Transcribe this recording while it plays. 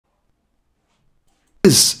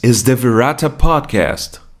This is the Virata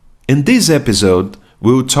Podcast. In this episode,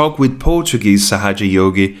 we will talk with Portuguese Sahaja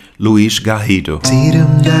Yogi Luis Garrido.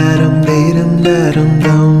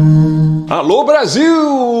 Hello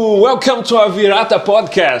Brasil! Welcome to our Virata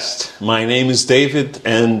Podcast. My name is David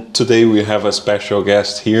and today we have a special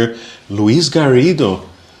guest here, Luis Garrido.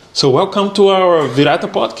 So welcome to our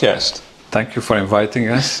Virata Podcast. Thank you for inviting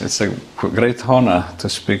us. It's a great honor to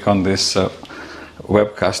speak on this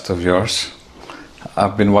webcast of yours.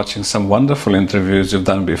 I've been watching some wonderful interviews you've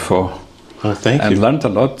done before. Oh, thank you. And learned a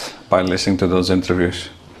lot by listening to those interviews.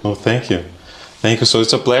 Oh, thank you. Thank you. So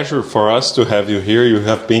it's a pleasure for us to have you here. You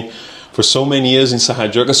have been for so many years in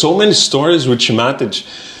Sahaja Yoga, so many stories with Mataji.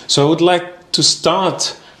 So I would like to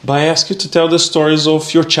start by asking you to tell the stories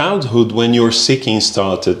of your childhood when your seeking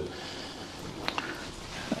started.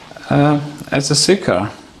 As a seeker,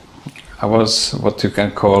 I was what you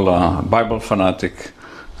can call a Bible fanatic.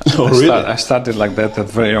 Oh, really? I started like that at a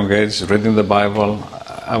very young age, reading the Bible.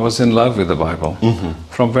 I was in love with the Bible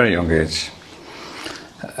from very young age.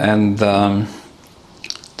 And I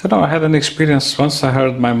had an experience. Once I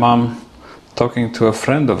heard my mom talking to a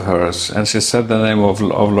friend of hers, and she said the name of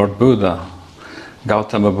Lord Buddha,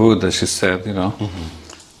 Gautama Buddha, she said,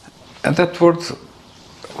 And that word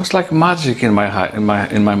was like magic in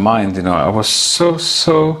my mind, I was so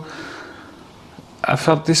I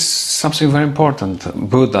felt this something very important,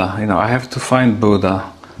 Buddha, I have to find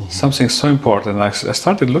Buddha, something so important. I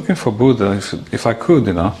started looking for Buddha if I could,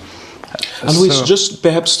 And Luis, just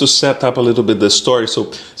perhaps to set up a little bit the story,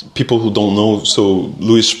 so people who don't know, so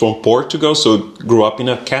Luis from Portugal, so grew up in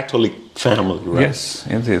a Catholic family, right? Yes,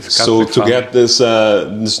 indeed. So to get this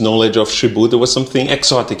knowledge of Shri Buddha was something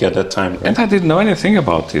exotic at that time, right? And I didn't know anything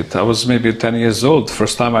about it. I was maybe 10 years old,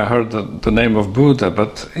 first time I heard the name of Buddha,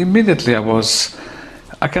 but immediately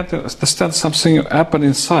I can't understand something happened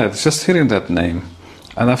inside, just hearing that name.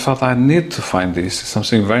 And I felt I need to find this,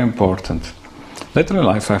 something very important. Later in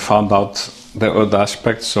life I found out the other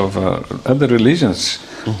aspects of other religions,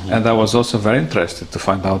 and I was also very interested to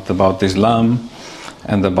find out about Islam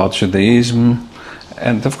and about Judaism,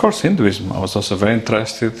 and of course Hinduism. I was also very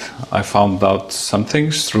interested. I found out some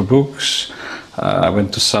things through books. I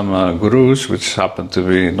went to some gurus, which happened to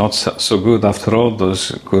be not so good after all,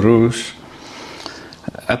 those gurus.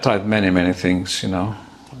 I tried many things,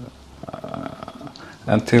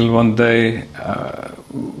 until one day, I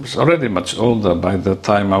was already much older by the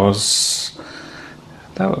time I was,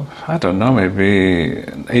 I don't know, maybe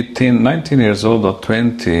 18, 19 years old or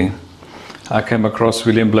 20, I came across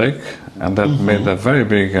William Blake, and that made a very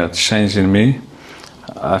big change in me.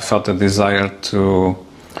 I felt a desire to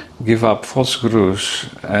give up false gurus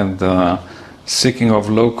and seeking of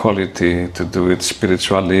low quality to do with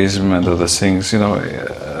spiritualism and other things.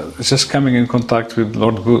 Just coming in contact with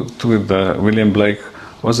William Blake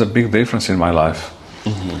was a big difference in my life.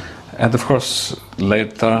 And of course,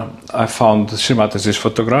 later I found Shri Mataji's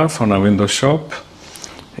photograph on a window shop,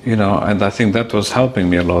 and I think that was helping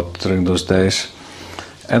me a lot during those days.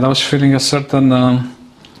 And I was feeling a certain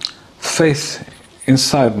faith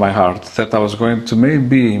inside my heart that I was going to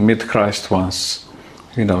maybe meet Christ once.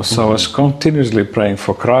 So I was continuously praying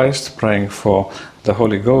for Christ, praying for the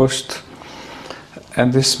Holy Ghost.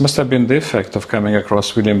 And this must have been the effect of coming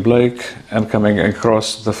across William Blake and coming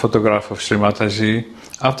across the photograph of Shri Mataji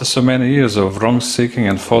after so many years of wrong seeking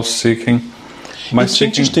and false seeking. It's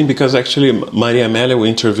interesting because actually Maria Amélia, we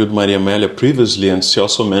interviewed Maria Amélia previously, and she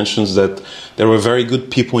also mentions that there were very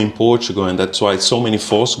good people in Portugal, and that's why so many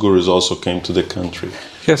false gurus also came to the country.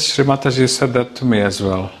 Yes, Shri Mataji said that to me as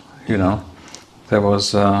well, There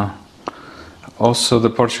was also the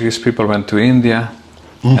Portuguese people went to India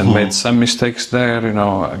and made some mistakes there,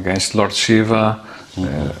 against Lord Shiva.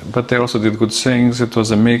 But they also did good things. It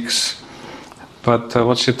was a mix. But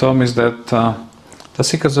what she told me is that the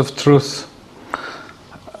seekers of truth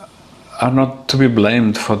are not to be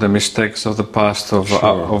blamed for the mistakes of the past of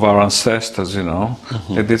our ancestors.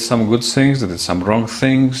 They did some good things, they did some wrong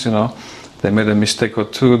things. They made a mistake or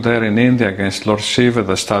two there in India against Lord Shiva,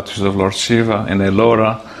 the statues of Lord Shiva in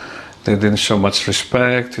Ellora. They didn't show much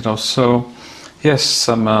respect, So, yes,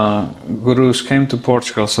 some gurus came to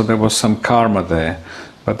Portugal, so there was some karma there.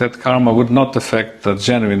 But that karma would not affect the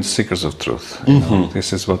genuine seekers of truth.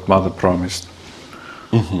 This is what Mother promised.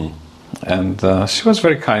 And she was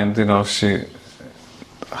very kind, She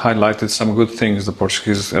highlighted some good things the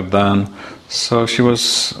Portuguese had done. So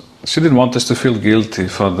she didn't want us to feel guilty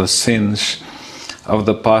for the sins of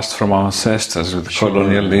the past from our ancestors with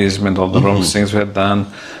colonialism and all the wrong things we had done.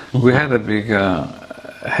 We had a big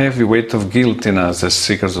heavy weight of guilt in us as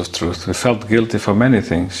seekers of truth. We felt guilty for many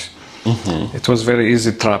things. It was very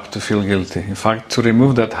easy trap to feel guilty. In fact, to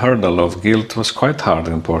remove that hurdle of guilt was quite hard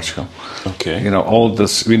in Portugal. Okay. You know, all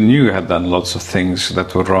this, we knew we had done lots of things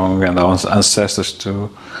that were wrong, and our ancestors too.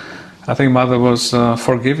 I think Mother was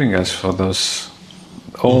forgiving us for those.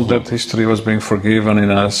 All that history was being forgiven in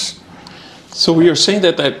us. So you're saying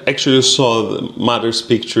that I actually saw the Mother's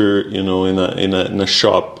picture, you know, in a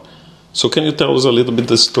shop. So can you tell us a little bit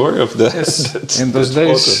the story of that? Yes. In those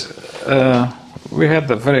days, we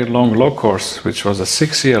had a very long law course, which was a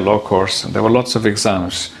 6-year law course. And there were lots of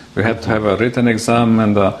exams. We had to have a written exam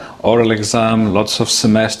and an oral exam, lots of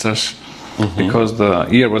semesters, because the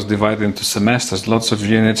year was divided into semesters, lots of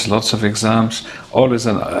units, lots of exams, always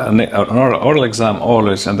an oral exam,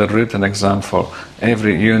 always, and a written exam for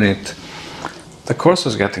every unit. The course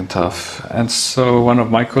was getting tough, and so one of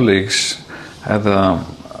my colleagues had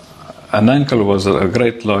an uncle who was a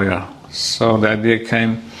great lawyer. So the idea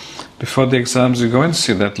came, before the exams, you go and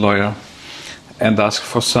see that lawyer and ask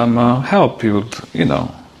for some help. He would, you know,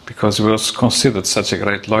 because he was considered such a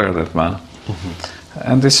great lawyer, that man.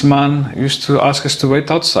 And this man used to ask us to wait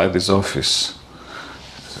outside his office.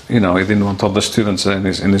 You know, he didn't want all the students in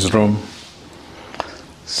his room.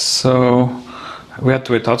 So we had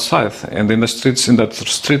to wait outside. And in that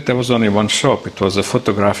street, there was only one shop. It was a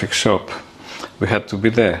photographic shop. We had to be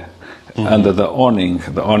there. Under the awning.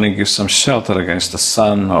 The awning gives some shelter against the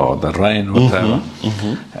sun or the rain, whatever.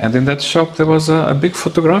 And in that shop there was a big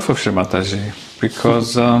photograph of Shri Mataji,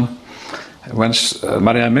 because when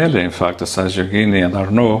Maria Amelia, in fact, Sage Yogini and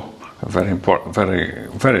Arnaud, very important,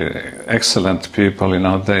 very excellent people, you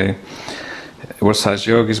know, they were Sage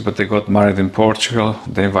Yogis, but they got married in Portugal.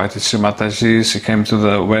 They invited Shri Mataji. She came to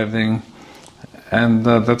the wedding, and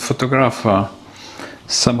that photographer,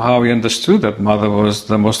 somehow he understood that Mother was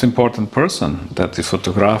the most important person that he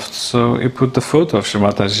photographed, so he put the photo of Shri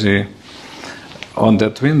Mataji on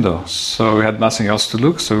that window. So we had nothing else to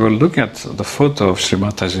look, so we were looking at the photo of Shri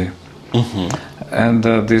Mataji. And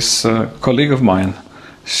this colleague of mine,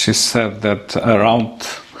 she said that her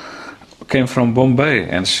aunt came from Bombay,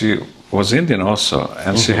 and she was Indian also,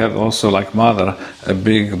 and she had also, like Mother, a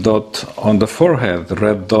big dot on the forehead,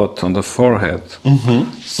 red dot on the forehead.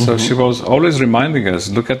 So she was always reminding us,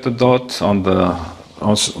 look at the dot on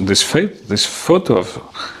this photo of,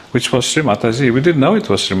 which was Shri Mataji. We didn't know it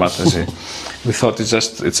was Shri Mataji. We thought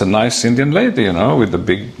it's a nice Indian lady, you know, with a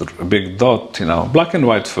big dot, you know, black and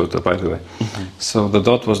white photo, by the way. So the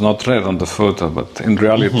dot was not red on the photo, but in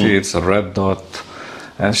reality it's a red dot.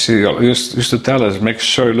 And she used to tell us, make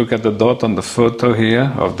sure you look at the dot on the photo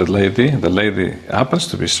here of the lady. The lady happens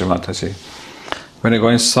to be Shri Mataji. When you go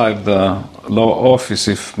inside the law office,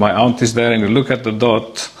 if my aunt is there and you look at the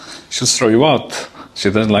dot, she'll throw you out.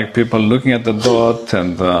 She doesn't like people looking at the dot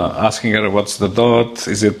and asking her, what's the dot?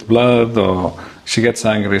 Is it blood? Or she gets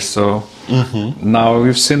angry. So now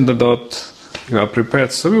we've seen the dot, you are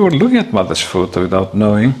prepared. So we were looking at Mother's photo without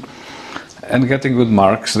knowing, and getting good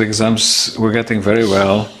marks. The exams were getting very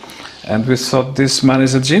well. And we thought, this man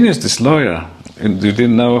is a genius, this lawyer. And we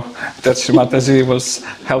didn't know that Shri Mataji was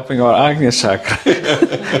helping our Agnya chakra.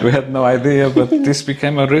 We had no idea, but this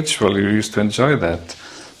became a ritual. We used to enjoy that.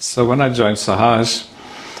 So when I joined Sahaj,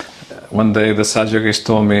 one day the Sage Yogis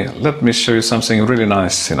told me, let me show you something really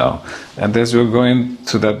nice, you know. And as we were going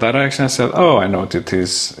to that direction, I said, oh, I know what it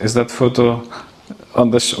is. Is that photo on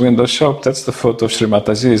the window shop? That's the photo of Shri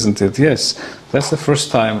Mataji, isn't it? Yes. That's the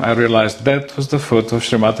first time I realized that was the photo of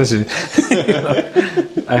Shri Mataji. You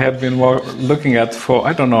know, I had been looking at for,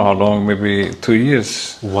 I don't know how long, maybe 2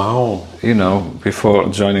 years. Wow. You know, before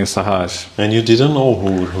joining Sahaj. And you didn't know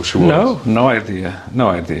who she was? No, no idea. No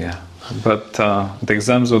idea. But the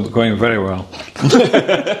exams were going very well.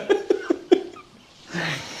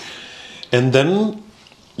 And then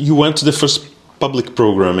you went to the first public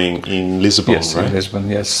programming in Lisbon, yes, right? Yes, in Lisbon,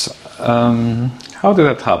 yes. How did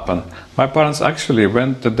that happen? My parents actually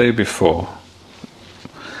went the day before.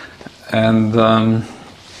 And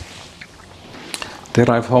they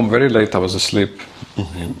arrived home very late. I was asleep.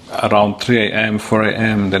 Around 3 a.m., 4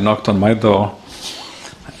 a.m., they knocked on my door.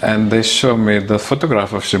 And they showed me the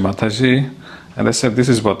photograph of Shri Mataji. And they said, this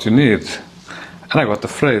is what you need. And I got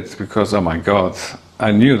afraid because, oh my God,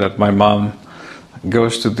 I knew that my mom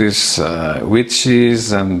goes to these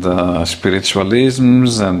witches and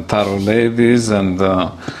spiritualisms and tarot ladies and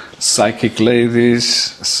psychic ladies.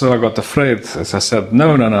 So I got afraid. As I said,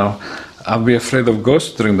 no, no, no. I'll be afraid of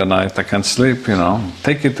ghosts during the night. I can't sleep, you know.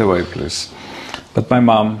 Take it away, please. But my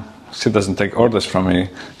mom, she doesn't take orders from me.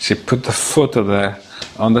 She put the photo there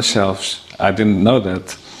on the shelves. I didn't know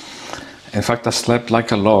that. In fact, I slept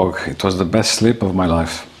like a log. It was the best sleep of my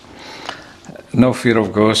life. no fear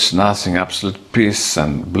of ghosts, nothing, absolute peace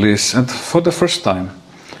and bliss. And for the first time,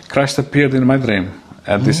 Christ appeared in my dream.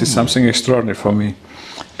 And this is something extraordinary for me,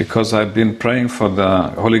 because I've been praying for the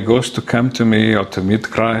Holy Ghost to come to me or to meet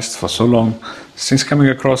Christ for so long. Since coming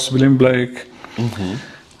across William Blake,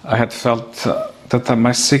 I had felt that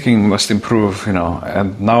my seeking must improve,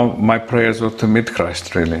 and now my prayers were to meet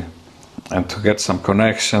Christ, really, and to get some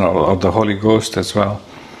connection or the Holy Ghost as well.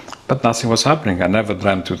 But nothing was happening. I never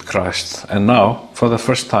dreamt with Christ. And now, for the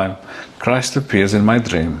first time, Christ appears in my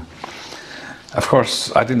dream. Of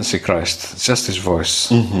course, I didn't see Christ, it's just his voice.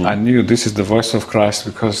 I knew this is the voice of Christ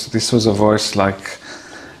because this was a voice like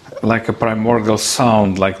a primordial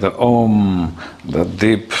sound, like the Om, the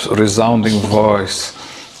deep, resounding voice.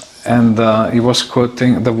 And he was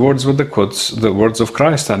quoting, the words were the words of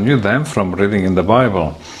Christ. I knew them from reading in the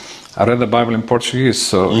Bible. I read the Bible in Portuguese,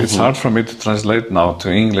 so it's hard for me to translate now to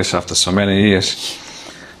English after so many years,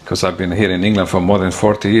 because I've been here in England for more than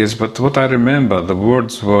 40 years. But what I remember, the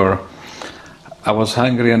words were, I was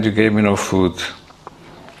hungry and you gave me no food.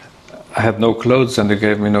 I had no clothes and you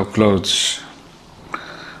gave me no clothes.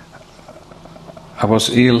 I was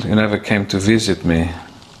ill, you never came to visit me.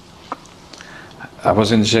 I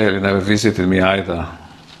was in jail, you never visited me either,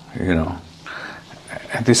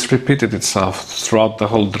 And this repeated itself throughout the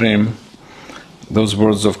whole dream. Those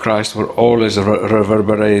words of Christ were always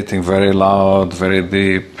reverberating, very loud, very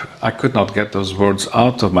deep. I could not get those words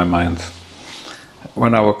out of my mind.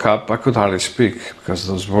 When I woke up, I could hardly speak because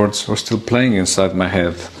those words were still playing inside my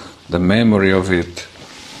head, the memory of it.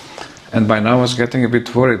 And by now I was getting a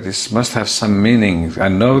bit worried. This must have some meaning. I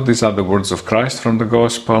know these are the words of Christ from the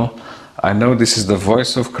Gospel. I know this is the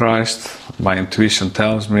voice of Christ. My intuition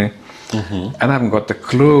tells me. And I haven't got a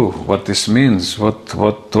clue what this means.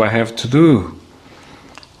 What do I have to do?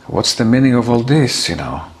 What's the meaning of all this,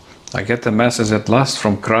 I get the message at last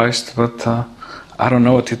from Christ, but I don't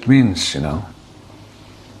know what it means,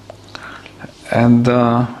 And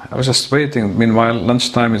I was just waiting. Meanwhile,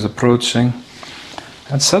 lunchtime is approaching.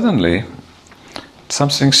 And suddenly,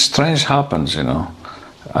 something strange happens,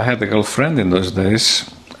 I had a girlfriend in those days,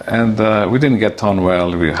 and we didn't get on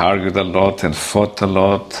well. We argued a lot and fought a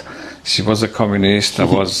lot. She was a communist. I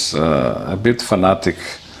was a bit fanatic,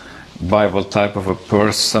 Bible type of a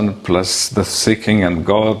person, plus the seeking and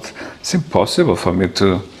God. It's impossible for me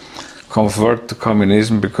to convert to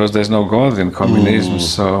communism because there's no God in communism.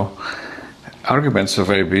 So arguments were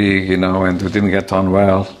very big, and we didn't get on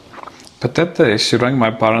well. But that day she rang my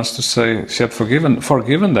parents to say she had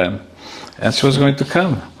forgiven them, and she was going to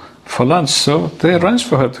come for lunch. So they arranged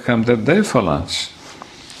for her to come that day for lunch.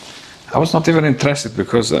 I was not even interested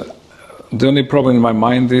because the only problem in my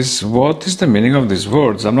mind is, what is the meaning of these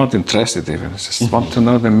words? I'm not interested even. I just want to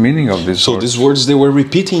know the meaning of these words. So these words, they were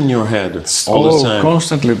repeating in your head all the time?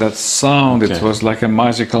 Constantly, that sound. Okay. It was like a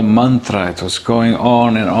magical mantra. It was going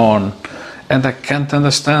on. And I can't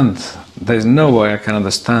understand. There's no way I can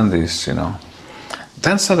understand this,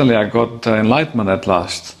 Then suddenly I got enlightenment at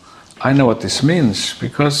last. I know what this means,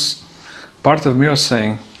 because part of me was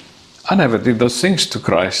saying, I never did those things to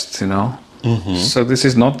Christ, So this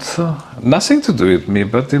is not nothing to do with me,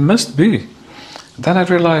 but it must be. Then I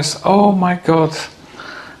realized, oh my God,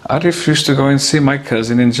 I refused to go and see my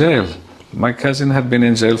cousin in jail. My cousin had been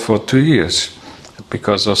in jail for 2 years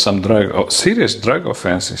because of some serious drug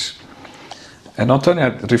offenses. And not only I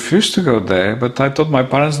refused to go there, but I told my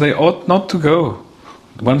parents they ought not to go.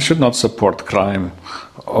 One should not support crime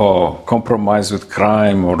or compromise with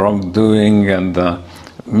crime or wrongdoing and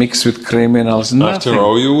mix with criminals. Nothing. After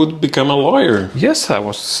all, you would become a lawyer. Yes, I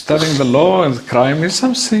was studying the law, and crime is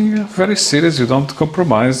something very serious. You don't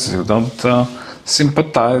compromise, you don't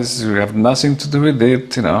sympathize, you have nothing to do with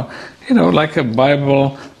it, like a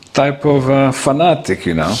Bible type of fanatic,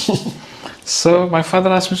 So my father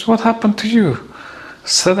asked me, what happened to you?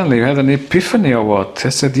 Suddenly you had an epiphany or what? I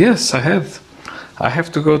said, yes, I had. I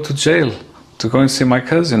have to go to jail to go and see my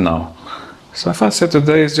cousin now. So my father said,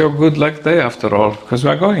 today is your good luck day after all, because we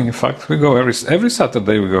are going. In fact, we go every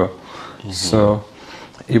Saturday we go. So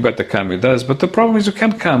you better come with us. But the problem is you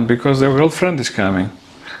can't come because your girlfriend is coming.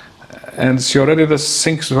 And she already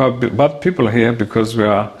thinks we are bad people here because we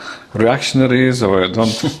are reactionaries or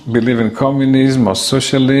don't believe in communism or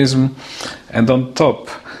socialism. And on top,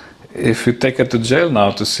 if we take her to jail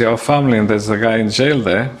now to see our family and there's a guy in jail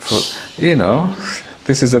there,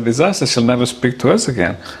 this is a disaster. She'll never speak to us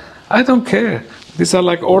again. I don't care. These are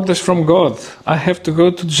like orders from God. I have to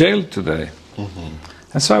go to jail today.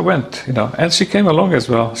 And so I went, and she came along as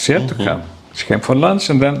well. She had to come. She came for lunch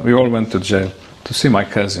and then we all went to jail to see my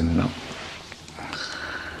cousin,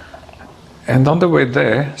 And on the way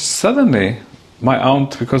there, suddenly my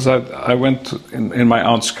aunt, because I went in my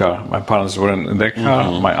aunt's car. My parents were in their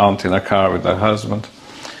car, my aunt in a car with her husband.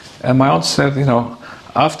 And my aunt said,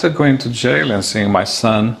 after going to jail and seeing my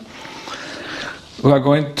son, we are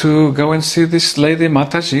going to go and see this lady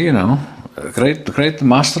Mataji, great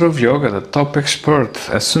master of yoga, the top expert.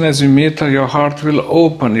 As soon as you meet her, your heart will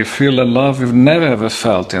open. You feel a love you've never ever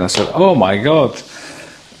felt. And I said, oh my God,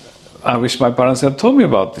 I wish my parents had told me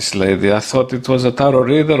about this lady. I thought it was a tarot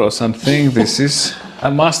reader or something. This is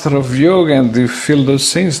a master of yoga, and you feel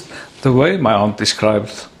those things the way my aunt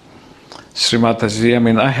described Shri Mataji. I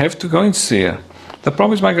mean, I have to go and see her. The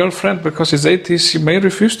problem is my girlfriend, because she's 80, she may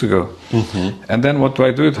refuse to go. And then what do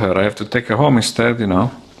I do with her? I have to take her home instead,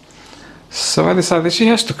 So I decided she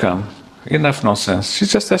has to come. Enough nonsense. She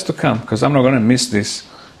just has to come, because I'm not going to miss this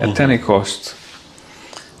at any cost.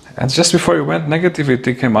 And just before we went,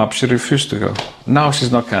 negativity came up. She refused to go. Now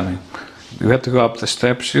she's not coming. We had to go up the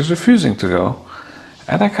steps. She's refusing to go.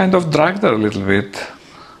 And I kind of dragged her a little bit.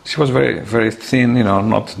 She was very, very thin,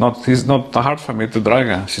 it's not hard for me to drag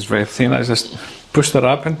her. She's very thin. I just pushed her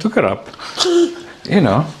up and took her up,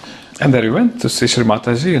 And then we went to see Shri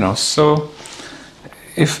Mataji, So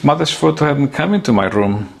if Mother photo hadn't come into my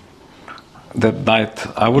room that night,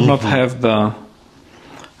 I would not have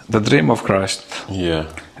the dream of Christ. Yeah.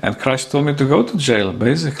 And Christ told me to go to jail,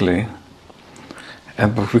 basically.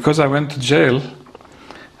 And because I went to jail,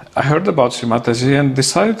 I heard about Shri Mataji and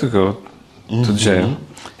decided to go to jail.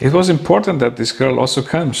 It was important that this girl also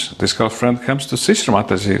comes. This girlfriend comes to see Shri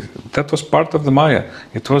Mataji. That was part of the Maya.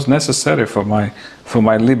 It was necessary for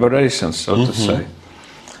my liberation, so to say.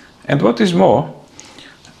 And what is more,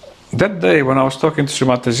 that day when I was talking to Shri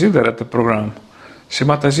Mataji there at the program, Shri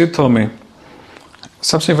Mataji told me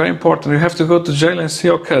something very important. You have to go to jail and see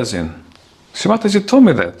your cousin. Shri Mataji told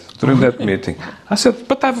me that during that meeting. I said,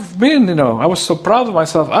 but I've been, I was so proud of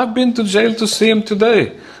myself. I've been to jail to see him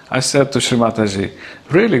today. I said to Shri Mataji,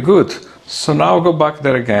 really good. So now go back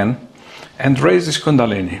there again and raise this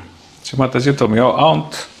Kundalini. Shri Mataji told me, your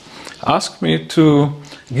aunt asked me to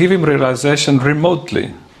give him realization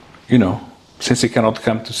remotely, since he cannot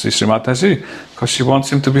come to see Shri Mataji, because she wants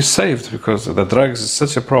him to be saved, because the drugs is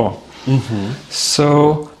such a problem.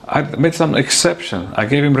 So I made some exception. I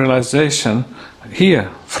gave him realization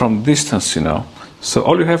here from distance, So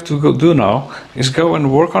all you have to go do now is go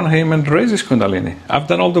and work on him and raise his Kundalini. I've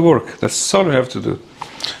done all the work. That's all you have to do.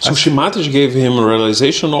 So Shri Mataji gave him a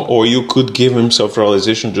realization, or you could give him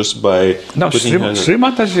self-realization just by Shri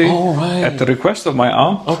Mataji, at the request of my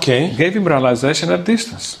aunt, gave him realization at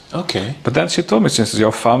distance. Okay. But then she told me, since it's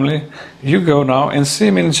your family, you go now and see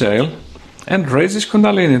him in jail and raise his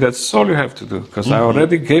Kundalini. That's all you have to do, because I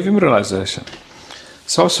already gave him realization.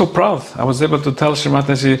 So I was so proud. I was able to tell Shri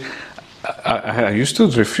Mataji, I used to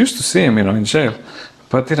refuse to see him, in jail.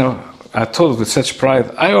 But, I told with such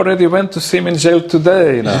pride, I already went to see him in jail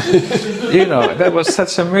today, That was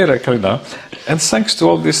such a miracle, And thanks to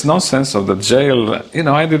all this nonsense of the jail,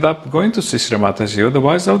 I ended up going to see Shri Mataji.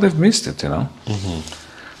 Otherwise, I would have missed it,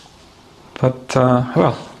 But,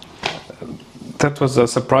 that was a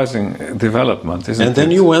surprising development, isn't it? And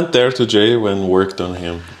then you went there to jail and worked on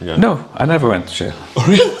him again. No, I never went to jail. Oh,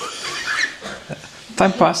 really?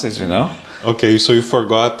 Time passes, Okay, so you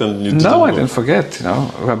forgot and you didn't No, I go. didn't forget,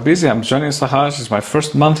 We're busy. I'm joining Sahaj. It's my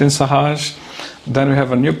first month in Sahaj. Then we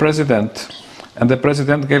have a new president. And the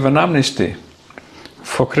president gave an amnesty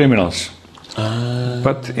for criminals.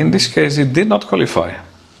 But in this case, he did not qualify.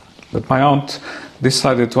 But my aunt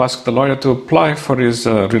decided to ask the lawyer to apply for his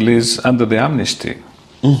release under the amnesty.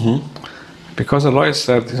 Because the lawyer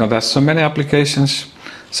said, there's so many applications,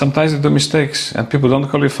 sometimes they do mistakes, and people don't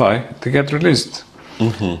qualify to get released.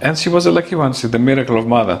 And she was a lucky one, the miracle of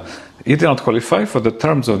Mother. He did not qualify for the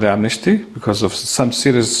terms of the amnesty because of some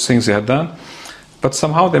serious things he had done, but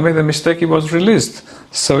somehow they made a mistake, he was released.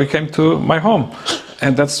 So he came to my home.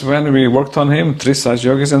 And that's when we worked on him, 3 Saj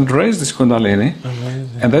Yogis, and raised this Kundalini.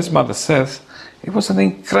 Amazing. And as Mother said, it was an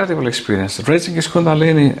incredible experience. Raising his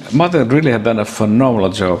Kundalini, Mother really had done a phenomenal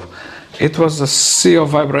job. It was a sea of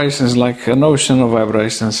vibrations, like an ocean of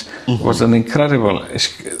vibrations. It was an incredible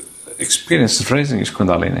experience raising his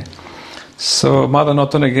Kundalini. So Mother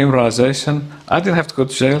not only gave him realization, I didn't have to go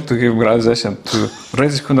to jail to give him realization, to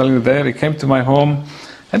raise his Kundalini there. He came to my home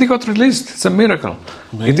and he got released. It's a miracle.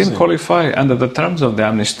 Amazing. He didn't qualify under the terms of the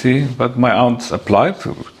amnesty, but my aunt applied,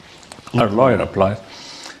 our lawyer applied.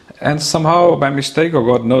 And somehow, by mistake or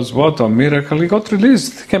God knows what, or miracle, he got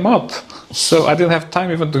released, he came out. So I didn't have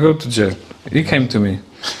time even to go to jail. He came to me.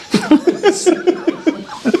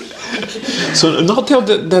 So now tell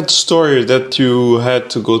that story that you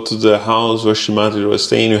had to go to the house where Shri Mataji was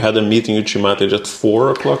staying. You had a meeting with Shri Mataji at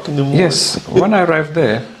 4 o'clock in the morning. Yes, when I arrived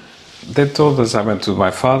there, they told us I went to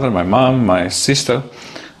my father, my mom, my sister.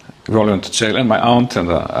 We all went to jail, and my aunt and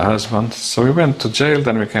her husband. So we went to jail,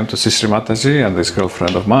 then we came to see Shri Mataji and this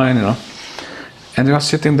girlfriend of mine, And we were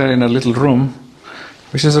sitting there in a little room,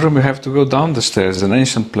 which is a room you have to go down the stairs, an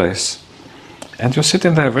ancient place. And you're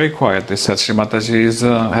sitting there very quiet. They said Shri Mataji is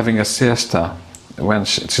having a siesta when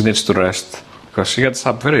she needs to rest. Because she gets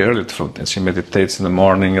up very early and she meditates in the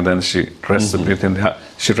morning, and then she rests a bit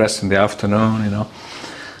she rests in the afternoon,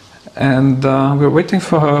 And we were waiting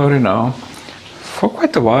for her, for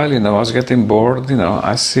quite a while, I was getting bored,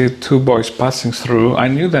 I see two boys passing through. I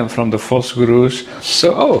knew them from the false gurus.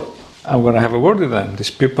 So, I'm going to have a word with them. These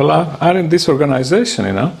people are in this organization,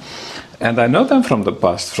 And I know them from the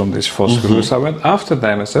past, from these false gurus. So I went after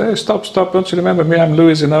them and said, hey, stop, don't you remember me? I'm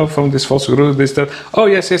Louis, from this false guru, this, that. Oh,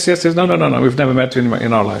 yes. No, we've never met you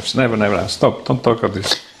in our lives. Never. Stop, don't talk of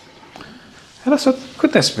this. And I thought,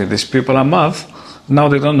 goodness me, these people are mad. Now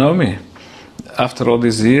they don't know me. After all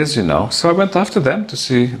these years, So I went after them to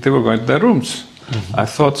see, they were going to their rooms. I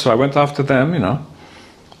thought, so I went after them,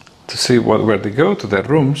 to see where they go, to their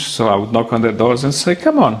rooms. So I would knock on their doors and say,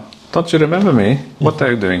 come on, don't you remember me? What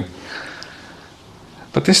are you doing?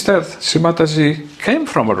 But instead, Shri Mataji came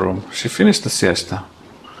from a room. She finished the siesta.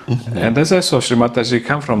 And as I saw Shri Mataji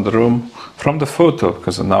come from the room, from the photo,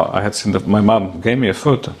 because now I had seen my mom gave me a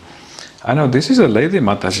photo. I know this is a lady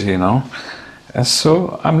Mataji, And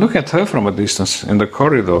so I'm looking at her from a distance in the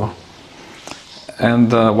corridor.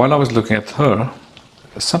 And while I was looking at her,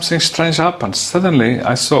 something strange happened. Suddenly,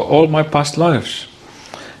 I saw all my past lives.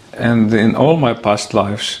 And in all my past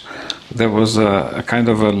lives, there was a kind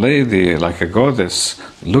of a lady, like a goddess,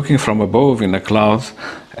 looking from above in a cloud.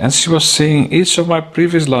 And she was seeing each of my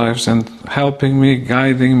previous lives and helping me,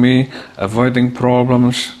 guiding me, avoiding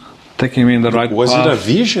problems, taking me in the right path. Was it a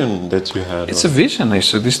vision that you had? It's a vision.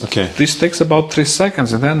 So this takes about 3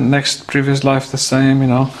 seconds, and then next previous life the same,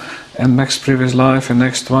 and next previous life and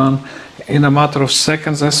next one. In a matter of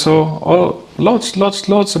seconds, I saw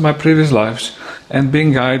lots of my previous lives, and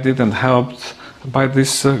being guided and helped by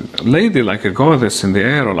this lady, like a goddess in the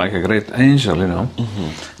air, or like a great angel,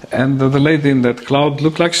 And the lady in that cloud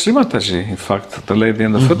looked like Shri Mataji, in fact, the lady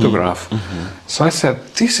in the photograph. So I said,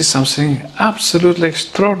 this is something absolutely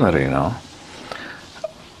extraordinary,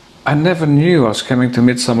 I never knew I was coming to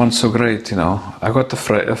meet someone so great, I got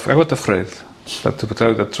afraid. But to tell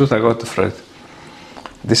you the truth, I got afraid.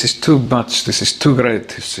 This is too much, this is too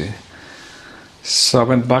great, you see. So I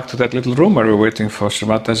went back to that little room where we were waiting for Shri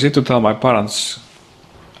Mataji to tell my parents,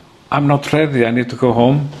 I'm not ready, I need to go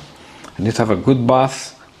home. I need to have a good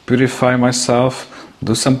bath, purify myself,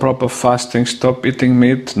 do some proper fasting, stop eating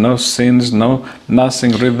meat, no sins,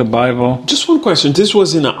 nothing, read the Bible. Just one question, this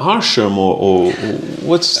was in an ashram or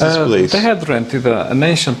what's this place? They had rented an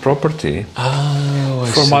ancient property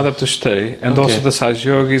for mother to stay, and also the Saj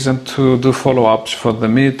Yogis, and to do follow-ups for the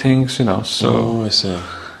meetings, so I see.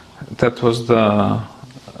 That was the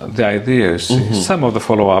idea, you see. Some of the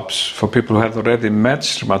follow-ups for people who had already met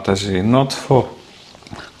Shri Mataji, not for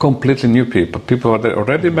completely new people. People who had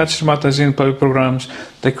already met Shri Mataji in public programs,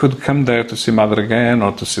 they could come there to see Mother again,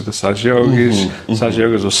 or to see the Saj Yogis. Saj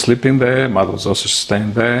Yogis was sleeping there, Mother was also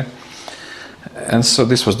staying there. And so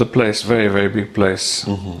this was the place, very, very big place.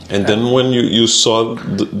 And then when you saw,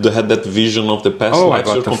 had that vision of the past lives,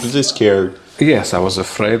 you were completely scared. Yes, I was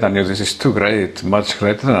afraid. I knew this is too great, much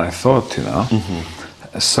greater than I thought,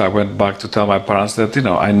 So I went back to tell my parents that,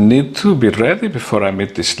 I need to be ready before I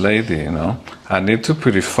meet this lady, I need to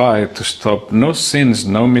purify, to stop no sins,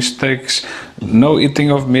 no mistakes, no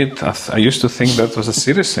eating of meat. I used to think that was a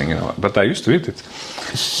serious thing, but I used to eat it.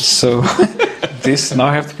 So now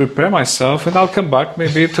I have to prepare myself, and I'll come back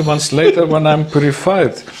maybe 2 months later when I'm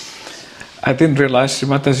purified. I didn't realize Shri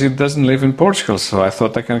Mataji doesn't live in Portugal, so I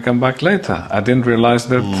thought I can come back later. I didn't realize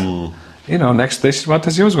that, next day Shri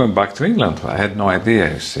Mataji was going back to England. I had no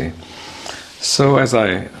idea, you see. So as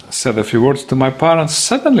I said a few words to my parents,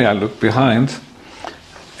 suddenly I looked behind,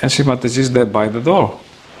 and Shri Mataji is there by the door.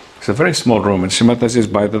 It's a very small room, and Shri Mataji is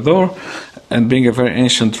by the door, and being a very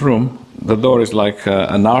ancient room, the door is like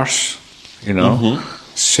an arch,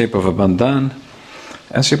 shape of a bandhan.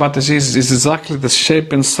 And Shri Mataji is exactly the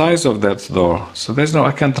shape and size of that door. So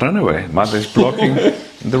I can't run away. Mother is blocking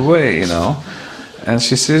the way, And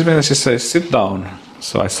she sees me and she says, sit down.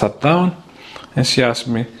 So I sat down, and she asked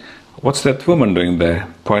me, what's that woman doing there?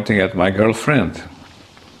 Pointing at my girlfriend.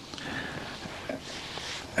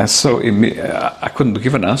 And so I couldn't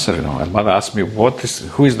give an answer, you know. And mother asked me,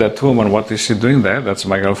 who is that woman? What is she doing there? That's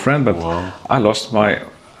my girlfriend. But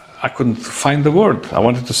I couldn't find the word. I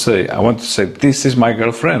wanted to say, this is my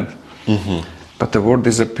girlfriend. But the word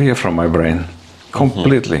disappeared from my brain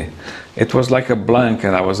completely. It was like a blank,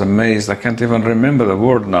 and I was amazed. I can't even remember the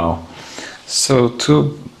word now. So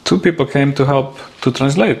two people came to help to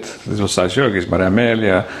translate. This was Saj Yogis, Maria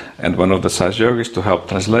Amelia, and one of the Saj Yogis to help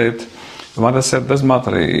translate. The mother said, doesn't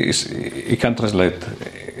matter, he can translate,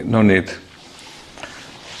 no need.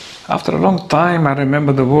 After a long time, I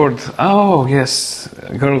remember the word, oh yes,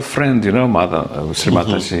 girlfriend, you know, mother, Shri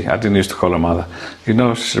Mataji. I didn't used to call her mother. You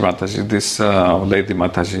know, Shri Mataji, this lady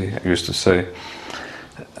Mataji, I used to say,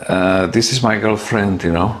 this is my girlfriend,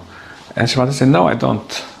 you know. And Shri Mataji said, no, I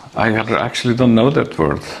don't. I actually don't know that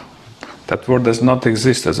word. That word does not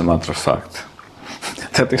exist, as a matter of fact.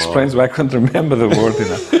 That explains why I couldn't remember the word, you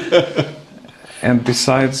know. And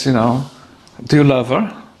besides, you know, do you love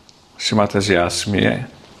her? Shri Mataji asked me.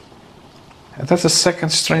 And that's the second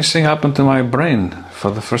strange thing happened to my brain for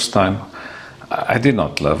the first time. I did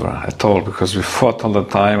not love her at all, because we fought all the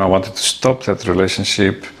time. I wanted to stop that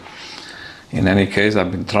relationship. In any case, I've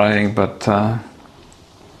been trying, but I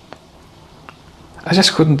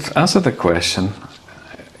just couldn't answer the question.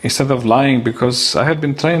 Instead of lying, because I had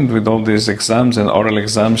been trained with all these exams and oral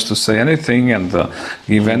exams to say anything and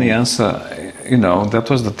give any answer, you know, that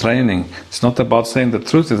was the training. It's not about saying the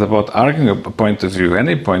truth, it's about arguing a point of view,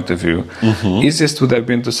 any point of view. Easiest would have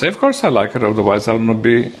been to say, of course I like her, otherwise I'll not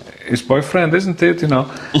be his boyfriend, isn't it, you know?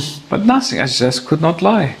 But nothing, I just could not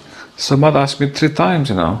lie. So mother asked me 3 times,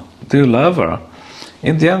 you know, do you love her?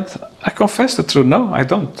 In the end, I confessed the truth, no, I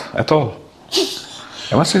don't, at all.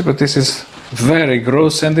 I must say, but this is very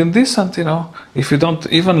gross and indecent, you know. If you don't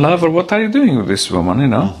even love her, what are you doing with this woman, you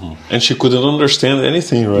know? And she couldn't understand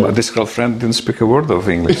anything, right? But this girlfriend didn't speak a word of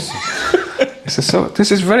English. He said, so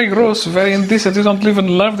this is very gross, very indecent. You don't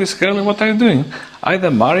even love this girl, what are you doing?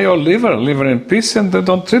 Either marry or leave her in peace, and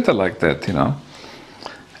don't treat her like that, you know.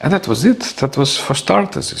 And that was it. That was for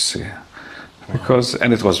starters, you see.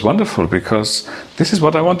 And it was wonderful, because this is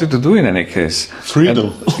what I wanted to do in any case.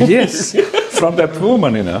 Freedom. And, yes, from that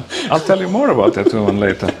woman, you know. I'll tell you more about that woman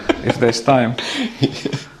later, if there's time.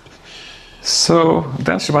 So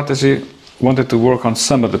then Shri Mataji wanted to work on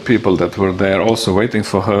some of the people that were there also waiting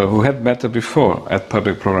for her, who had met her before at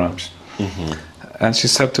public programs. And she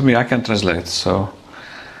said to me, I can translate. So,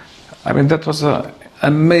 I mean, that was an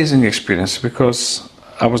amazing experience, because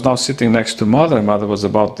I was now sitting next to mother, and mother was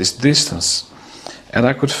about this distance. And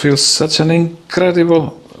I could feel such an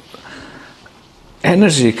incredible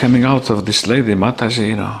energy coming out of this lady, Mataji,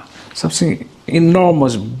 you know. Something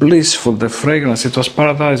enormous, blissful, the fragrance. It was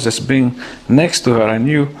paradise just being next to her. I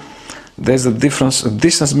knew there's a difference, a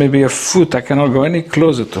distance maybe a foot. I cannot go any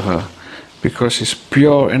closer to her, because she's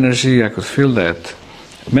pure energy. I could feel that.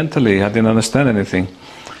 Mentally, I didn't understand anything.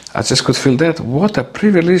 I just could feel that. What a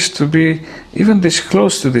privilege to be even this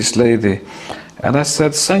close to this lady. And I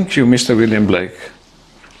said, thank you, Mr. William Blake.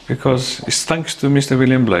 Because it's thanks to Mr.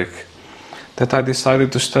 William Blake that I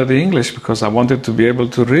decided to study English, because I wanted to be able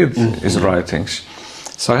to read his writings.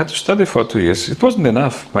 So I had to study for 2 years. It wasn't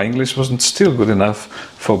enough. My English wasn't still good enough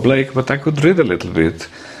for Blake, but I could read a little bit.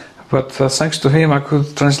 But thanks to him, I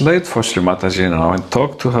could translate for Shri Mataji now and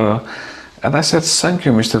talk to her. And I said, thank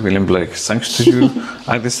you, Mr. William Blake. Thanks to you,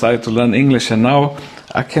 I decided to learn English. And now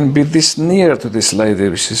I can be this near to this lady,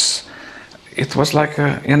 which is... It was like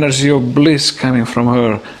an energy of bliss coming from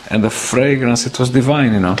her, and the fragrance, it was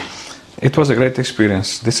divine, you know. It was a great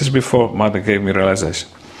experience. This is before mother gave me realization.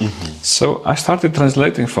 So I started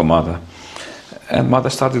translating for mother. And mother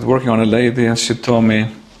started working on a lady, and she told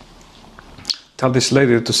me, tell this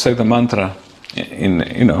lady to say the mantra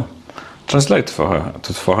you know, translate for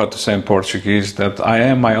her to say in Portuguese that I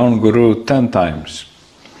am my own guru 10 times.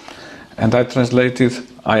 And I translated,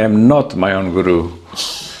 I am not my own guru.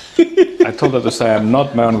 I told her to say, I am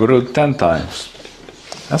not my own guru 10 times.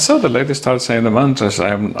 And so the lady started saying the mantras, I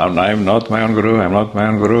am not my own guru, I am not my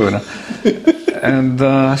own guru. You know? And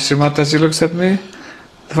Shri Mataji looks at me,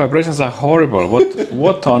 the vibrations are horrible.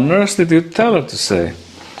 What on earth did you tell her to say?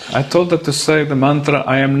 I told her to say the mantra,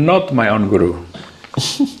 I am not my own guru.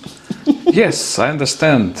 Yes, I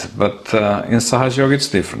understand, but in Sahaj Yoga it's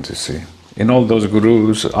different, you see. In all those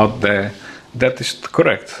gurus out there, that is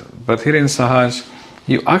correct. But here in Sahaj,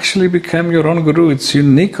 you actually become your own guru. It's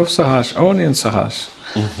unique of Sahaj, only in Sahaj.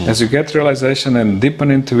 As you get realization and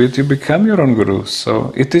deepen into it, you become your own guru.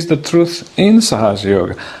 So it is the truth in Sahaj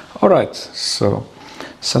Yoga. All right, so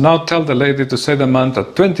now tell the lady to say the mantra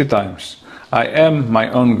 20 times. I am my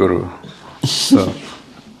own guru. So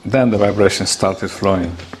then the vibration started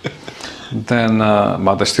flowing. Then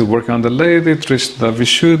mother still working on the lady, reached the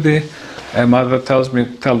Vishuddhi, and mother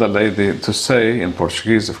tell the lady to say, in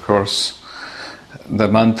Portuguese of course, the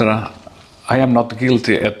mantra, I am not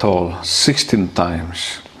guilty at all, 16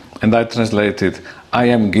 times. And I translated, I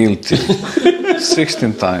am guilty,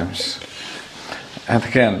 16 times. And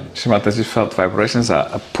again, Shri Mataji felt vibrations are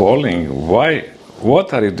appalling. Why?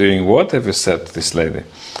 What are you doing? What have you said to this lady?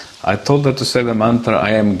 I told her to say the mantra,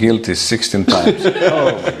 I am guilty, 16 times.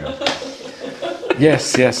 Oh my God.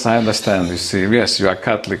 Yes, yes, I understand, you see. Yes, you are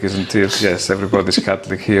Catholic, isn't it? Yes, everybody's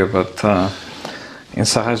Catholic here, but in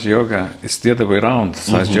Sahaja Yoga, it's the other way around.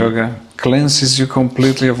 Sahaja Yoga cleanses you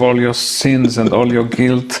completely of all your sins and all your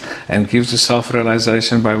guilt and gives you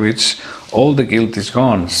self-realization by which all the guilt is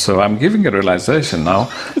gone. So I'm giving a realization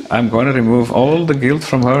now. I'm going to remove all the guilt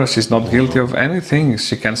from her. She's not guilty of anything.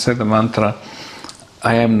 She can say the mantra,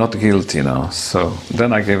 I am not guilty now. So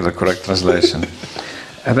then I gave the correct translation.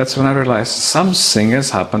 And that's when I realized something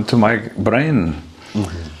has happened to my brain.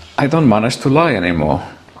 I don't manage to lie anymore.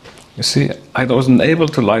 You see, I wasn't able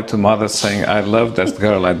to lie to mother saying, I love that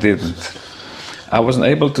girl, I didn't. I wasn't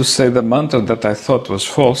able to say the mantra that I thought was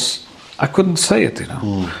false. I couldn't say it, you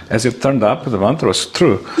know. As it turned up, the mantra was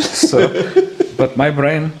true. So, but my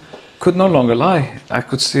brain could no longer lie. I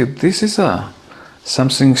could see this is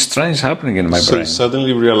something strange happening in my brain. So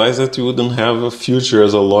suddenly realized that you wouldn't have a future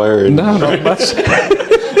as a lawyer. No, not much.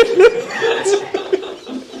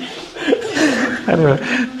 Anyway,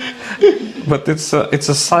 but it's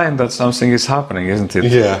a sign that something is happening, isn't it?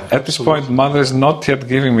 Yeah. At this point, mother is not yet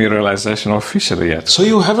giving me realization officially yet. So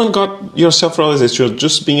you haven't got your self-realization. You're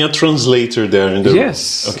just being a translator there in the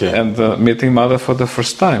Yes. Okay. And meeting mother for the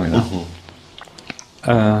first time, you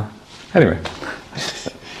know. Anyway.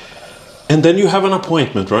 And then you have an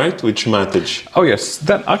appointment, right, with Mataji? Oh yes.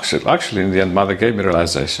 Then actually, in the end, mother gave me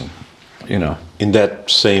realization. You know. In that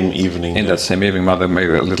same evening. In that same evening, mother made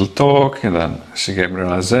a little talk, and then she gave me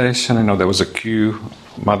realization. You know, there was a queue.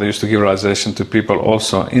 Mother used to give realization to people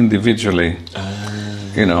also individually.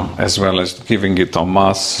 You know, as well as giving it en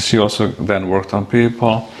masse. She also then worked on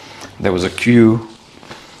people. There was a queue.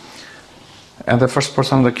 And the first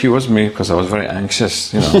person on the queue was me, because I was very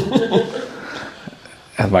anxious, you know.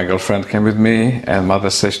 And my girlfriend came with me, and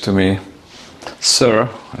mother says to me, Sir,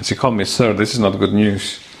 and she called me Sir, this is not good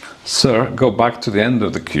news. Sir, go back to the end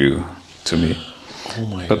of the queue to me. Oh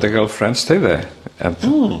my but the girlfriend stayed there, and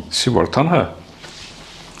she worked on her.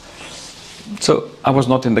 So I was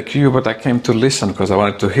not in the queue, but I came to listen because I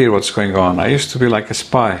wanted to hear what's going on. I used to be like a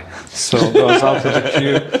spy. So I was out of the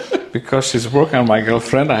queue. Because she's working on my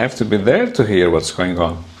girlfriend, I have to be there to hear what's going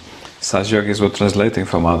on. Sahaja yogis were translating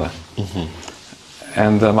for mother.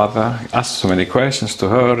 And mother asked so many questions to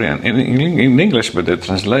her in English, but they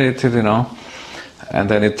translated, you know. And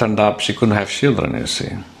then it turned up she couldn't have children, you see.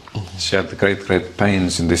 She had great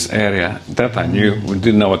pains in this area. That I knew. We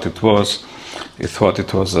didn't know what it was. We thought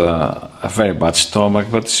it was a very bad stomach,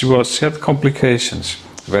 but she had complications,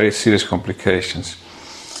 very serious complications.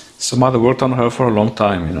 So mother worked on her for a long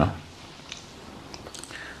time, you know.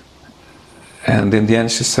 And in the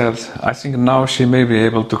end she said, I think now she may be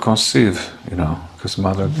able to conceive, you know, because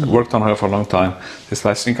mother worked on her for a long time. She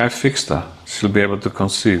said, I think I fixed her. She'll be able to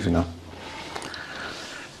conceive, you know.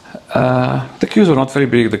 The queues were not very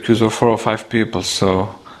big. The queues were 4 or 5 people.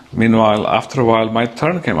 So meanwhile, after a while, my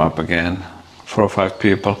turn came up again, 4 or 5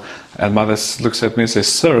 people. And mother looks at me and says,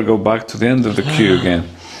 Sir, go back to the end of the queue again.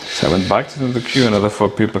 So I went back to the queue, another 4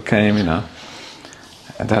 people came, you know.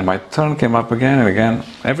 And then my turn came up again and again.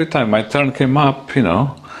 Every time my turn came up, you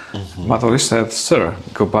know, mother always said, Sir,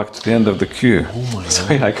 go back to the end of the queue.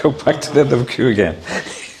 So yeah, I go back to the end of the queue again.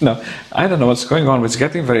 You know, I don't know what's going on, but it's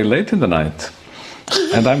getting very late in the night.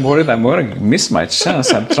 And I'm worried I'm going to miss my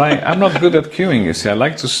chance. I'm not good at queuing, you see. I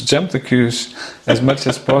like to jump the queues as much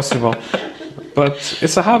as possible. But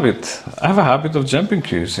it's a habit. I have a habit of jumping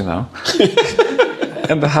queues, you know.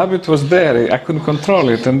 And the habit was there. I couldn't control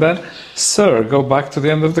it. And then, Sir, go back to the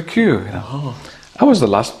end of the queue. You know? I was the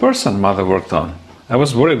last person mother worked on. I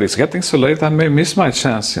was worried it's getting so late I may miss my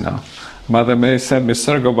chance, you know. Mother may send me,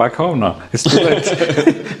 Sir, go back home now. It's too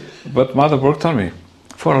late. But mother worked on me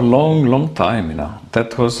for a long time, you know.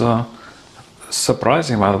 That was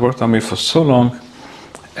surprising. Mother worked on me for so long.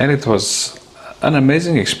 And it was an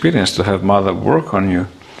amazing experience to have mother work on you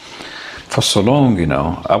for so long, you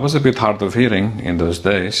know. I was a bit hard of hearing in those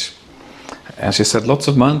days. And she said lots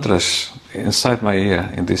of mantras inside my ear,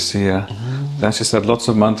 in this ear. Then she said lots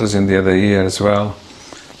of mantras in the other ear as well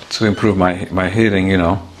to improve my hearing, you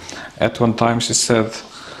know. At one time she said,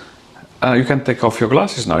 you can take off your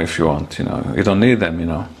glasses now if you want, you know. You don't need them, you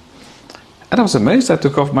know. And I was amazed. I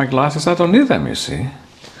took off my glasses. I don't need them, you see.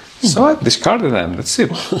 So I discarded them. That's it.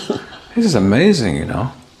 This is amazing, you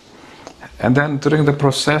know. And then during the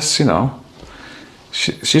process, you know,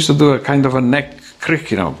 she used to do a kind of a neck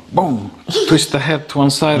crick, you know, boom, twist the head to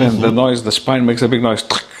one side, and the noise, the spine makes a big noise.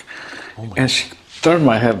 And she turned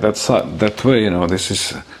my head that way, you know. This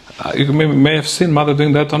is, you may have seen Mother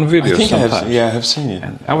doing that on video. I think sometimes. I have seen it.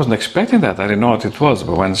 And I wasn't expecting that. I didn't know what it was.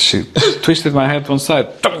 But when she twisted my head to one side,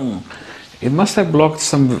 it must have blocked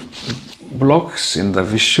some blocks in the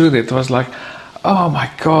Vishuddha. It was like, oh my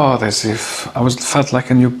God, as if I felt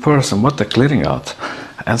like a new person. What a clearing out.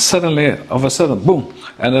 And suddenly, all of a sudden, boom,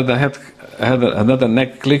 another head had another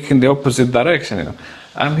neck click in the opposite direction. You know,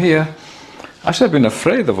 I'm here. I should have been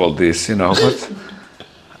afraid of all this, you know, but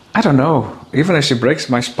I don't know. Even if she breaks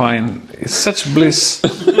my spine, it's such bliss.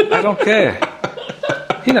 I don't care.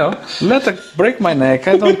 You know, let her break my neck.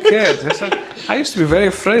 I don't care. I used to be very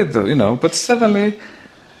afraid, though, you know, but suddenly,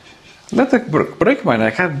 let her break my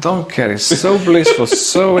neck. I don't care. It's so blissful,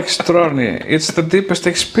 so extraordinary. It's the deepest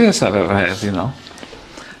experience I've ever had, you know.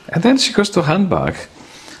 And then she goes to handbag,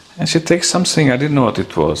 and she takes something, I didn't know what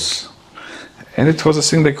it was. And it was a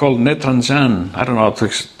thing they call netranjan. I don't know how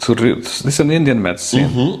to read. This is an Indian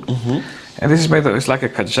medicine. And this is made of, it's like a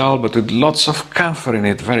kajal, but with lots of camphor in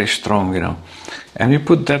it, very strong, you know. And you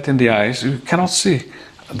put that in the eyes, you cannot see.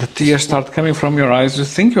 The tears start coming from your eyes, you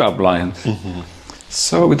think you are blind.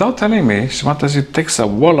 So without telling me, Mataji takes a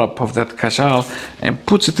wallop of that kajal and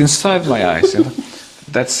puts it inside my eyes. You know?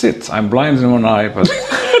 That's it. I'm blind in one eye, but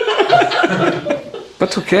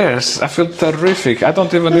but who cares? I feel terrific. I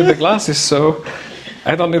don't even need the glasses, so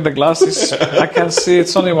I don't need the glasses. I can see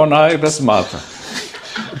it's only one eye. It doesn't matter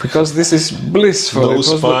because this is blissful. No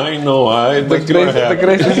spine, no eye. The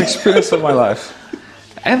greatest experience of my life.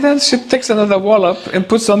 And then she takes another wallop and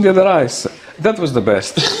puts on the other eyes. That was the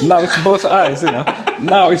best. Now it's both eyes, you know.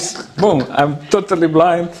 Now it's boom, I'm totally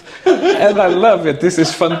blind. And I love it. This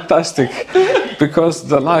is fantastic. Because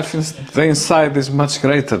the life the inside is much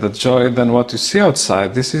greater, the joy, than what you see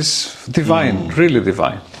outside. This is divine, really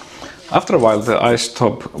divine. After a while, the eyes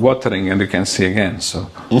stop watering and you can see again. So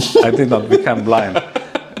I did not become blind.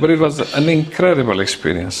 But it was an incredible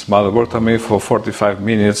experience. Mother worked on me for 45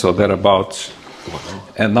 minutes or thereabouts.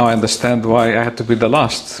 And now I understand why I had to be the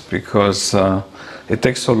last, because it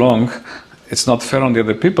takes so long. It's not fair on the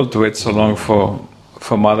other people to wait so long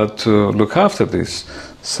for Mother to look after this.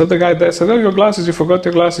 So the guy there said, oh, your glasses, you forgot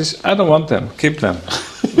your glasses. I don't want them, keep them,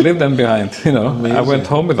 leave them behind. You know, amazing. I went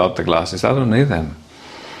home without the glasses, I don't need them.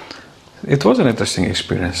 It was an interesting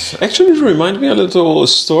experience. Actually, it reminded me a little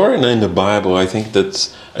story in the Bible. I think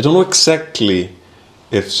that, I don't know exactly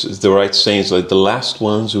if it's the right saying, it's like the last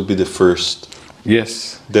ones will be the first.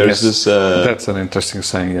 Yes. There's this... that's an interesting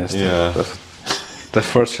saying, yes. Yeah. The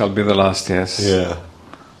first shall be the last, yes. Yeah.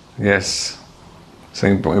 Yes. It's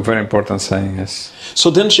a very important saying, yes. So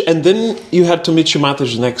then, then you had to meet Shri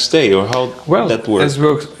Mataji the next day, or how that worked? As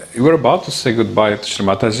we were about to say goodbye to Shri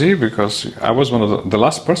Mataji, because I was one of the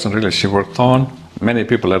last person really she worked on. Many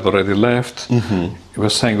people had already left. We were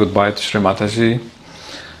saying goodbye to Shri Mataji.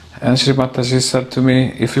 And Shri Mataji said to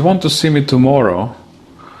me, if you want to see me tomorrow,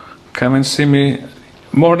 come and see me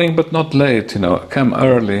morning but not late, you know, come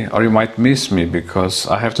early or you might miss me because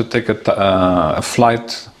I have to take a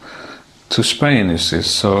flight to Spain, you see.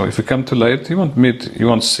 So if you come too late, you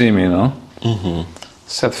won't see me, you know. I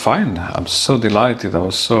said, fine, I'm so delighted, I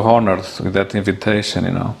was so honored with that invitation,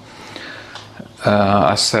 you know.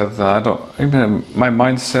 I said, my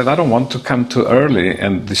mind said, I don't want to come too early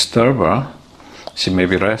and disturb her. She may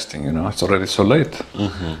be resting, you know, it's already so late.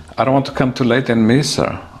 I don't want to come too late and miss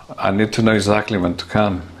her. I need to know exactly when to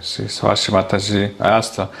come. See, so I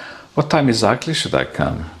asked her, what time exactly should I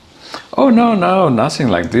come? Oh, no, nothing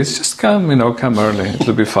like this. Just come, you know, come early.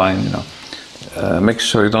 It'll be fine, you know. Make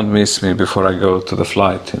sure you don't miss me before I go to the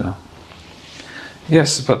flight, you know.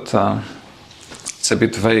 Yes, but it's a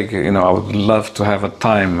bit vague, you know. I would love to have a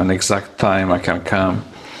time, an exact time I can come.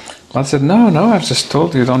 But I said, no, I've just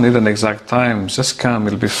told you don't need an exact time. Just come,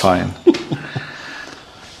 it'll be fine.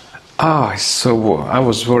 I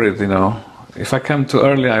was worried, you know. If I come too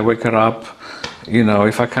early, I wake her up. You know,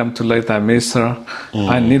 if I come too late, I miss her.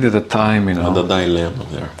 I needed a time, you know. The dilemma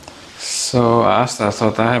there. So I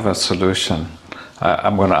thought, I have a solution.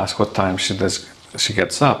 I'm going to ask what time she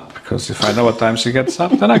gets up. Because if I know what time she gets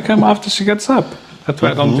up, then I come after she gets up. That way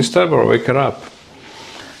I don't disturb her or wake her up.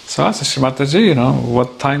 So I asked Shri Mataji, you know,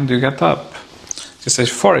 what time do you get up? She says,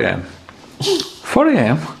 4 a.m. 4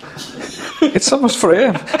 a.m.? It's almost 4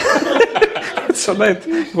 a.m. It's so late.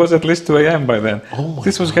 It was at least 2 a.m. by then.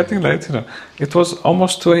 This was getting late, you know. It was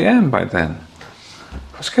almost 2 a.m. by then.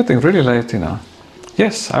 It was getting really late, you know.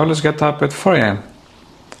 Yes, I always get up at 4 a.m.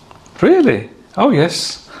 Really? Oh,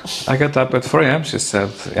 yes. I get up at 4 a.m., she said,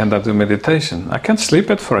 and I do meditation. I can't sleep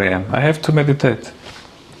at 4 a.m. I have to meditate.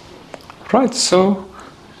 Right, so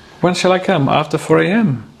when shall I come? After 4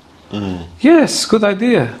 a.m.? Yes, good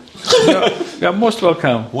idea. You're most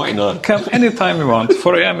welcome. Why not? Come anytime you want.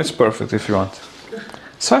 4 a.m. is perfect if you want.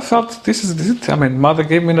 So I thought, this is it. I mean, Mother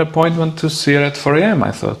gave me an appointment to see her at 4 a.m.,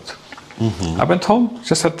 I thought. I went home,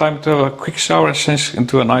 just had time to have a quick shower and change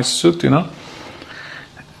into a nice suit, And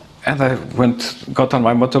I got on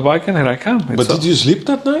my motorbike, and here I come. But did you sleep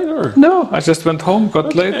that night, or? No, I just went home,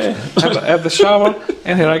 got late, had the shower,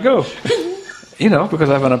 and here I go. Because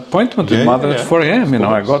I have an appointment with Mother at 4 a.m.,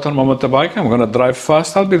 I got on my motorbike, I'm going to drive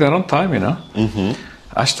fast, I'll be there on time,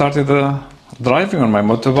 I started driving on my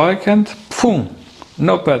motorbike, and boom,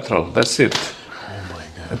 no petrol, that's it.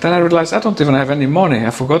 And then I realized I don't even have any money. I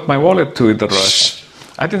forgot my wallet too in the rush.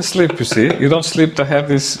 I didn't sleep, you see. You don't sleep, the head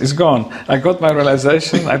is gone. I got my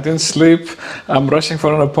realization, I didn't sleep. I'm rushing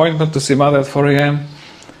for an appointment to see Mother at 4 a.m.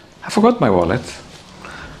 I forgot my wallet.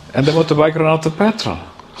 And the motorbike ran out of petrol.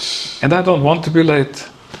 And I don't want to be late.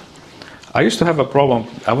 I used to have a problem.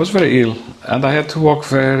 I was very ill, and I had to walk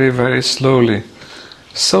very, very slowly.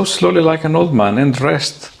 So slowly like an old man, and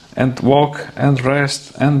rest, and walk, and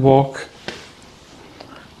rest, and walk.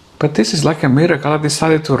 But this is like a miracle. I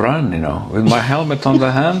decided to run, with my helmet on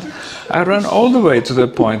the hand. I ran all the way to the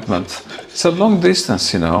appointment. It's a long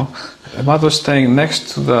distance, Mother was staying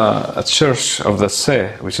next to the church of the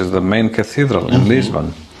Sé, which is the main cathedral in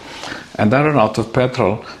Lisbon. And I ran out of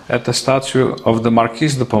petrol at the statue of the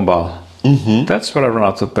Marquis de Pombal. That's where I ran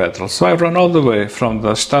out of petrol. So I ran all the way from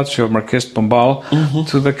the statue of Marquis de Pombal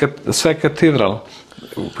to the Sé cathedral,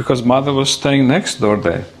 because Mother was staying next door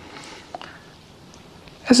there.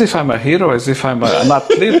 As if I'm a hero, as if I'm an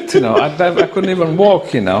athlete, I couldn't even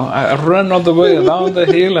walk, I ran all the way down the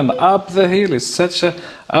hill and up the hill. It's such a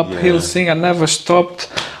uphill thing. I never stopped.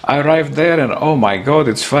 I arrived there, and oh my God,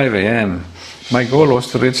 it's 5 a.m. My goal was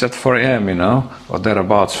to reach at 4 a.m., or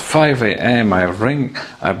thereabouts. 5 a.m.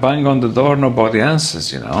 I bang on the door, nobody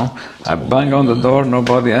answers, I bang on the door,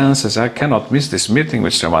 nobody answers. I cannot miss this meeting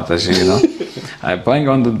with Shri Mataji, I bang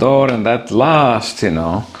on the door, and at last,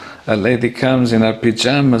 a lady comes in her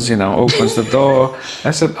pajamas, opens the door.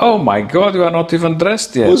 I said, oh my God, you are not even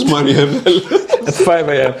dressed yet. Who's Maria Mel? At 5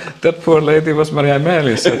 a.m. That poor lady was Maria Mel.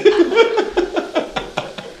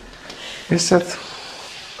 He said,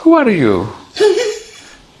 who are you?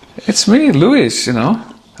 It's me, Luis,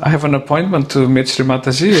 I have an appointment to meet Shri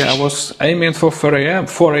Mataji. I was aiming for 4 a.m.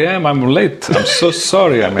 4 a.m., I'm late. I'm so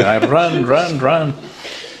sorry. I ran.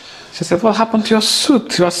 She said, what happened to your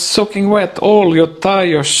suit? You are soaking wet. All your tie,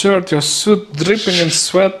 your shirt, your suit dripping in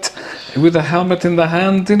sweat with a helmet in the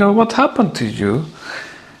hand. What happened to you?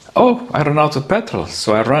 Oh, I ran out of petrol,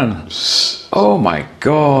 so I ran. Oh my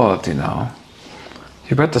God,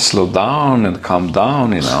 You better slow down and calm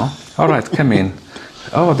down, All right, come in.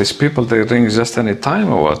 Oh, these people, they ring just any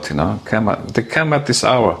time or what, They come at this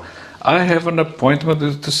hour. I have an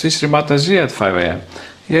appointment to see Shri Mataji at 5 a.m.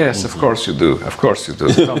 Yes, of course you do. Of course you do.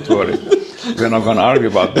 Don't worry. We're not going to argue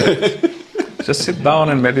about that. Just sit down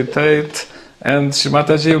and meditate, and Shri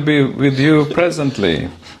Mataji will be with you presently.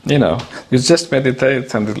 You just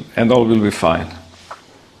meditate, and all will be fine.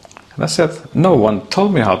 And I said, no one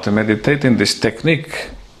told me how to meditate in this technique,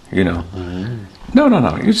 No,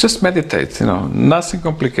 you just meditate, nothing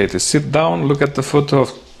complicated. Sit down, look at the photo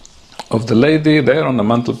of the lady there on the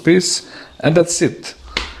mantelpiece, and that's it.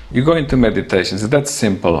 You go into meditation. It's that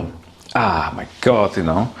simple. Ah, my God,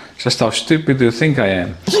 just how stupid do you think I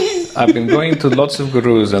am? I've been going to lots of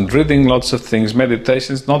gurus and reading lots of things.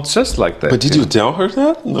 Meditation is not just like that. But did you tell her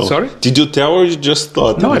that? No. Sorry? Did you tell her, or you just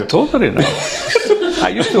thought? No, I told her, I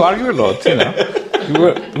used to argue a lot,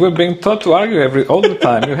 We were being taught to argue all the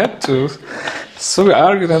time. You had to. So we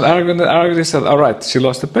argued and argued and argued. He said, all right, she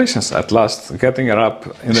lost the patience at last, getting her up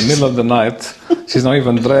in the middle of the night. She's not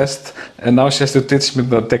even dressed, and now she has to teach me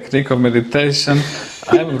the technique of meditation.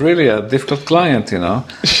 I'm really a difficult client, And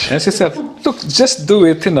she said, look, just do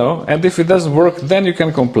it, and if it doesn't work, then you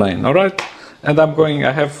can complain, all right? And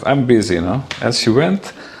I'm busy, As she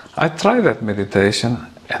went, I tried that meditation,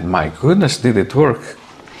 and my goodness, did it work.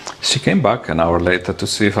 She came back an hour later to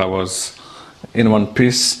see if I was in one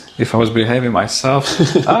piece, if I was behaving myself.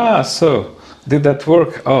 So, did that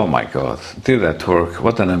work? Oh my God, did that work?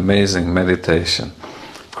 What an amazing meditation.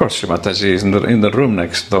 Of course, Shri Mataji is in the room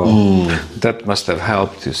next door. That must have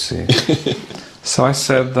helped, you see. So I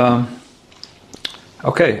said,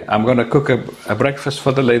 okay, I'm going to cook a breakfast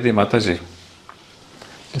for the lady Mataji.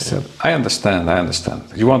 He said, I understand.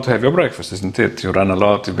 You want to have your breakfast, isn't it? You run a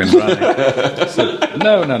lot, you've been running. I said,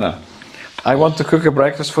 no. I want to cook a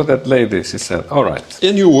breakfast for that lady, she said. All right.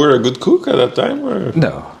 And you were a good cook at that time? Or?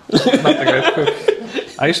 No, not a great cook.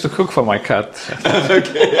 I used to cook for my cat.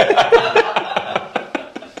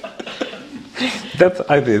 That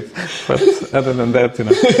I did, but other than that,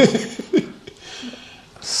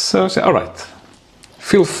 So I said, all right,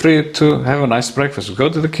 feel free to have a nice breakfast. Go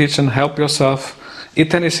to the kitchen, help yourself,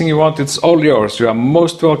 eat anything you want, it's all yours. You are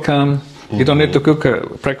most welcome. You don't need to cook a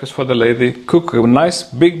breakfast for the lady. Cook a nice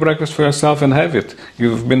big breakfast for yourself and have it.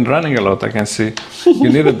 You've been running a lot, I can see. You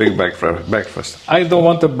need a big breakfast. I don't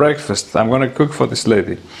want a breakfast. I'm going to cook for this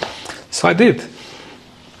lady. So I did.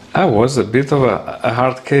 I was a bit of a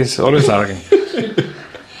hard case, always arguing.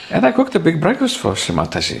 And I cooked a big breakfast for Shri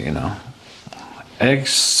Mataji,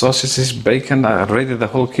 Eggs, sausages, bacon, I raided the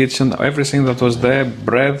whole kitchen, everything that was there,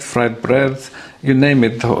 bread, fried bread, you name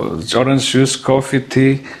it, orange juice, coffee,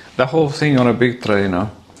 tea, the whole thing on a big tray,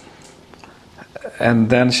 And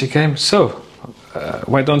then she came,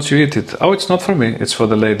 why don't you eat it? Oh, it's not for me, it's for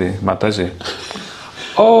the lady, Mataji.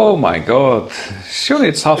 Oh my God, she only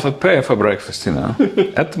eats half a pear for breakfast,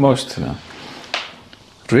 at most,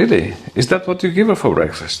 Really? Is that what you give her for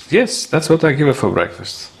breakfast? Yes, that's what I give her for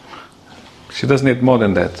breakfast. She doesn't eat more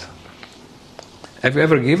than that. Have you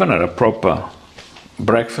ever given her a proper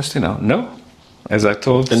breakfast, No. As I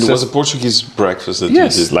told. And it was a Portuguese breakfast that you did?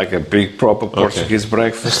 Yes, like a big proper Portuguese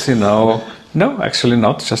breakfast, No, actually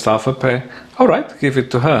not, just half a pear. All right, give it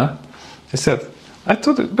to her. She said, I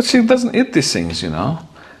told her, but she doesn't eat these things, I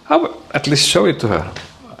will at least show it to her.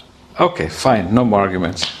 Okay, fine, no more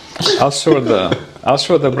arguments. I'll show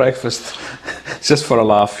her the breakfast just for a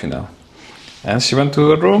laugh, And she went to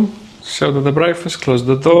her room, showed her the breakfast, closed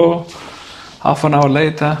the door. Half an hour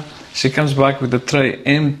later, she comes back with the tray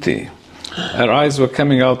empty. Her eyes were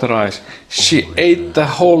coming out her eyes. She ate the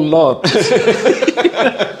whole lot.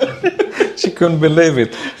 She couldn't believe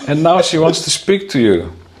it. And now she wants to speak to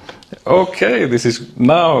you. Okay,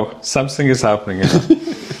 now something is happening,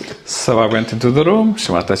 So I went into the room.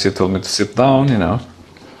 Shri Mataji told me to sit down,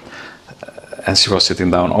 And she was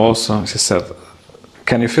sitting down also. She said,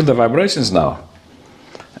 can you feel the vibrations now?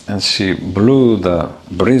 And she blew the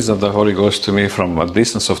breeze of the Holy Ghost to me from a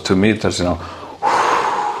distance of 2 meters,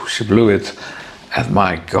 She blew it. And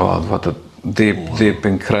my God, what a deep,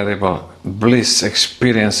 incredible bliss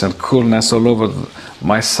experience and coolness all over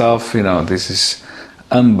myself, This is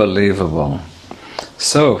unbelievable.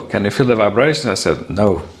 So, can you feel the vibrations? I said,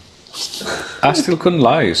 no. I still couldn't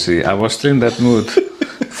lie, you see. I was still in that mood.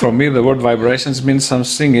 For me, the word vibrations means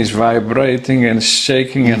something is vibrating and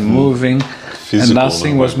shaking and moving. Physical, and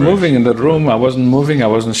nothing was moving in the room. I wasn't moving, I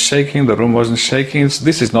wasn't shaking, the room wasn't shaking.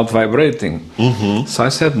 This is not vibrating. So I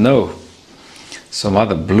said no. So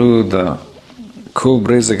Mother blew the cool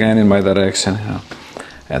breeze again in my direction.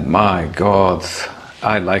 And my God,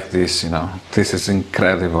 I like this, This is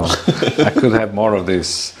incredible. I could have more of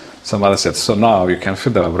this. So Mother said, so now you can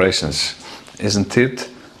feel the vibrations, isn't it?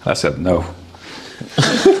 I said, no.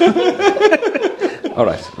 All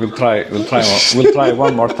right, we'll try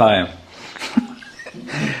one more time.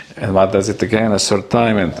 And Mother does it again a third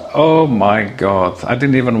time, and oh my God, I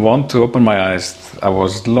didn't even want to open my eyes. I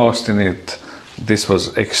was lost in it. This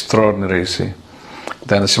was extraordinary, see.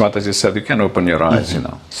 Then Shri Mataji said, you can open your eyes,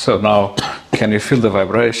 So now, can you feel the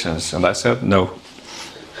vibrations? And I said, no.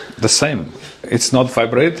 The same. It's not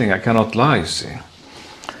vibrating, I cannot lie, see.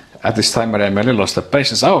 At this time, Maria Amelia lost her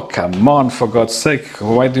patience. Oh, come on, for God's sake,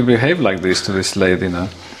 why do you behave like this to this lady,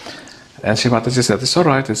 And Shri Mataji said, it's all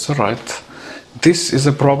right. This is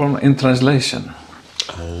a problem in translation.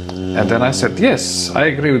 And then I said, yes, I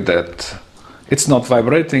agree with that. It's not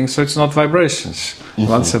vibrating, so it's not vibrations.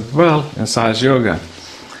 One said, well, in Sahaja Yoga,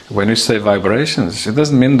 when you say vibrations, it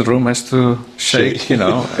doesn't mean the room has to shake,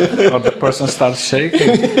 or the person starts shaking.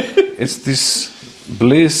 It's this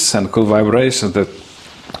bliss and cool vibration, that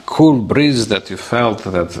cool breeze that you felt,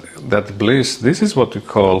 that bliss. This is what we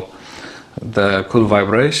call the cool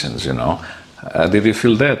vibrations, Did you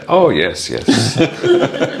feel that? Oh, yes.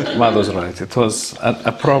 Mother's right. It was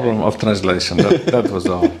a problem of translation. That was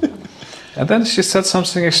all. And then she said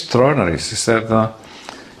something extraordinary. She said,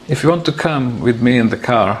 if you want to come with me in the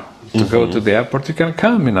car to go to the airport, you can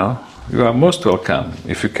come, You are most welcome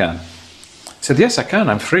if you can. I said, yes, I can.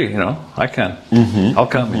 I'm free, I can. I'll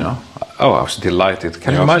come, Oh, I was delighted.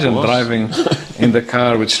 Can you imagine driving in the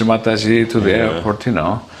car with Shri Mataji to the airport,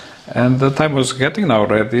 And the time was getting now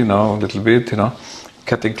ready, a little bit,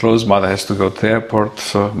 getting close. Mother has to go to the airport.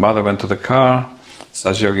 So Mother went to the car.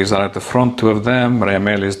 Sahaja Yogis are at the front, 2 of them. Maria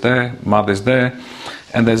Amelia is there. Mother is there.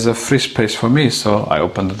 And there's a free space for me. So I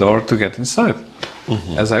opened the door to get inside.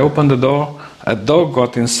 As I opened the door, a dog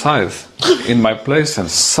got inside in my place and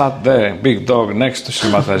sat there, big dog next to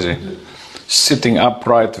Shri Mataji, sitting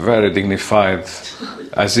upright, very dignified,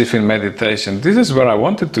 as if in meditation. This is where I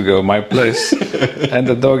wanted to go, my place. And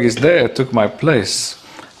the dog is there, took my place.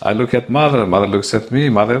 I look at Mother, Mother looks at me.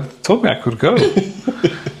 Mother told me I could go,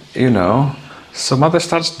 you know. So Mother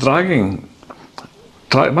starts dragging.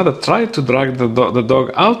 Mother tried to drag the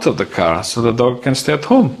dog out of the car so the dog can stay at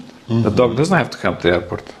home. The dog doesn't have to come to the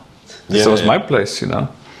airport. This was my place, you know.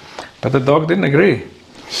 But the dog didn't agree.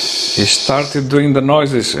 He started doing the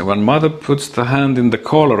noises. When Mother puts the hand in the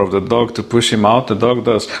collar of the dog to push him out, the dog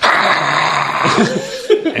does.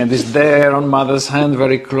 And is there on Mother's hand,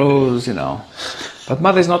 very close, you know. But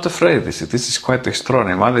Mother is not afraid. This is quite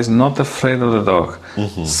extraordinary. Mother is not afraid of the dog.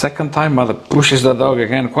 Second time, Mother pushes the dog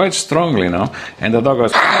again quite strongly, you know. And the dog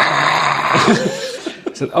goes.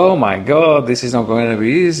 I said, oh my God, this is not going to be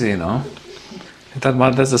easy, you know. And that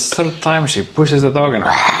Mother, that's the third time she pushes the dog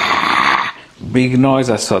and big noise.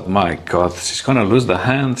 I thought, my God, she's going to lose the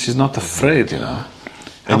hand. She's not afraid, you know.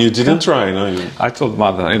 And you didn't try, no? I told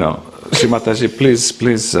Mother, you know, Shri Mataji, please,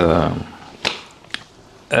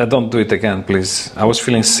 don't do it again, please. I was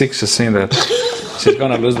feeling sick just seeing that she's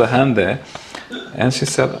going to lose the hand there. And she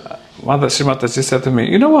said, Mother, Shri Mataji said to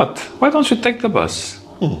me, you know what, why don't you take the bus?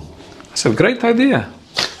 I said, great idea.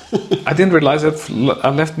 I didn't realize that I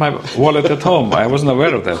left my wallet at home. I wasn't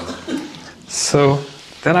aware of that. So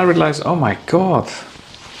then I realized, oh my God,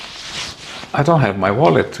 I don't have my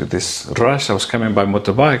wallet with this rush. I was coming by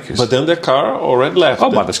motorbike. But then the car already left.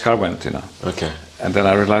 Oh, Mother's car went, you know. Okay. And then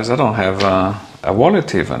I realized I don't have a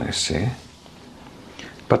wallet even, you see.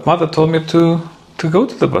 But Mother told me to go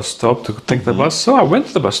to the bus stop, to take the bus. So I went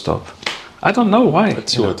to the bus stop. I don't know why.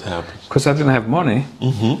 Let's see what happened. Because I didn't have money.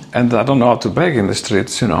 And I don't know how to beg in the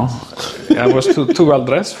streets, you know. I was too well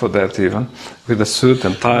dressed for that even, with a suit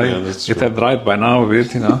and tie. Yeah, that's it true. had dried by now a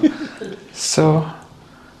bit, you know. So,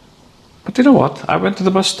 but you know what? I went to the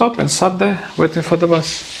bus stop and sat there waiting for the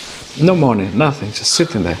bus. No money, nothing, just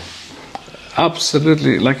sitting there.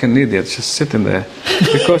 Absolutely like an idiot, just sitting there.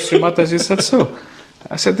 Because Shri Mataji said so.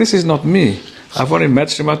 I said, this is not me. I've already met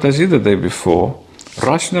Shri Mataji the day before.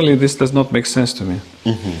 Rationally, this does not make sense to me.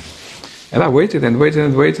 And I waited and waited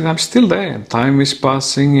and waited. I'm still there. Time is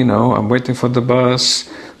passing, you know. I'm waiting for the bus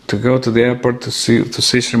to go to the airport to see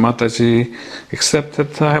Shri Mataji. Except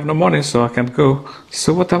that I have no money, so I can't go.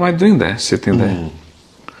 So what am I doing there, sitting there?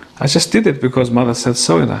 I just did it because Mother said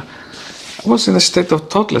so. You know. I was in a state of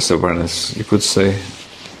thoughtless awareness, you could say.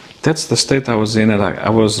 That's the state I was in, and I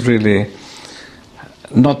was really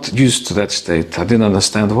not used to that state. I didn't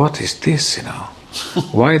understand, what is this, you know?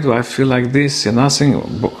 Why do I feel like this? Nothing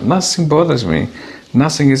bothers me.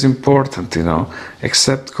 Nothing is important, you know,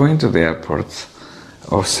 except going to the airport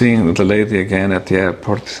or seeing the lady again at the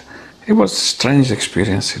airport. It was a strange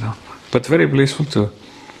experience, you know, but very blissful too.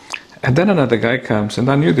 And then another guy comes, and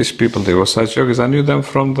I knew these people, they were such yogis. I knew them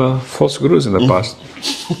from the false gurus in the past.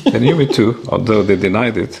 They knew me too, although they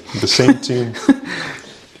denied it. The same team.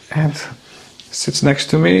 And sits next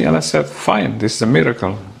to me, and I said, fine, this is a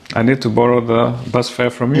miracle. I need to borrow the bus fare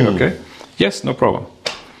from you, okay? Yes, no problem.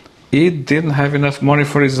 He didn't have enough money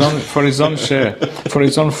for his own share, for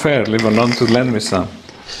his own fare, leave alone to lend me some.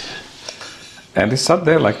 And he sat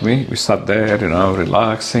there like me. We sat there, you know,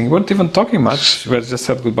 relaxing. We weren't even talking much. We just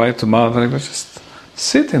said goodbye to Mother. We were just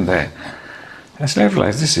sitting there. And I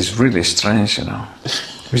realized this is really strange, you know.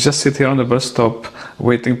 We just sit here on the bus stop,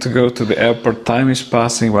 waiting to go to the airport. Time is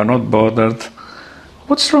passing. We're not bothered.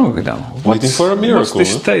 What's wrong, you know? Waiting for a miracle. What's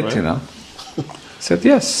this state, right? you know? He said,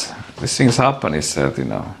 yes, these things happen, he said, you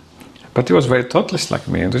know. But he was very thoughtless like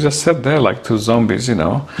me, and we just sat there like two zombies, you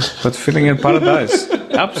know, but feeling in paradise.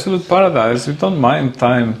 Absolute paradise. We don't mind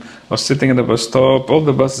time or sitting at the bus stop. All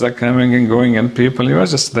the buses are coming and going, and people, you are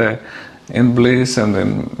just there in bliss and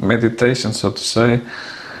in meditation, so to say.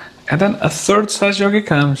 And then a third Saj Yogi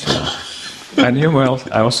comes, you know. I knew him well,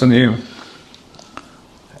 I also knew him.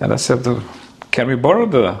 And I said, can we borrow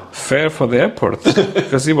the fare for the airport?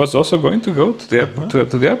 Because he was also going to go to the airport,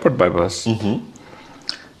 to the airport by bus.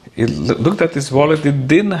 He looked at his wallet. He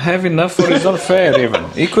didn't have enough for his own fare even.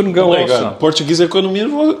 He couldn't go also. God. Portuguese economy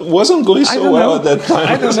wasn't going so well at that time.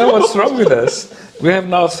 I don't know what's wrong with us. We have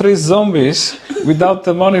now 3 zombies without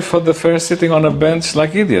the money for the fare, sitting on a bench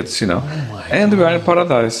like idiots, you know. And we are in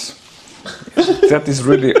paradise. That is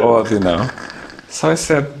really odd, you know. So I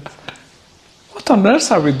said, what on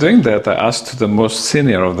earth are we doing that? I asked to the most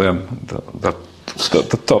senior of them,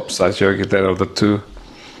 the top Saj Yogi there of the 2.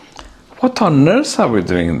 What on earth are we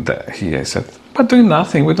doing here? I said, we're doing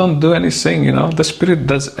nothing. We don't do anything, you know. The Spirit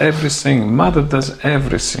does everything. Mother does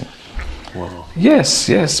everything. Wow. Yes,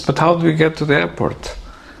 yes, but how do we get to the airport?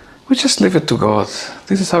 We just leave it to God.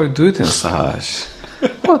 This is how we do it in Sahaj.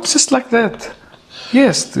 What, just like that?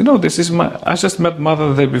 Yes, you know, this is I just met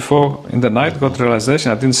Mother the day before in the night, got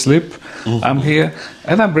realization, I didn't sleep, I'm here,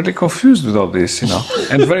 and I'm really confused with all this, you know,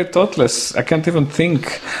 and very thoughtless. I can't even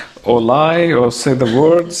think or lie or say the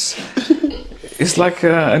words. It's like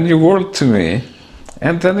a new world to me.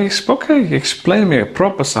 And then he explained me a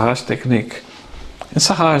proper Sahaj technique. In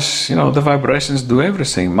Sahaj, you know, the vibrations do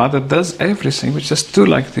everything. Mother does everything. We just do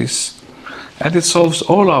like this. And it solves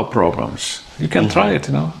all our problems. You can try it,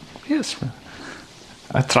 you know. Yes,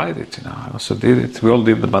 I tried it, you know. I also did it. We all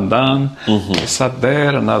did the bandhan. I sat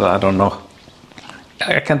there, another, I don't know.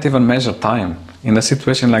 I can't even measure time. In a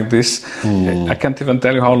situation like this, I can't even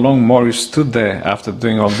tell you how long more you stood there after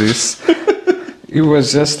doing all this. It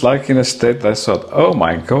was just like in a state I thought, oh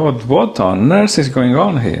my God, what on earth is going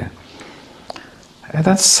on here? And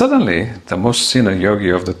then suddenly, the most senior yogi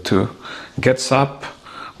of the two gets up,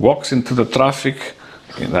 walks into the traffic,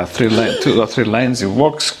 in the 2 or 3 lanes, he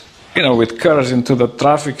walks, you know, with courage into the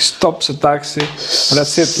traffic, stops a taxi, and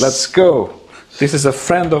that's it, let's go. This is a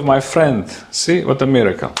friend of my friend. See, what a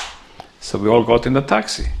miracle. So we all got in the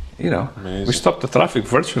taxi, you know. Amazing. We stopped the traffic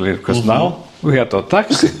virtually, because now we had a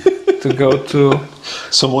taxi to go to...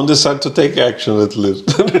 Someone decided to take action at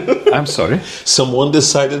least. I'm sorry? Someone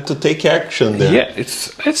decided to take action there. Yeah,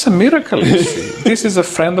 it's a miracle, you see. This is a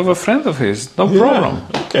friend of his, no problem.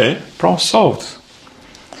 Okay. Problem solved.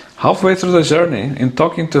 Halfway through the journey, in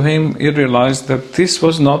talking to him, he realized that this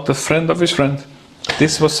was not the friend of his friend.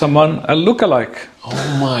 This was someone, a lookalike.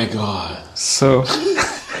 Oh my God. So,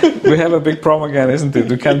 we have a big problem again, isn't it?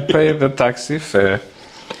 We can't pay the taxi fare.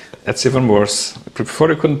 That's even worse.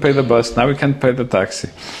 Before you couldn't pay the bus, now we can't pay the taxi.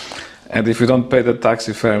 And if you don't pay the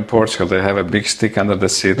taxi fare in Portugal, they have a big stick under the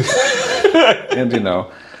seat. And you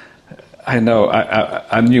know,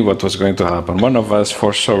 I knew what was going to happen. One of us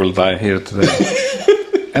for sure will die here today.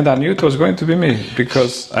 And I knew it was going to be me,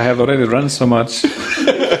 because I had already run so much.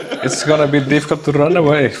 It's going to be difficult to run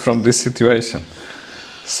away from this situation.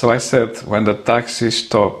 So I said, when the taxi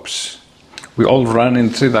stops, we all run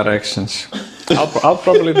in 3 directions. I'll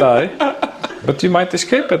probably die, but you might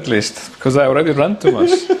escape at least, because I already ran too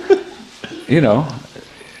much. You know,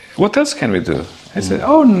 what else can we do? I said,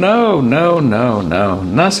 oh, no,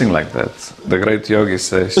 nothing like that. The great yogi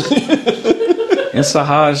says. In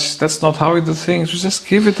Sahaj, that's not how we do things. We just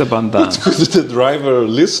give it a bandhan. Did the driver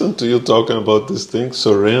listen to you talking about these things,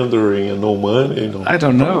 surrendering and no money? You know? I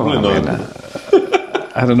don't know.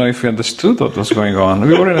 I don't know if he understood what was going on.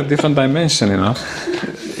 We were in a different dimension, you know.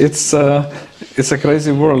 It's a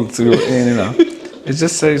crazy world to be in, you know. It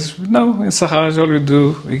just says, no, in Sahaj, all we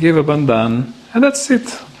do, we give a bandhan, and that's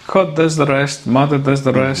it. God does the rest, Mother does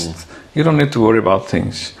the rest. You don't need to worry about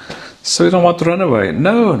things. So you don't want to run away?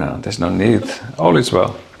 No, there's no need. All is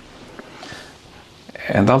well.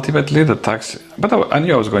 And ultimately the taxi... But I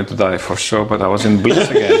knew I was going to die for sure, but I was in bliss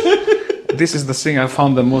again. This is the thing I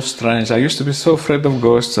found the most strange. I used to be so afraid of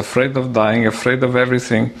ghosts, afraid of dying, afraid of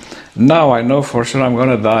everything. Now I know for sure I'm going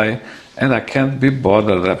to die, and I can't be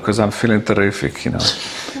bothered because I'm feeling terrific, you know.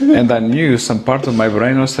 And I knew some part of my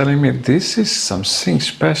brain was telling me, this is something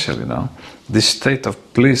special, you know. This state of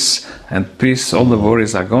bliss and peace, all the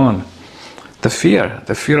worries are gone. The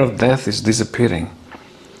fear of death is disappearing.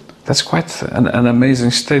 That's quite an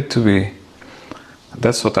amazing state to be.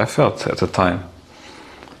 That's what I felt at the time.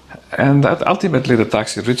 And that ultimately the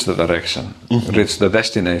taxi reached the direction, reached the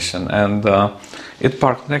destination, and it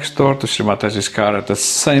parked next door to Shri Mataji's car at the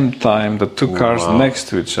same time, the 2 cars next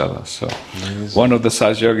to each other. So one of the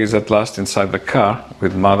Saj yogis at last inside the car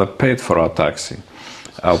with Mother paid for our taxi.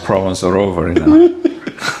 Our problems are over, you know.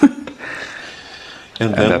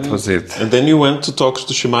 and that was it. And then you went to talk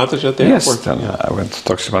to Shri Mataji at the airport? Yes, then I went to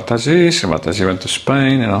talk to Shri Mataji. Shri Mataji went to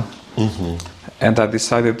Spain, you know. And I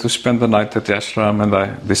decided to spend the night at the ashram, and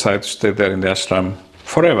I decided to stay there in the ashram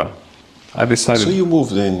forever. I decided... So you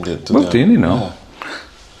moved in? You know. Yeah.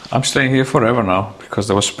 I'm staying here forever now, because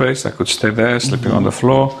there was space. I could stay there, sleeping on the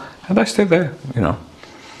floor, and I stayed there, you know,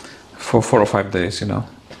 for 4 or 5 days, you know.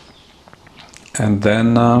 And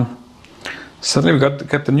then suddenly we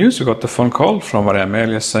got the news, we got the phone call from Maria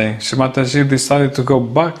Amelia saying Shri Mataji decided to go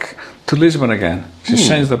back to Lisbon again. She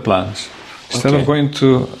changed the plans. Instead of going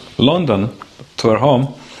to London, to her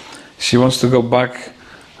home, she wants to go back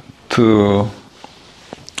to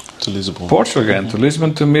Lisbon. Portugal again, to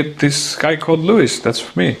Lisbon, to meet this guy called Luis.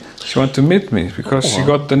 That's me. She wanted to meet me because she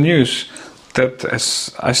got the news that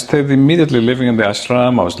as I stayed immediately living in the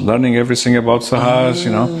ashram, I was learning everything about Sahaj,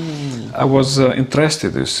 you know. I was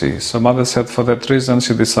interested, you see. So Mother said for that reason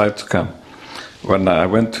she decided to come. when I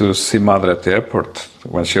went to see Mother at the airport,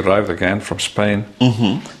 when she arrived again from Spain,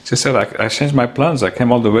 she said, I changed my plans. I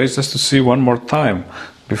came all the way just to see one more time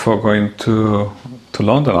before going to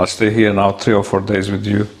London. I'll stay here now 3 or 4 days with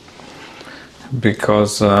you.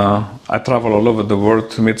 Because I travel all over the world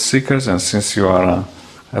to meet seekers, and since you are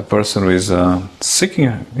a person who is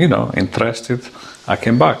seeking, interested, I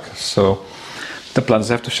came back. So the plans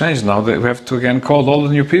have to change now. We have to again call all the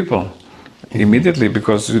new people immediately,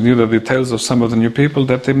 because you knew the details of some of the new people,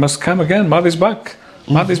 that they must come again. Mother's back.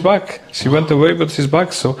 Mother's back. She went away, but she's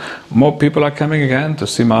back. So more people are coming again to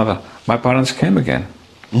see Mother. My parents came again.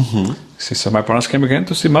 So my parents came again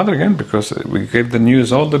to see Mother again, because we gave the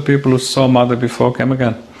news. All the people who saw Mother before came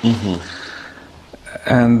again.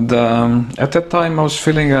 And at that time I was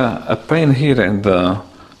feeling a pain here in the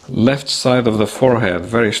left side of the forehead,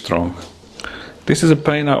 very strong. This is a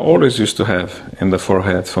pain I always used to have in the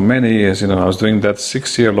forehead for many years. I was doing that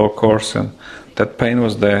 6-year law course, and that pain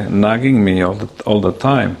was there nagging me all the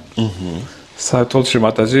time. So I told Shri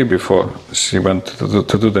Mataji before she went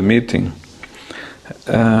to do the meeting,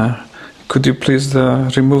 could you please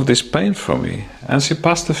remove this pain from me? And she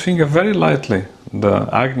passed the finger very lightly, the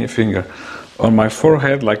Agni finger, on my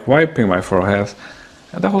forehead, like wiping my forehead,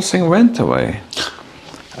 and the whole thing went away.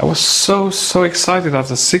 I was so excited.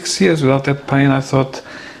 After 6 years without that pain, I thought,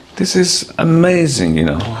 this is amazing,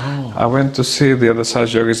 Wow. I went to see the other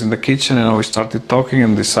Saj yogis in the kitchen, we started talking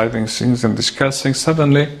and deciding things and discussing.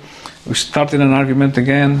 Suddenly, we started an argument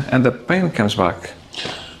again, and the pain comes back.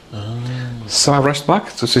 So I rushed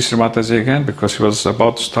back to see Shri Mataji again, because she was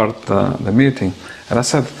about to start the meeting. And I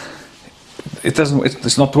said,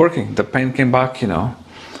 it's not working. The pain came back,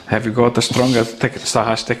 Have you got a stronger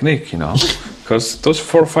Sahaj technique, Because those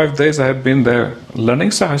 4 or 5 days I had been there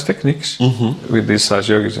learning Sahaj techniques with these Sahaj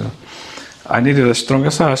yogis, I needed a stronger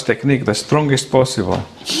Sahaj technique, the strongest possible,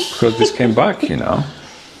 because this came back,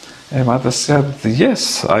 And Mata said,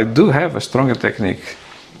 yes, I do have a stronger technique,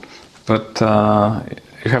 but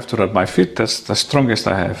you have to rub my feet. That's the strongest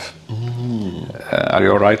I have. Are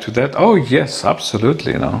you all right with that? Oh, yes,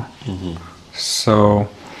 absolutely, So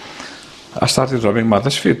I started rubbing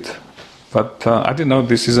Mother's feet. But I didn't know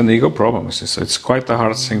this is an ego problem. So it's quite a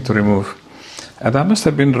hard thing to remove. And I must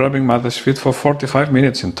have been rubbing Mother's feet for 45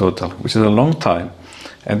 minutes in total, which is a long time.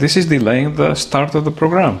 And this is delaying the start of the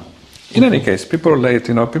program. In any case, people are late,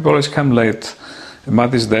 people always come late.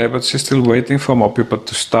 Mother is there, but she's still waiting for more people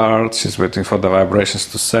to start. She's waiting for the vibrations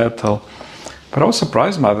to settle. But I was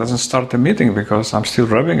surprised Mother doesn't start the meeting, because I'm still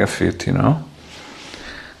rubbing her feet,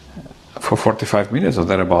 for 45 minutes or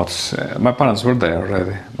thereabouts. My parents were there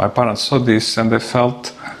already. My parents saw this, and they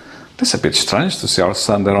felt, this is a bit strange to see our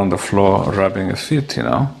son there on the floor rubbing her feet,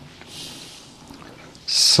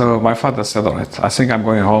 So my father said, all right, I think I'm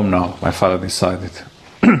going home now. My father decided.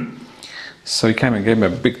 So he came and gave me a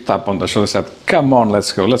big tap on the shoulder, said, come on,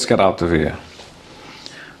 let's go, let's get out of here.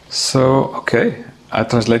 So, okay, I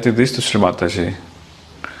translated this to Shri Mataji.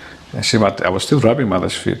 And I was still rubbing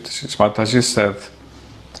Mother's feet. Shri Mataji said,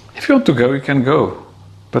 if you want to go, you can go.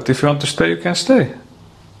 But if you want to stay, you can stay.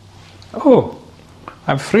 Oh,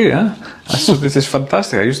 I'm free, huh? I said, this is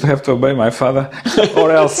fantastic. I used to have to obey my father,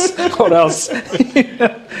 or else. I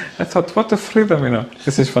thought, what a freedom,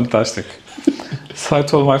 This is fantastic. So I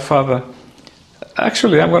told my father,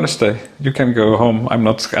 actually, I'm going to stay. You can go home. I'm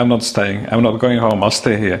not staying. I'm not going home. I'll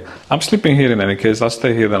stay here. I'm sleeping here in any case. I'll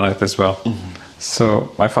stay here the night as well.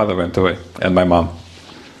 So my father went away, and my mom.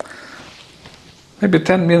 Maybe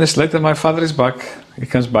 10 minutes later, my father is back. He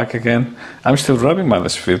comes back again. I'm still rubbing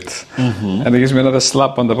Mother's feet. And he gives me another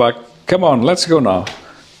slap on the back. Come on, let's go now.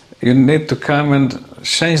 You need to come and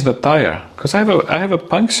change the tire. Because I have a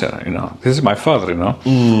puncture, This is my father,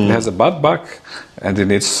 He has a bad back, and he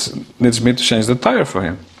needs me to change the tire for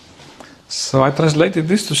him. So I translated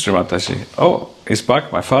this to Shri Mataji. Oh, he's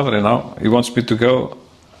back, my father, He wants me to go.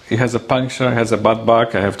 He has a puncture, he has a bad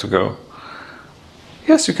back, I have to go.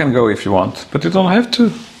 Yes, you can go if you want, but you don't have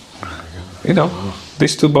to.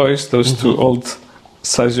 These two boys, those two old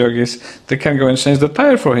Saj yogis, they can go and change the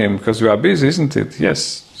tire for him, because you are busy, isn't it?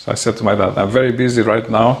 Yes. So I said to my dad, I'm very busy right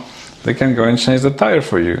now. They can go and change the tire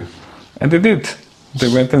for you. And they did. They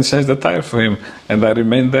went and changed the tire for him, and I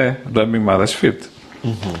remained there rubbing Mother's feet.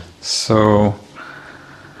 So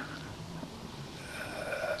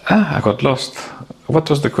I got lost. What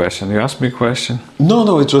was the question? You asked me a question.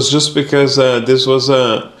 No, it was just because this was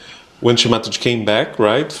when Shri Mataji came back,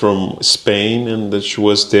 right, from Spain, and that she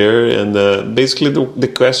was there. And basically the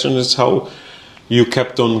question is how you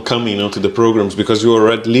kept on coming to the programs, because you were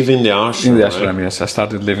already living in the ashram. In the ashram, right? Yes. I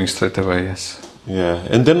started living straight away, yes. Yeah.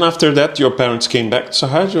 And then after that, your parents came back to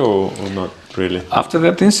Sahaj, or not really? After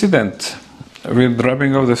that incident, with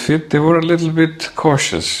rubbing of the feet, they were a little bit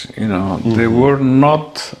cautious, you know. They were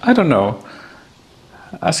not, I don't know.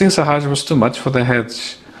 I think Sahaj was too much for the head.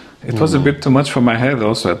 It was a bit too much for my head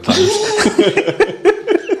also at times.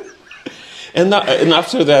 And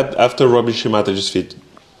after that, after rubbing Shri Mataji's feet,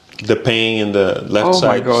 the pain in the left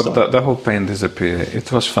side. Oh my God, the whole pain disappeared.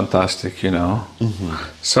 It was fantastic, you know.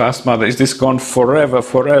 So I asked Mother, is this gone forever,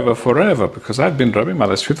 forever, forever? Because I've been rubbing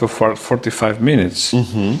Mother's feet for 45 minutes.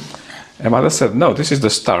 And Mother said, no, this is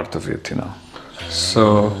the start of it, you know.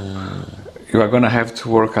 So you are going to have to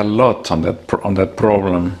work a lot on that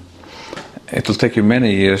problem. It will take you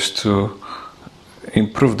many years to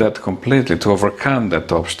improve that completely, to overcome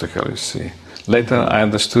that obstacle, you see. Later I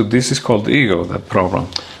understood this is called ego, that problem,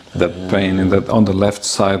 that pain on the left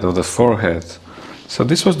side of the forehead. So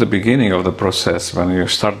this was the beginning of the process. When you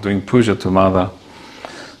start doing puja to Mother,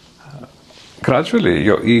 gradually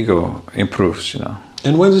your ego improves, you know.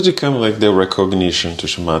 And when did it come like the recognition to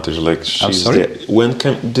Shri Mataji? Like she's sorry? When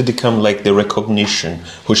did it come like the recognition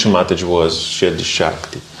who Shri Mataji was? She had the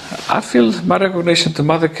Shakti. I feel my recognition to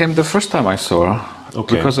Mother came the first time I saw her.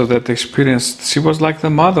 Okay. Because of that experience. She was like the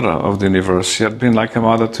mother of the universe. She had been like a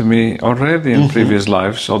mother to me already in previous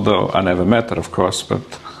lives, although I never met her, of course, but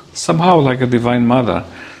somehow like a divine mother.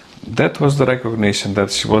 That was the recognition that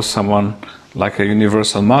she was someone like a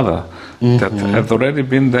universal mother that had already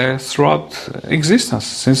been there throughout existence,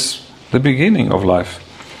 since the beginning of life.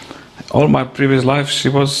 All my previous lives, she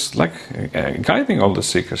was like guiding all the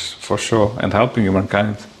seekers, for sure, and helping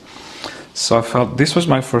humankind. So I felt this was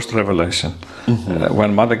my first revelation.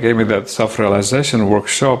 When Mother gave me that self-realization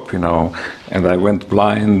workshop, you know, and I went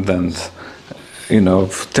blind and, you know,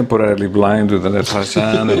 temporarily blind with the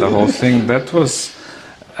Netrajan and the whole thing, that was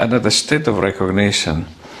another state of recognition.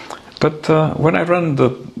 But when I ran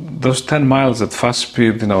those 10 miles at fast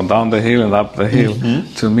speed, you know, down the hill and up the hill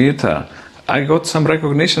to meet her, I got some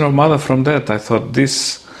recognition of Mother from that. I thought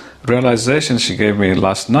this realization she gave me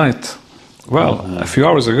last night, well, a few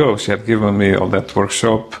hours ago she had given me all that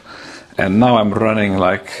workshop, and now I'm running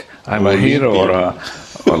like I'm a hero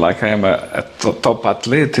or like I am a top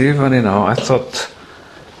athlete even, you know. I thought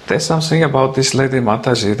there's something about this Lady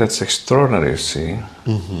Mataji that's extraordinary, you see.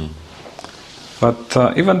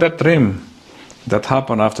 But even that dream that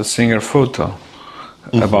happened after seeing her photo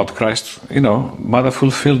about Christ, you know, Mother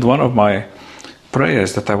fulfilled one of my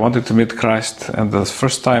prayers that I wanted to meet Christ, and the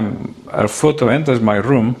first time her photo enters my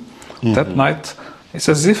room, that night, it's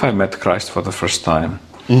as if I met Christ for the first time.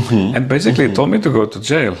 And basically it told me to go to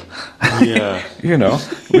jail, you know,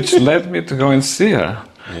 which led me to go and see her.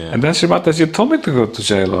 And then Shri Mataji told me to go to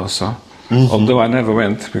jail also, although I never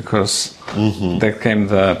went because there came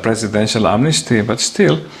the presidential amnesty, but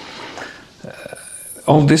still,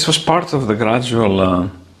 all this was part of the gradual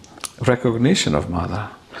recognition of Mother.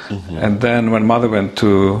 And then when Mother went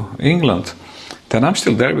to England, then I'm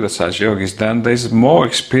still there with the Saj Yogis. Then there's more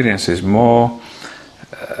experiences, more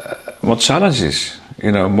challenges,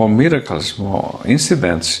 you know, more miracles, more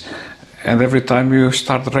incidents. And every time you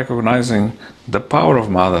start recognizing the power of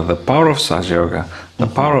Mother, the power of Saj Yoga, the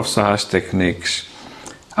power of Sahaj techniques,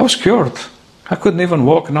 I was cured. I couldn't even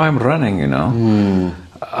walk. Now I'm running, you know.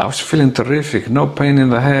 I was feeling terrific, no pain in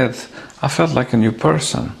the head. I felt like a new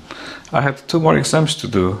person. I had 2 more exams to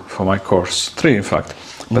do for my course, 3 in fact.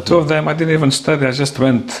 But 2 of them I didn't even study, I just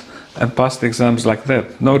went and passed the exams like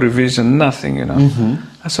that. No revision, nothing, you know.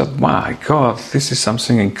 I thought, my God, this is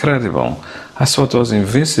something incredible. I thought it was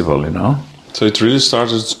invincible, you know. So it really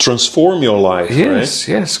started to transform your life, yes,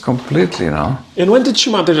 right? Yes, completely, you know. And when did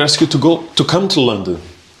Shri Mataji ask you to come to London?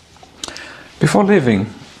 Before leaving,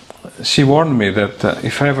 she warned me that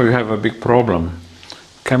if ever you have a big problem,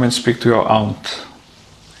 come and speak to your aunt,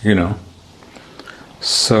 you know.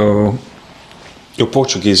 So... Your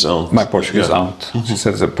Portuguese aunt. My Portuguese aunt. She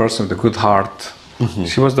said, as a person with a good heart.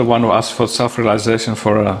 She was the one who asked for self-realization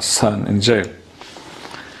for her son in jail.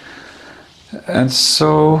 And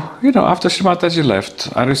so, you know, after Shri Mataji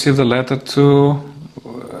left, I received a letter to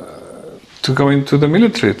go into the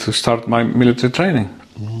military, to start my military training.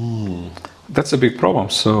 That's a big problem.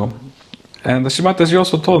 So, and Shri Mataji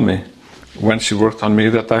also told me, when she worked on me,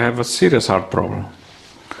 that I have a serious heart problem.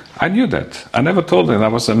 I knew that. I never told her, and I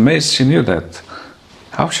was amazed she knew that.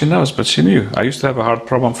 How she knows, but she knew. I used to have a heart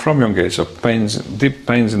problem from young age, of pains, deep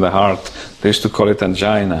pains in the heart. They used to call it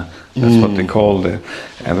angina. That's what they called it.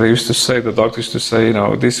 And they used to say, the doctor used to say, you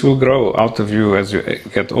know, this will grow out of you as you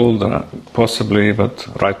get older, possibly, but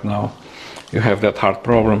right now you have that heart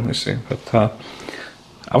problem, you see. But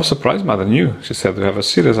I was surprised Mother knew. She said, you have a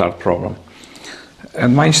serious heart problem.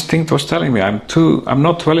 And my instinct was telling me, I'm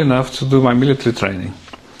not well enough to do my military training.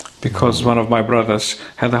 because one of my brothers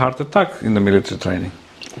had a heart attack in the military training.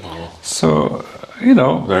 Wow. So, you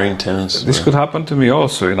know, Very intense. this could happen to me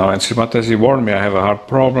also, you know. And Shri Mataji warned me I have a heart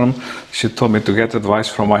problem. She told me to get advice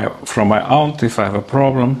from my aunt if I have a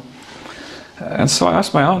problem. And so I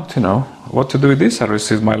asked my aunt, you know, what to do with this. I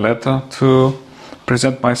received my letter to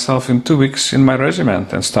present myself in 2 weeks in my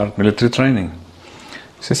regiment and start military training.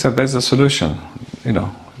 She said, there's a solution, you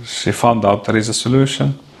know. She found out there is a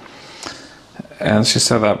solution. And she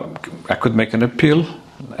said I could make an appeal,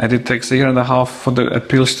 and it takes 1.5 years for the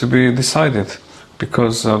appeals to be decided,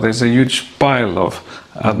 because there's a huge pile of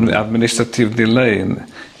administrative delay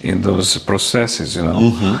in those processes, you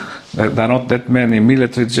know. There are not that many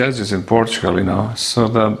military judges in Portugal, you know, so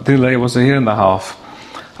the delay was 1.5 years.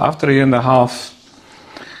 After 1.5 years,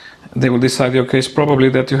 they will decide, okay, it's probably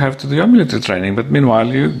that you have to do your military training, but meanwhile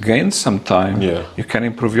you gain some time, you can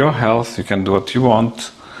improve your health, you can do what you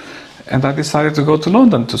want. And I decided to go to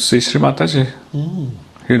London to see Shri Mataji,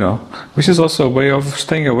 you know, which is also a way of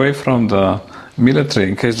staying away from the military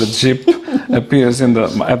in case the jeep appears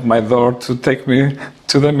at my door to take me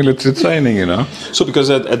to the military training, you know. So because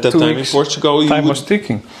at that time in Portugal... Time was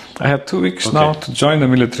ticking. I had 2 weeks now to join the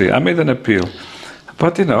military. I made an appeal.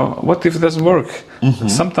 But, you know, what if it doesn't work?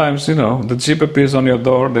 Sometimes, you know, the jeep appears on your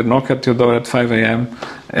door, they knock at your door at 5 a.m.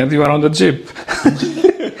 and you are on the jeep.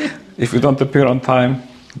 If you don't appear on time,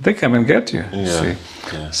 they come and get you, see.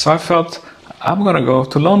 So I felt, I'm going to go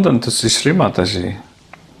to London to see Shri Mataji.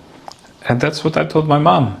 And that's what I told my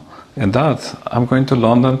mom and dad. I'm going to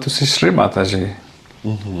London to see Shri Mataji.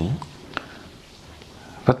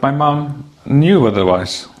 But my mom knew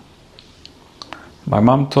otherwise. My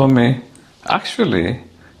mom told me, actually,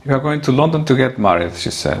 you are going to London to get married, she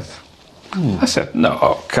said. I said,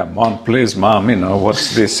 no, come on, please, mom, you know,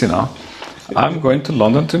 what's this, you know. I'm going to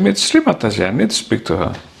London to meet Shri Mataji. I need to speak to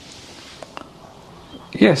her.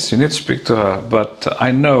 Yes, you need to speak to her, but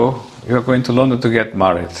I know you are going to London to get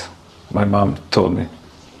married, my mom told me.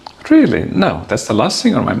 Really? No, that's the last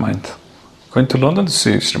thing on my mind. Going to London to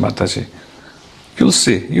see Shri Mataji. You'll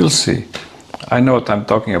see. I know what I'm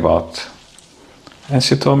talking about. And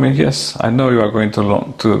she told me, yes, I know you are going to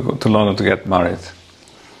London to get married.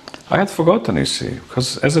 I had forgotten, you see,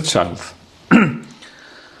 because as a child,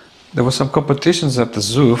 there were some competitions at the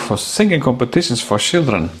zoo for singing competitions for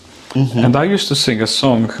children. And I used to sing a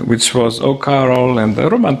song which was "Oh Carol," and a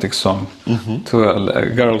romantic song to a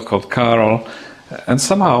girl called Carol. And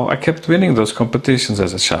somehow I kept winning those competitions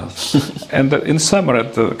as a child. And in summer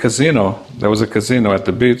at the casino, there was a casino at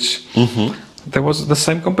the beach, there was the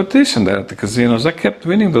same competition there at the casinos. I kept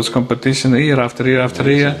winning those competitions year after year after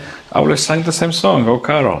year. I always sang the same song, "Oh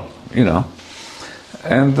Carol," you know.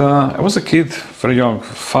 And I was a kid, very young,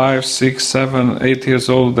 5, 6, 7, 8 years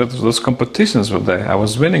old, that those competitions were there. I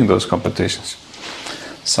was winning those competitions.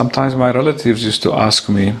 Sometimes my relatives used to ask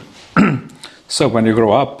me, so when you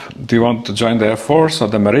grow up, do you want to join the Air Force or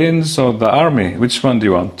the Marines or the Army? Which one do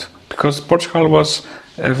you want? Because Portugal was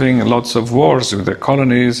having lots of wars with the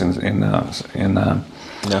colonies in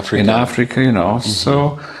Africa, you know.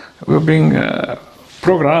 So we were being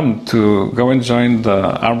programmed to go and join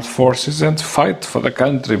the armed forces and fight for the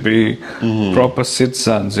country, be proper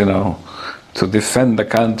citizens, you know, to defend the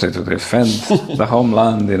country, to defend the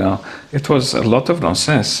homeland, you know. It was a lot of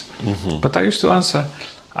nonsense. But I used to answer,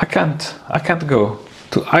 I can't go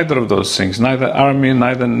to either of those things, neither Army,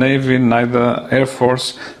 neither Navy, neither Air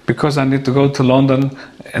Force, because I need to go to London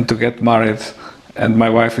and to get married, and my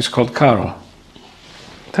wife is called Carol.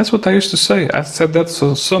 That's what I used to say. I said that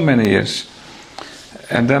for so many years.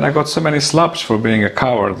 And then I got so many slaps for being a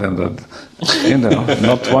coward and that, you know,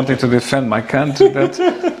 not wanting to defend my country, that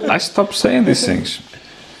I stopped saying these things.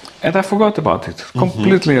 And I forgot about it,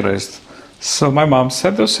 completely erased. So my mom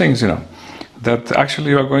said those things, you know, that actually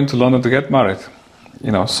you are going to London to get married.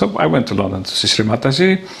 You know, so I went to London to see Shri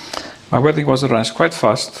Mataji. My wedding was arranged quite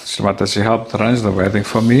fast. Shri Mataji helped arrange the wedding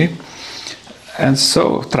for me. And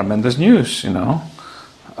so, tremendous news, you know.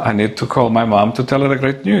 I need to call my mom to tell her the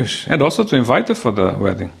great news and also to invite her for the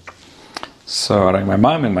wedding. So I rang my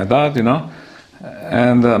mom and my dad, you know,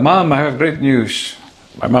 and Mom, I have great news.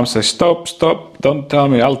 My mom says, stop, don't tell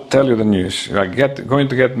me, I'll tell you the news. You are going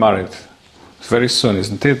to get married very soon,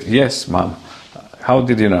 isn't it? Yes, Mom. How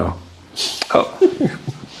did you know? Oh,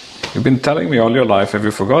 you've been telling me all your life. Have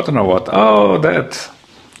you forgotten or what? Oh, that.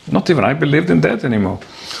 Not even I believed in that anymore.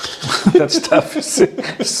 That stuff, you see,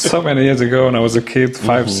 so many years ago when I was a kid,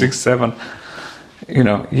 5, 6, 7, you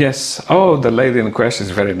know, yes, oh, the lady in question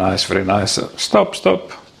is very nice, very nice. Stop,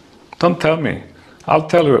 don't tell me. I'll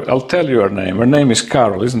tell you her name. Her name is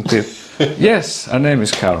Carol, isn't it? Yes, her name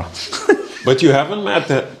is Carol. But you haven't met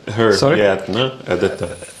her Sorry? yet, no? At that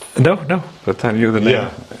time. No, but I knew the name.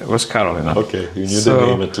 Yeah. It was Carol, you know. Okay, you knew the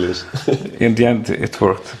name at least. In the end, it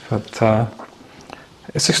worked. But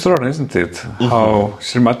it's extraordinary, isn't it? How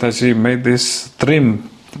Shri Mataji made this dream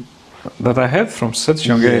that I had from such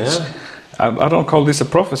young age. I don't call this a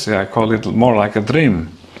prophecy. I call it more like a dream.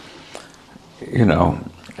 You know,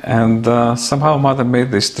 and somehow Mother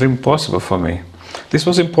made this dream possible for me. This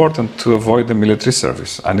was important to avoid the military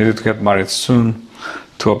service. I needed to get married soon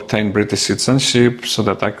to obtain British citizenship so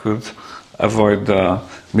that I could avoid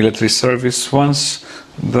military service once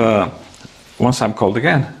I'm called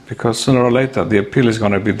again, because sooner or later the appeal is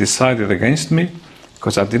going to be decided against me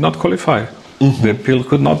because I did not qualify. The appeal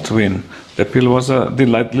could not win. The appeal was a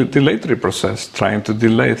dilatory process, trying to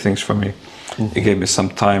delay things for me. It gave me some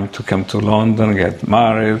time to come to London, get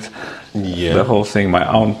married, the whole thing. My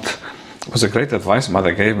aunt was a great advice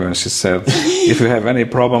Mother gave me, and she said, if you have any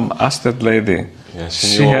problem, ask that lady. Yeah,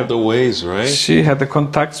 she knew all the ways, right? She had the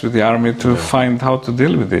contacts with the army to find how to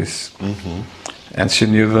deal with this. And she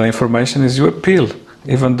knew the information is you appeal,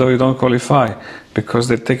 even though you don't qualify, because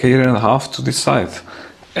they take a year and a half to decide.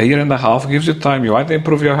 A year and a half gives you time. You either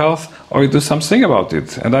improve your health or you do something about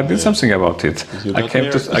it. And I did something about it. I came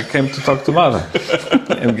to talk to Mother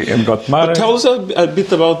and got married. But tell us a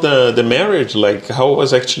bit about the marriage. Like, how it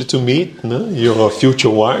was actually to meet your future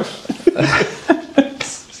wife?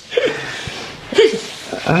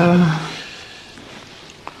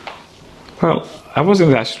 Well, I was in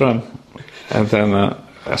the ashram, and then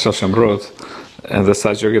I saw some road, and the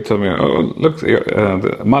Saj Yogi told me, "Oh, look,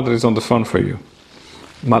 the Mother is on the phone for you."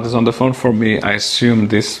 Mother's on the phone for me. I assume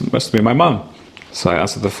this must be my mom. So I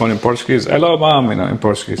answered the phone in Portuguese. "Hello, mom," in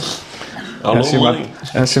Portuguese. And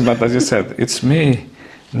Shri Mataji said, "It's me,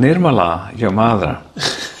 Nirmala, your mother."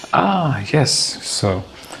 Ah, yes. So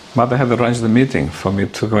Mother had arranged the meeting for me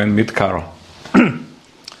to go and meet Carol.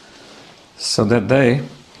 So that day,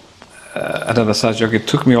 another Saj Yogi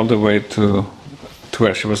took me all the way to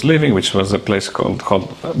where she was living, which was a place called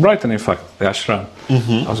Brighton, in fact, the ashram.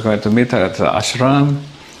 I was going to meet her at the ashram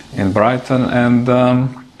in Brighton, and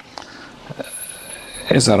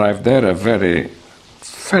as I arrived there, a very,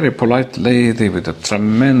 very polite lady with a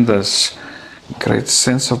tremendous, great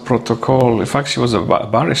sense of protocol. In fact, she was a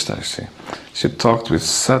barrister, she talked with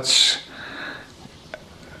such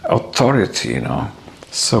authority,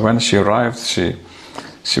 So when she arrived,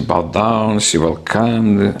 she bowed down, she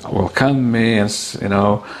welcomed me, and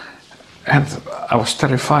I was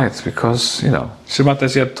terrified because, Shri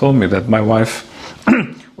Mataji had told me that my wife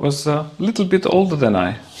was a little bit older than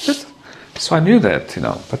I. So I knew that,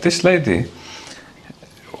 But this lady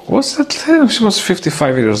she was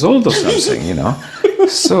 55 years old or something,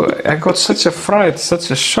 So I got such a fright,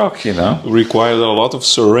 such a shock, Required a lot of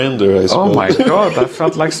surrender, I suppose. Oh my God, I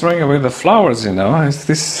felt like throwing away the flowers,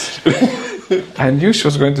 I knew she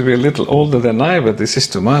was going to be a little older than I, but this is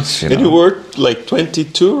too much, And you were like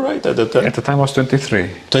 22, right, at the time? At the time I was 23.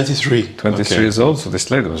 23 years old, so this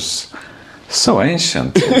lady was so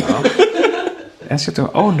ancient, And she told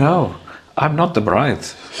me, "Oh no, I'm not the bride.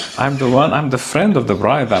 I'm the friend of the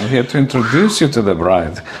bride. I'm here to introduce you to the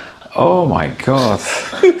bride." Oh my God.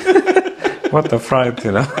 What a fright,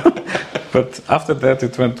 But after that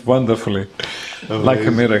it went wonderfully. Amazing. Like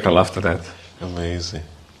a miracle after that. Amazing.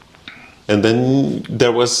 And then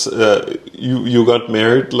there was, you got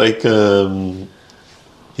married like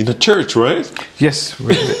in a church, right? Yes,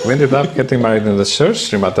 we ended up getting married in the church.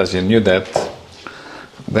 Shri Mataji knew that.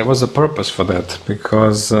 There was a purpose for that,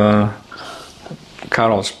 because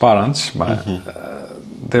Carol's parents,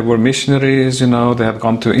 they were missionaries, they had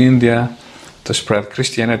gone to India to spread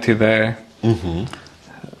Christianity there.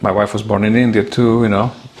 My wife was born in India too,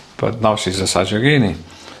 but now she's a Sajogini.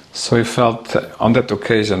 So we felt on that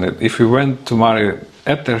occasion that if we went to marry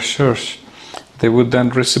at their church, they would then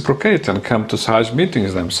reciprocate and come to Sahaj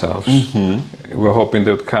meetings themselves. We were hoping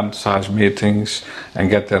they would come to Sahaj meetings and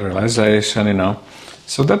get their realization,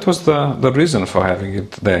 So that was the reason for having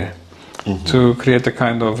it there, to create a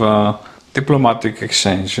kind of diplomatic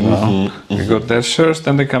exchange, We go to their church,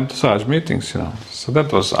 then they come to Sahaj meetings, So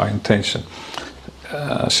that was our intention.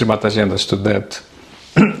 Shri Mataji understood that.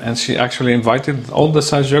 And she actually invited all the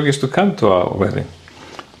Saj Yogis to come to our wedding.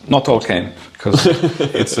 Not all came, because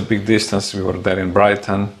it's a big distance. We were there in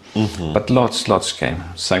Brighton. But lots came,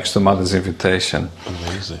 thanks to Mother's invitation.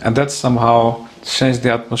 Amazing. And that somehow changed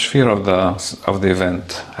the atmosphere of the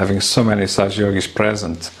event. Having so many Saj Yogis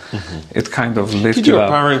present, it kind of lifted up. Did your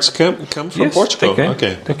parents come from Portugal? They came.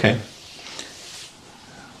 Okay. They came.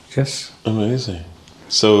 Yes. Amazing.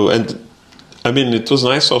 So, it was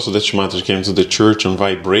nice also that Shri Mataji came to the church and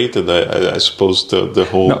vibrated, I suppose, the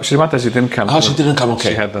whole... No, Shri Mataji didn't come. Oh, she didn't come, okay.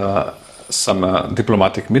 She had some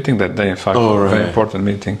diplomatic meeting that day. In fact, a very important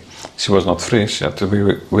meeting. She was not free. She had to be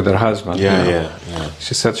with her husband. Yeah.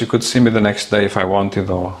 She said she could see me the next day if I wanted,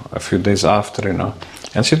 or a few days after,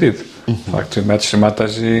 And she did. In fact, we met Shri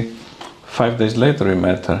Mataji 5 days later. We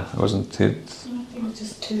met her, wasn't it? I think it was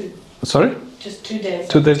just 2. Sorry? Just 2 days.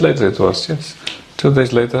 2 days later it was, yes. 2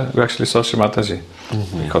 days later we actually saw Shri Mataji.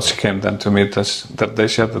 Because she came then to meet us. That day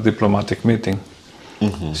she had a diplomatic meeting.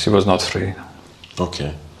 She was not free.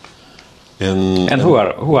 Okay. And who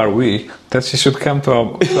are we that she should come to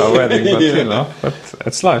our wedding? But but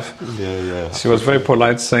it's life. Yeah. She was very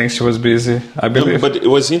polite, saying she was busy. I believe. But it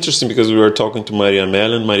was interesting because we were talking to Maria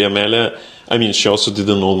Amélia, and Maria Amélia, I mean, she also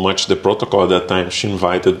didn't know much the protocol at that time. She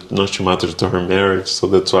invited Shri Mataji to her marriage, so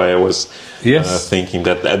that's why I was thinking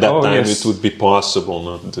that at that time it would be possible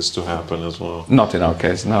not this to happen as well. Not in our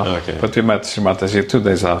case, no. Okay. But we met Shri Mataji 2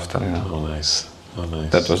 days after. Oh, nice.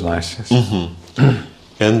 That was nice. Yes.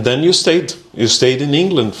 And then you stayed. You stayed in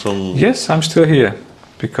England from. Yes, I'm still here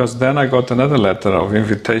because then I got another letter of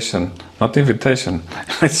invitation. Not invitation.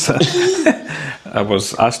 It's, I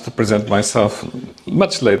was asked to present myself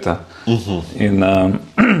much later in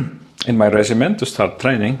my regiment to start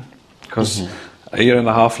training, because a year and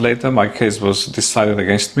a half later my case was decided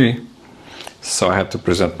against me, so I had to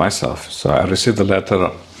present myself. So I received a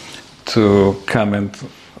letter to come and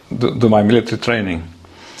do my military training.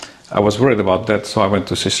 I was worried about that, so I went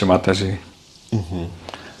to see Shri Mataji.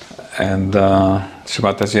 And Shri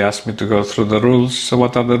Mataji asked me to go through the rules. So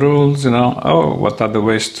what are the rules? What are the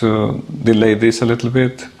ways to delay this a little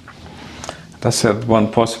bit? I said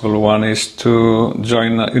one possible one is to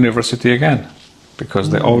join a university again, because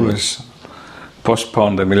they always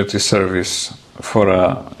postpone the military service for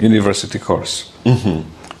a university course.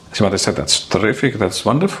 Shri Mataji said, that's terrific, that's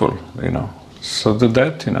wonderful, So do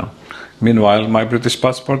that, Meanwhile, my British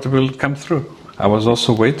passport will come through. I was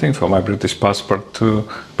also waiting for my British passport to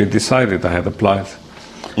be decided. I had applied.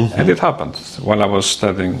 And it happened while I was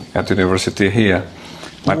studying at university here.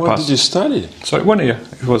 What did you study? Sorry, 1 year.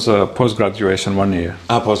 It was a post-graduation 1 year.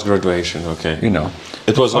 Post-graduation, okay.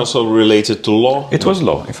 It was also related to law? It was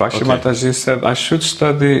law. In fact, Shri Mataji said I should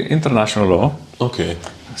study international law. Okay.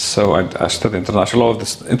 So I studied international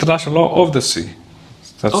law of the sea.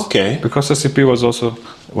 Because SCP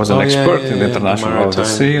was an expert in the international law of the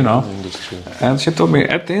sea, And she told me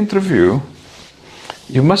at the interview,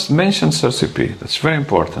 you must mention CP. That's very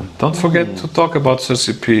important. Don't forget to talk about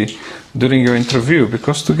CP during your interview,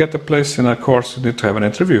 because to get a place in a course, you need to have an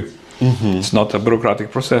interview. It's not a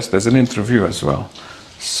bureaucratic process. There's an interview as well.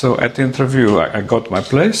 So at the interview, I got my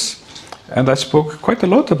place, and I spoke quite a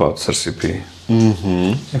lot about CP.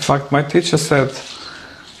 In fact, my teacher said,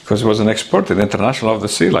 because he was an expert in international of the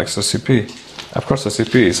sea like CP. Of course,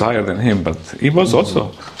 CP is higher than him, but he was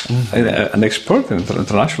also an expert in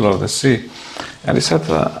international of the sea. And he said,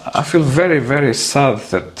 I feel very, very sad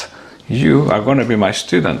that you are going to be my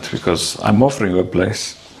student, because I'm offering you a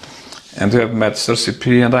place. And you have met Sir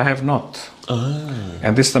CP and I have not.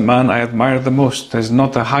 And this is the man I admire the most. There's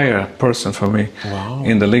not a higher person for me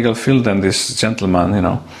in the legal field than this gentleman,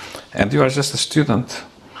 And you are just a student.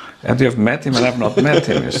 And you have met him and I have not met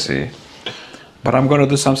him, you see. But I'm going to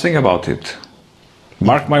do something about it.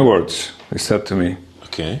 Mark my words, he said to me.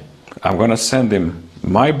 Okay. I'm going to send him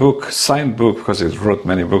my book, signed book, because he wrote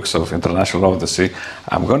many books of international law of the sea.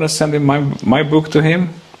 I'm going to send him my book to him,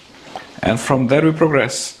 and from there we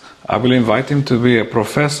progress. I will invite him to be a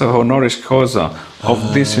professor honoris causa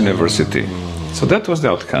of this university. So that was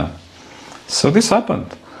the outcome. So this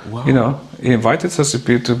happened. Wow. He invited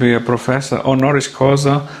CP to be a professor honoris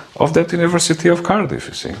causa of that University of Cardiff,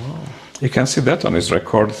 you see. Wow. You can see that on his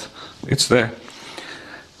record. It's there.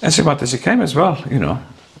 And Shri Mataji came as well,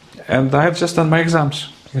 And I had just done my exams,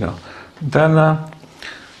 Then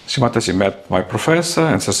Shri Mataji met my professor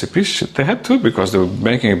and Sir CP. They had to, because they were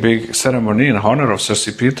making a big ceremony in honor of Sir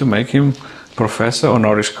CP to make him professor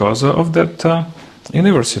honoris causa of that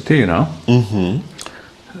university,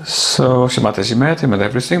 So Shri Mataji met him and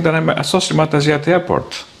everything. Then I saw Shri Mataji at the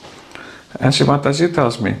airport. And Shri Mataji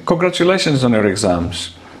tells me, congratulations on your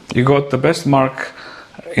exams. You got the best mark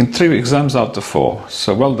in 3 exams out of 4.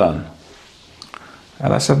 So well done.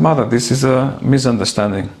 And I said, Mother, this is a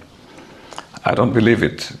misunderstanding. I don't believe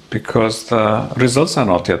it, because the results are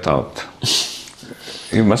not yet out.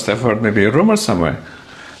 You must have heard maybe a rumor somewhere.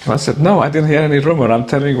 And I said, no, I didn't hear any rumor. I'm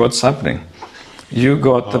telling you what's happening. You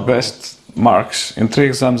got the best marks in 3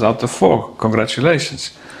 exams out of 4.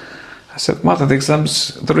 Congratulations. I said, Mother,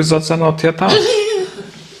 the results are not yet out.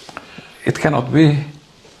 It cannot be.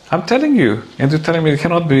 I'm telling you. And you're telling me it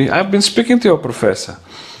cannot be. I've been speaking to your professor.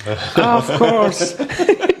 Of course.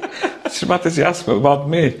 Shri Mataji asked me about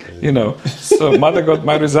me, you know. So Mother got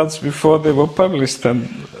my results before they were published and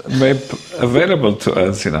made available to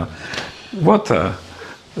us, you know. What a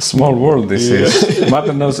small world this is.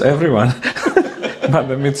 Mother knows everyone.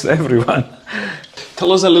 Mother meets everyone.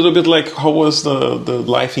 Tell us a little bit like how was the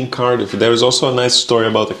life in Cardiff. There is also a nice story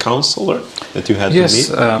about a counselor that you had to meet.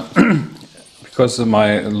 Yes, because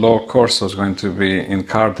my law course was going to be in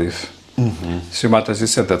Cardiff. Shri Mataji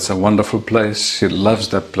said that's a wonderful place. She loves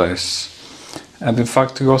that place. And in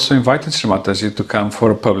fact, we also invited Shri Mataji to come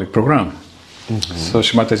for a public program. So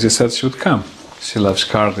Shri Mataji said she would come. She loves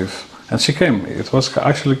Cardiff. And she came. It was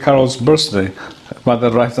actually Carol's birthday. Mother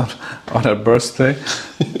arrived on her birthday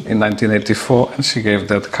in 1984, and she gave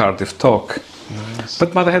that Cardiff talk. Nice.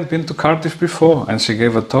 But Mother had been to Cardiff before, and she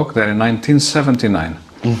gave a talk there in 1979.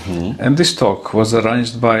 And this talk was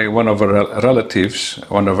arranged by one of her relatives,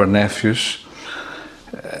 one of her nephews.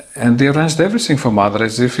 And they arranged everything for Mother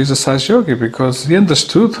as if he's a Saj Yogi, because he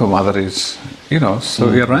understood who Mother is, you know,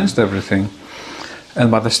 so he arranged everything.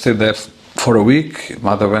 And Mother stayed there for a week.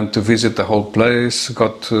 Mother went to visit the whole place,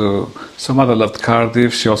 so Mother loved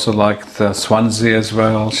Cardiff. She also liked Swansea as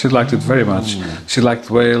well. She liked it very much. She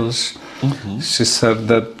liked Wales. She said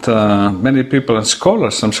that many people and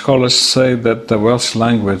some scholars say that the Welsh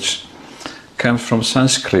language comes from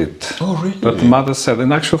Sanskrit. Oh, really? But Mother said,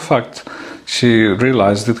 in actual fact, she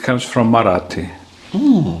realized it comes from Marathi.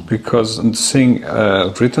 Because seeing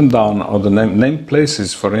written down on the name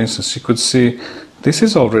places, for instance, she could see this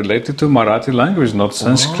is all related to Marathi language, not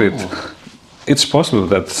Sanskrit. It's possible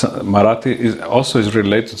that Marathi also is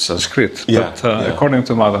related to Sanskrit, but according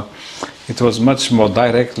to Mother, it was much more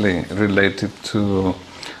directly related to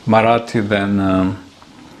Marathi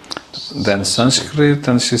than Sanskrit.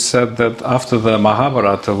 And she said that after the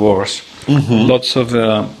Mahabharata wars, lots of,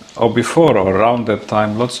 or before or around that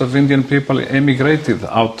time, lots of Indian people emigrated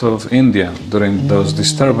out of India during those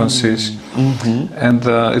disturbances. And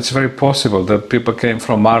it's very possible that people came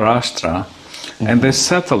from Maharashtra and they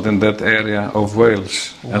settled in that area of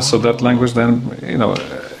Wales. And so that language then, you know,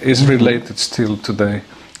 is related still today.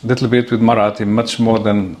 A little bit with Marathi, much more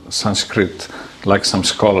than Sanskrit, like some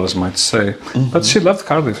scholars might say. But she loved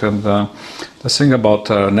Cardiff, and the thing about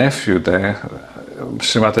her nephew there,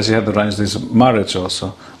 Shri Mataji had arranged this marriage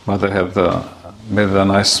also. Mother had made a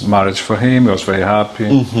nice marriage for him. He was very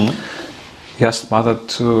happy. He asked Mother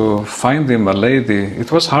to find him a lady.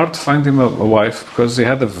 It was hard to find him a wife because he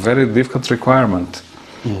had a very difficult requirement.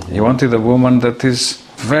 He wanted a woman that is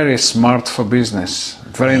very smart for business,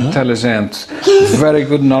 very intelligent, very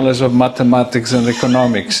good knowledge of mathematics and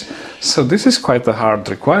economics. So this is quite a hard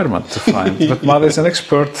requirement to find. But Mother is an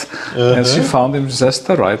expert, and she found him just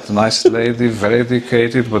the right, nice lady, very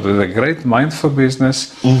educated, but with a great mind for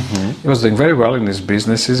business. He was doing very well in his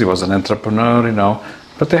businesses. He was an entrepreneur, you know.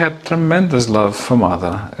 But they had tremendous love for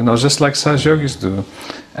Mother, you know, just like Saj Yogis do.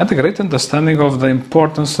 And a great understanding of the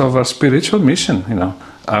importance of our spiritual mission, you know.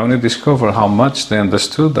 I only discovered how much they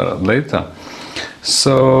understood that later.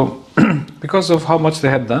 So, because of how much they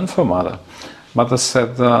had done for Mother, Mother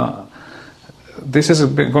said, this is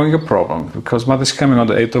going a problem, because Mother is coming on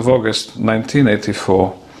the 8th of August,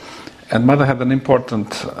 1984, and Mother had an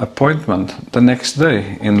important appointment the next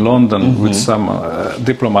day in London with some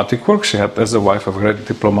diplomatic work she had as a wife of a great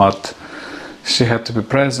diplomat. She had to be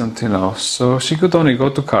present, you know, so she could only go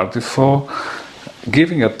to Cardiff for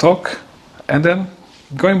giving a talk and then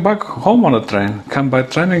going back home on a train, come by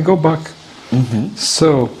train and go back.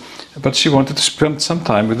 So, but she wanted to spend some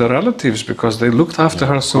time with her relatives because they looked after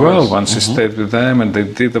her so well once she stayed with them, and they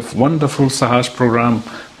did a wonderful Sahaj program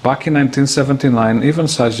back in 1979. Even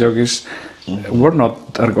Saj Yogis were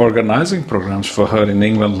not organizing programs for her in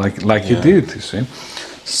England like he did, you see.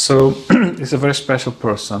 So he's a very special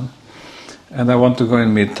person, and I want to go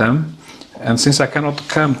and meet them. And since I cannot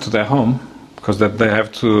come to their home, because they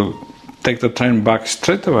have to take the train back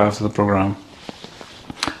straight away after the program,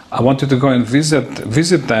 I wanted to go and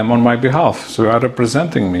visit them on my behalf, so you are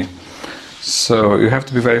representing me. So you have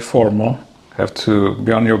to be very formal, have to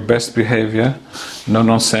be on your best behavior, no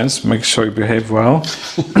nonsense, make sure you behave well.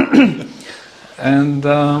 And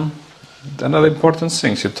another important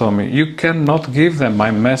thing she told me, you cannot give them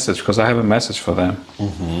my message, because I have a message for them.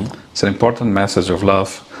 It's an important message of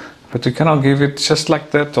love. But you cannot give it just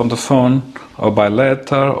like that on the phone or by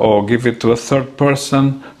letter or give it to a third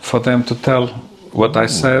person for them to tell what I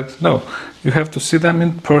said. No, you have to see them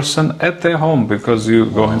in person at their home, because you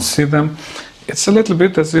go and see them. It's a little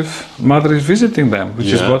bit as if Mother is visiting them, which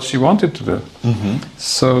is what she wanted to do.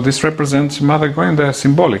 So this represents Mother going there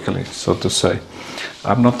symbolically, so to say.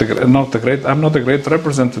 I'm not a great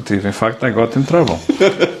representative. In fact, I got in trouble.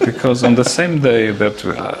 because on the same day that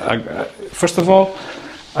first of all,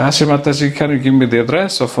 I asked Mataji, can you give me the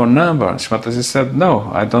address or phone number? Mataji said, no,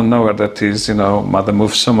 I don't know where that is. Mother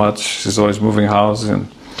moves so much. She's always moving house and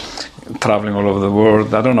traveling all over the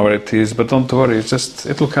world. I don't know where it is, but don't worry.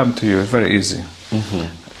 It will come to you. It's very easy.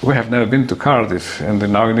 We have never been to Cardiff, and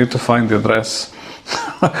now we need to find the address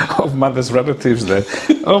of Mother's relatives there.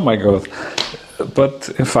 Oh my God. But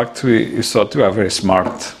in fact, we thought you are very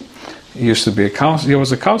smart. He used to be he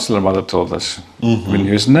was a counselor, Mother told us. We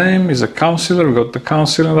knew his name, he's a counselor, we got the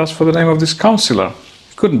counselor, and that's for the name of this counselor.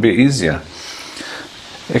 It couldn't be easier.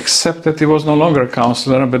 Except that he was no longer a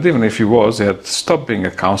counselor, but even if he was, he had stopped being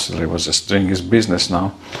a counselor, he was just doing his business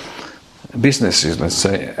now. Businesses, let's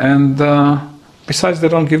say. And besides, they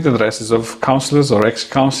don't give the addresses of counselors or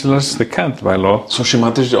ex-counselors, they can't by law. So Shri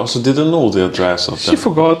Mataji also didn't know the address of them? She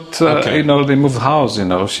forgot, they moved house,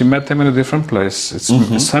 She met him in a different place. It's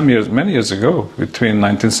many years ago, between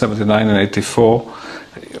 1979 and 84.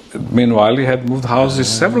 Meanwhile, he had moved houses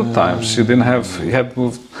several times. Didn't have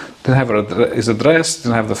his address,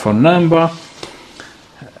 didn't have the phone number.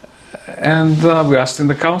 And we asked in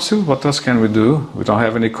the council, what else can we do? We don't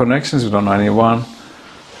have any connections, we don't know anyone.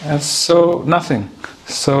 And so, nothing.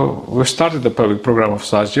 So we started the public program of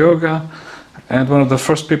Sahaja Yoga, and one of the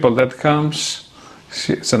first people that comes,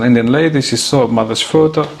 it's an Indian lady, she saw Mother's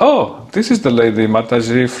photo. Oh, this is the lady,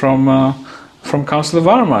 Mataji, from Councillor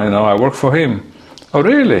Varma, I work for him. Oh,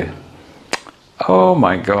 really? Oh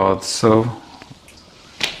my God, so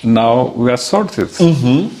now we are sorted.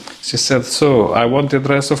 She said, so I want the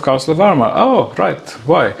address of Councillor Varma. Oh, right,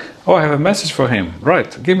 why? Oh, I have a message for him.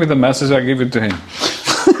 Right, give me the message, I'll give it to him.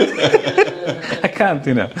 I can't,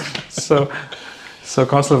 So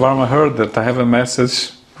Councillor Varma heard that I have a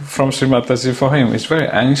message from Shri Mataji for him. He's very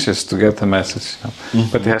anxious to get the message,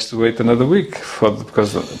 but he has to wait another week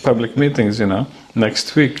because the public meetings,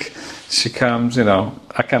 next week. She comes,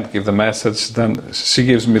 I can't give the message, then she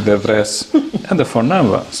gives me the address and the phone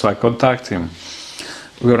number, so I contact him.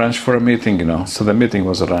 We arranged for a meeting, so the meeting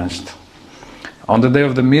was arranged. On the day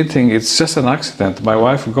of the meeting, it's just an accident. My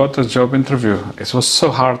wife got a job interview. It was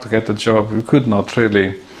so hard to get a job. We could not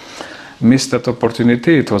really miss that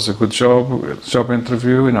opportunity. It was a good job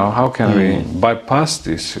interview. How can we bypass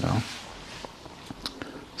this?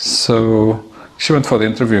 So she went for the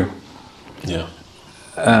interview. Yeah.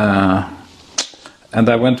 And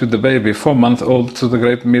I went with the baby, 4-month-old, to the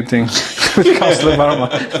great meeting with Councillor Varma,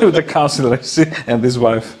 with the councillor, and his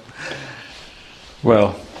wife.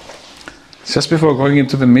 Well, just before going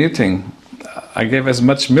into the meeting, I gave as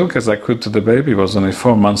much milk as I could to the baby. He was only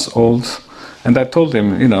 4 months old. And I told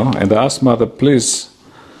him, and I asked Mother, please,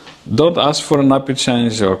 don't ask for a nappy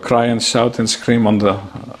change or cry and shout and scream on the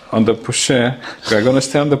pushchair. We're going to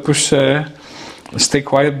stay on the pushchair. Stay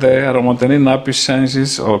quiet there. I don't want any nappy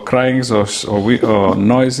changes or cryings or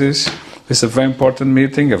noises. This is a very important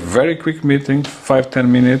meeting, a very quick meeting, 5-10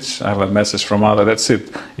 minutes. I have a message from Mother, that's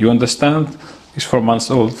it. You understand? He's 4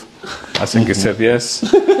 months old. I think he said yes.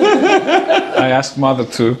 I asked Mother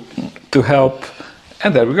to help,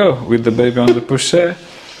 and there we go, with the baby on the pushchair.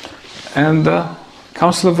 And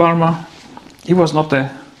Councillor Varma, he was not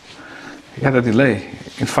there. He had a delay.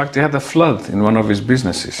 In fact, he had a flood in one of his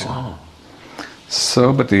businesses. Oh.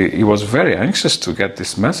 So, but he was very anxious to get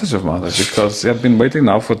this message of Mother because he had been waiting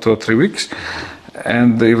now for 2 or 3 weeks.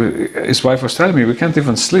 And his wife was telling me, we can't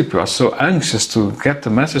even sleep. We are so anxious to get the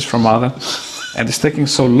message from Mother. And it's taking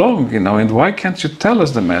so long, and why can't you tell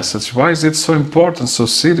us the message? Why is it so important, so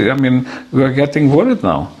serious? I mean, we are getting worried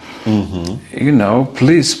now.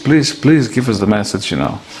 Please, please, please give us the message,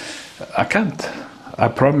 I can't. I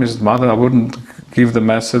promised Mother I wouldn't give the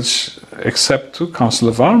message except to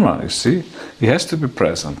Councillor Varma, you see. He has to be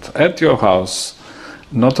present at your house,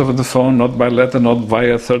 not over the phone, not by letter, not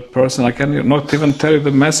via a third person. I can not even tell you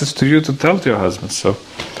the message to you to tell to your husband, so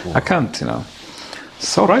I can't,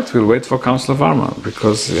 So right, we'll wait for Councillor Varma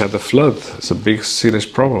because he had a flood. It's a big, serious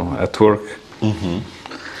problem at work. And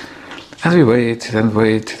we waited and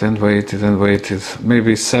waited and waited and waited.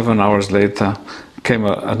 Maybe 7 hours later came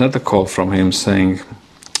another call from him saying,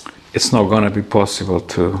 it's not going to be possible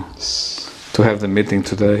to have the meeting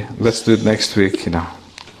today. Let's do it next week,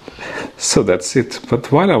 So that's it.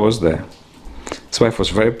 But while I was there, his wife was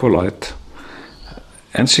very polite,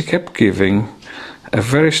 and she kept giving a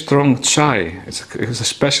very strong chai. It's a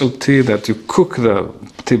special tea that you cook the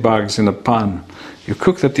tea bags in a pan. You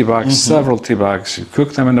cook the tea bags, several tea bags, you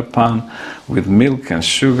cook them in a pan with milk and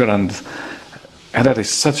sugar, and that is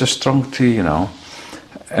such a strong tea,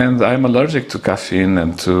 And I'm allergic to caffeine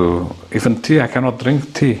and to even tea. I cannot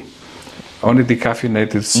drink tea. only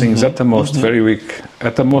decaffeinated things at the most, very weak.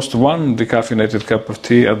 At the most, one decaffeinated cup of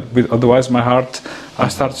tea. Otherwise, my heart, I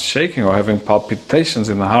start shaking or having palpitations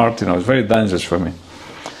in the heart. It's very dangerous for me.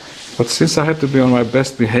 But since I had to be on my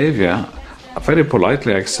best behavior, very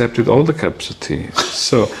politely I accepted all the cups of tea.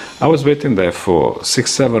 So I was waiting there for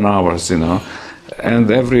 6-7 hours,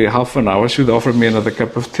 and every half an hour she would offer me another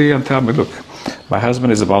cup of tea and tell me, look, my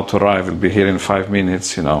husband is about to arrive, he'll be here in 5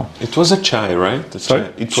 minutes, It was a chai, right?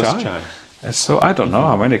 It was chai. And so I don't know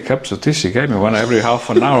how many cups of tea she gave me. When every half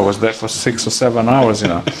an hour I was there for 6 or 7 hours,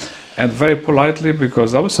 And very politely,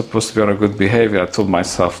 because I was supposed to be on a good behavior, I told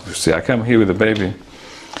myself, you see, I come here with a baby.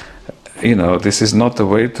 This is not the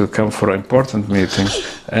way to come for an important meeting.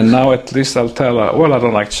 And now at least I'll tell her, well, I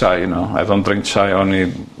don't like chai, I don't drink chai,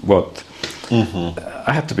 only what?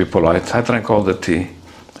 I had to be polite. I drank all the tea.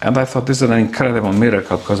 And I thought this is an incredible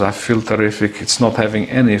miracle because I feel terrific. It's not having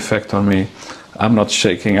any effect on me. I'm not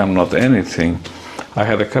shaking, I'm not anything. I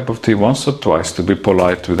had a cup of tea once or twice to be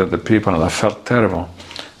polite with other people and I felt terrible.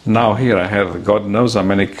 Now here I have God knows how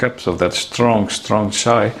many cups of that strong, strong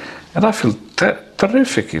chai and I feel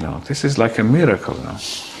terrific, This is like a miracle,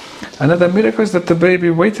 Another miracle is that the baby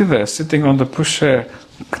waited there, sitting on the pushchair,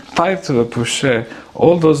 tied to the pushchair,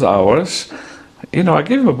 all those hours. I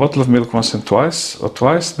gave him a bottle of milk once and twice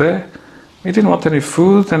there. He didn't want any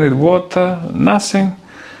food, any water, nothing.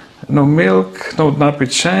 No milk, no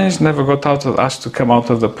nappy change, never got asked to come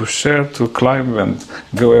out of the pushchair to climb and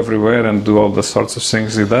go everywhere and do all the sorts of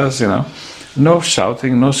things he does, No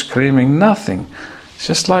shouting, no screaming, nothing. It's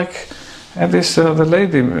just like, and this, the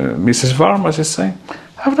lady, Mrs. Varma, she's saying,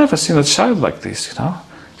 I've never seen a child like this,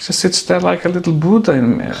 She just sits there like a little Buddha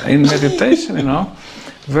in meditation,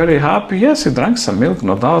 Very happy. Yes, he drank some milk,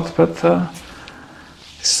 no doubt, but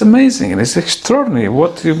it's amazing and it's extraordinary.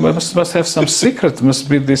 What you must have some secret, must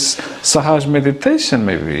be this Sahaj meditation,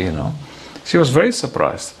 maybe, She was very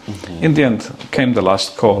surprised. In the end, came the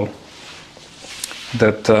last call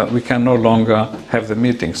that we can no longer have the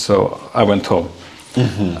meeting, so I went home.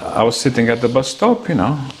 I was sitting at the bus stop,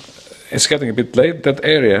 It's getting a bit late. That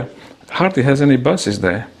area hardly has any buses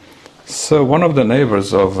there. So one of the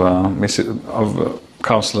neighbors of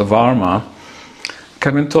Councillor Varma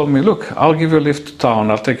came and told me, look, I'll give you a lift to town,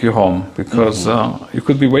 I'll take you home, because you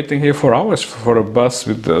could be waiting here for hours for a bus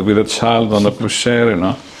with a child on a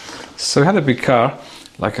pushchair, So we had a big car,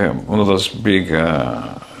 like one of those big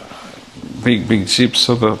jeeps,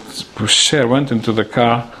 so the pushchair went into the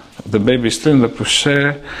car, the baby still in the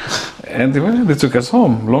pushchair, and they took us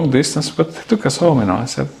home, long distance, but they took us home, I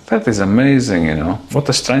said, that is amazing, what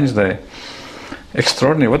a strange day.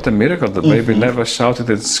 Extraordinary, what a miracle. The baby never shouted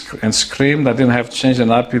and screamed. I didn't have to change a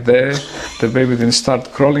nappy there. The baby didn't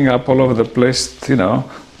start crawling up all over the place,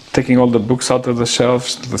 taking all the books out of the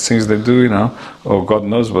shelves, the things they do, or God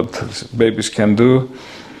knows what babies can do.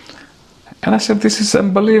 And I said, this is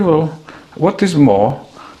unbelievable. What is more,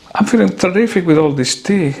 I'm feeling terrific with all this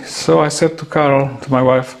tea. So I said to Carol, to my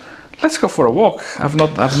wife, let's go for a walk. I've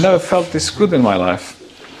never felt this good in my life.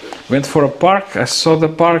 Went for a park, I saw the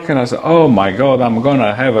park and I said, oh my God, I'm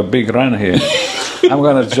gonna have a big run here. I'm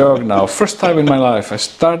gonna jog now. First time in my life, I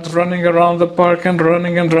start running around the park and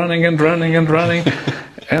running and running and running and running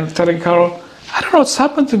and telling Carol, I don't know what's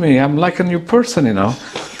happened to me. I'm like a new person,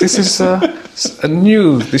 This is a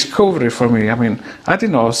new discovery for me. I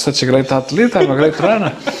didn't know I was such a great athlete, I'm a great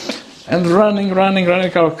runner. And running,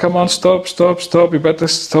 Carol, come on, stop, you better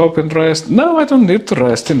stop and rest. No, I don't need to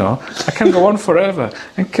rest, I can go on forever.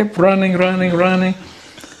 And kept running. And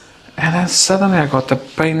then suddenly I got a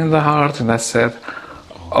pain in the heart and I said,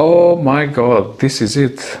 oh my God, this is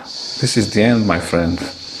it. This is the end, my friend.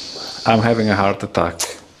 I'm having a heart attack.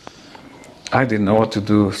 I didn't know what to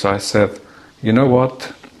do, so I said, you know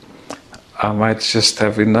what? I might just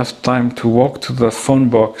have enough time to walk to the phone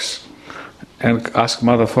box and ask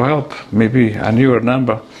Mother for help. Maybe I knew her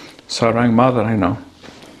number, so I rang Mother, And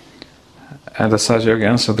the Sahaja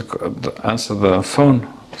answered the phone,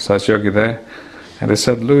 Sahaja there, and they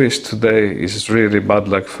said, Louis, today is really bad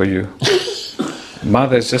luck for you.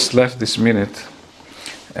 Mother has just left this minute,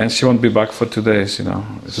 and she won't be back for 2 days,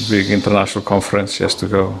 It's a big international conference, she has to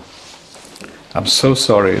go. I'm so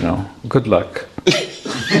sorry, Good luck.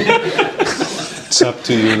 It's up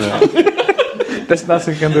to you now. There's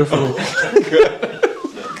nothing I can do for me.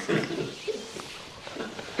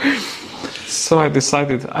 So I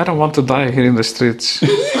decided, I don't want to die here in the streets.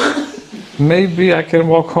 Maybe I can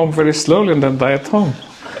walk home very slowly and then die at home.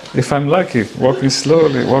 If I'm lucky, walking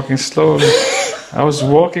slowly. I was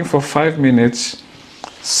walking for 5 minutes.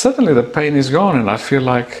 Suddenly the pain is gone and I feel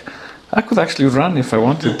like I could actually run if I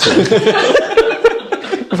wanted to.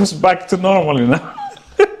 It was back to normal,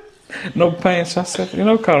 no pain. So I said, you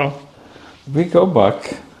know, Carol, we go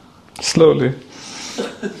back slowly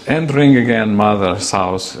and ring again Mother's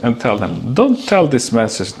house and tell them, don't tell this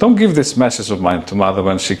message, don't give this message of mine to Mother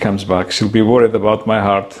when she comes back. She'll be worried about my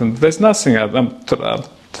heart. And there's nothing, I'm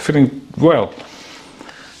feeling well.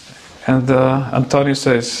 And Antonio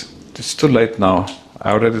says, it's too late now.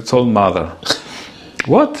 I already told Mother.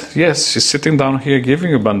 What? Yes, she's sitting down here giving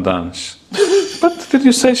you bandage. But did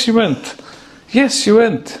you say she went? Yes, she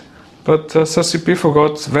went. But CCP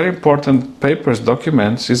forgot very important papers,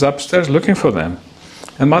 documents. She's upstairs looking for them.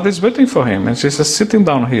 And Mother is waiting for him. And she's just sitting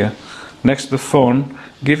down here next to the phone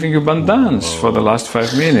giving you bandage for the last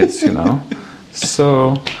 5 minutes, you know.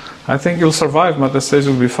 So I think you'll survive. Mother says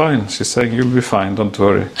you'll be fine. She's saying you'll be fine, don't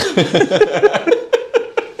worry.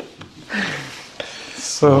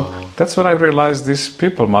 So that's when I realized these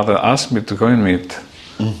people Mother asked me to go and meet.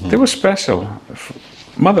 They were special.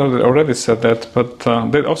 Mother already said that, but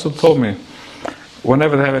they also told me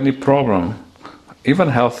whenever they have any problem,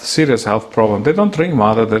 even serious health problem, they don't ring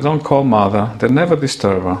Mother, they don't call Mother, they never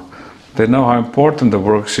disturb her. They know how important the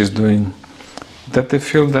work she's doing, that they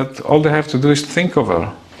feel that all they have to do is think of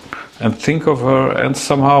her, and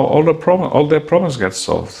somehow all their problems get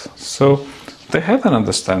solved. So they had an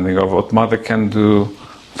understanding of what Mother can do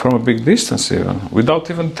from a big distance even, without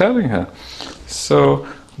even telling her. So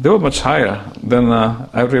they were much higher than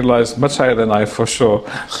I realized, much higher than I for sure,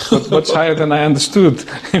 but much higher than I understood.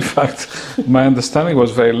 In fact, my understanding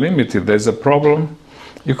was very limited. There's a problem,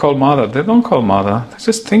 you call Mother. They don't call Mother, they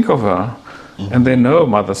just think of her, and they know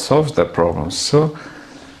Mother solves their problems. So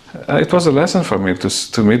it was a lesson for me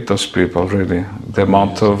to meet those people, really, the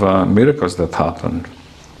amount of miracles that happened.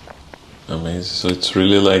 Amazing. So it's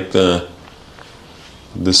really like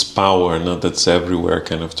this power, that's everywhere,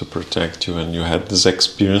 kind of to protect you, and you had this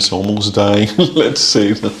experience almost dying, let's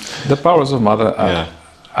say. The powers of Mother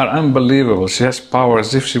are unbelievable. She has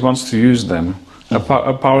powers if she wants to use them. Her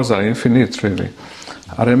powers are infinite, really.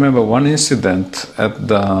 I remember one incident at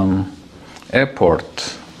the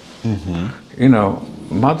airport. You know,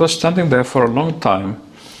 Mother was standing there for a long time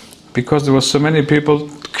because there were so many people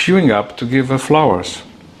queuing up to give her flowers.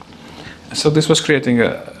 So this was creating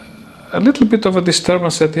a little bit of a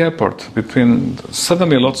disturbance at the airport.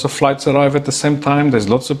 Suddenly lots of flights arrive at the same time, there's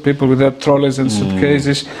lots of people with their trolleys and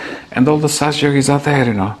suitcases, and all the Saj yogis are there,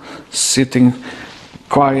 you know, sitting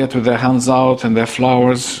quiet with their hands out and their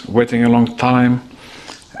flowers, waiting a long time.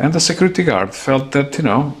 And the security guard felt that, you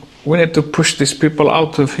know, we need to push these people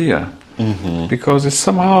out of here, because it's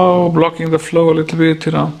somehow blocking the flow a little bit,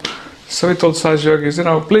 you know. So he told Saj yogis, you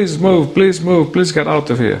know, please move, please get out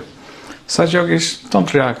of here. Saj yogis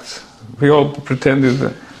don't react. We all pretended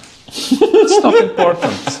that it's not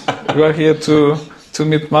important. We are here to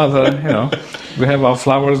meet Mother, you know. We have our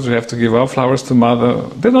flowers, we have to give our flowers to Mother.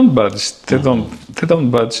 They don't budge. They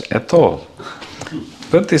don't budge at all.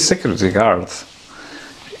 But the security guard,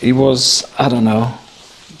 he was, I don't know,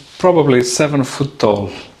 probably 7 foot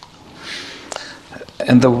tall.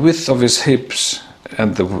 And the width of his hips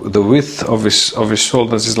and the width of his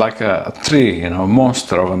shoulders is like a tree, you know, a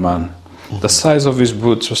monster of a man. The size of his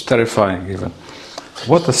boots was terrifying even.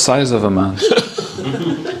 What the size of a man.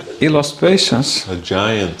 He lost patience. A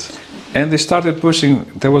giant. And he started pushing.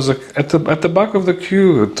 There was at the back of the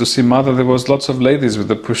queue to see Mother, there was lots of ladies with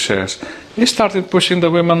the pushchairs. He started pushing the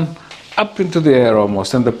women up into the air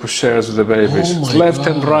almost, and the pushchairs with the babies. Left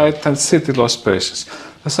and right, and he lost patience.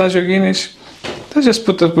 The Saj yoginis, they just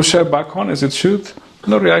put the pushchair back on as it should.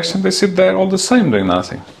 No reaction. They sit there all the same doing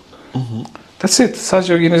nothing. That's it. Saj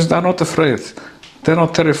yoginis are not afraid. They're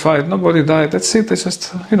not terrified. Nobody died. That's it. They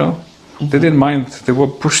just, you know, they didn't mind. They were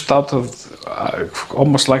pushed out of,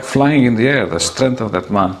 almost like flying in the air, the strength of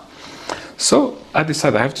that man. So I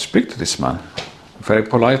decided I have to speak to this man. Very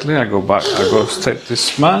politely, I go straight to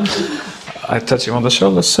this man. I touch him on the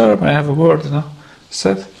shoulder. Sir, may I have a word? You know? He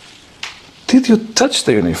said, did you touch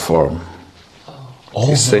the uniform?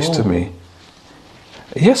 He says to me,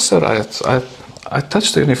 yes, sir, I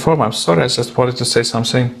touched the uniform. I'm sorry, I just wanted to say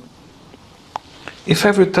something. If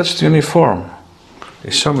ever you touch the uniform,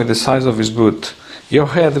 he showed me the size of his boot, your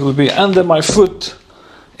head will be under my foot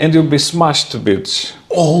and you'll be smashed to bits.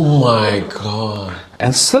 Oh my God.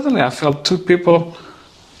 And suddenly I felt 2 people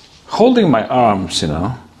holding my arms, you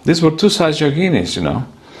know. These were 2 Saj yoginis, you know.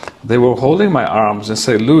 They were holding my arms and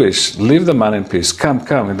say, Luis, leave the man in peace, come.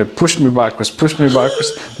 And they pushed me backwards.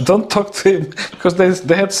 Don't talk to him, because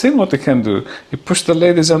they had seen what he can do. He pushed the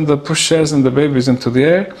ladies and the pushchairs and the babies into the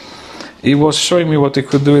air. He was showing me what he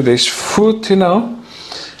could do with his foot, you know.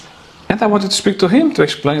 And I wanted to speak to him, to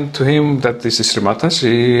explain to him that this is Shri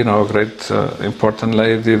Mataji, you know, a great, important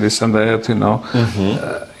lady, this and that, you know.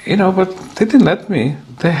 but they didn't let me.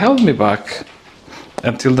 They held me back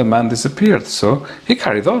until the man disappeared. So he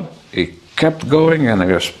carried on. He kept going, and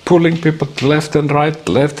he was pulling people left and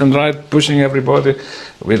right, pushing everybody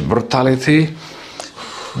with brutality.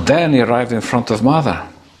 Then he arrived in front of Mother.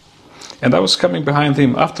 And I was coming behind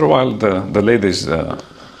him. After a while, the ladies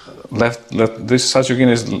left this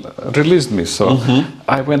Sajoginis released me. So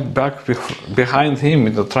I went back behind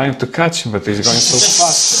him, trying to catch him, but he's going so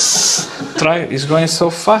fast. He's going so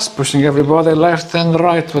fast, pushing everybody left and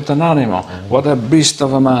right with an animal. What a beast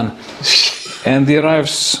of a man. And he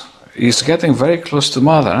arrives, he's getting very close to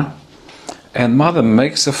Mother, and Mother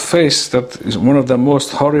makes a face that is one of the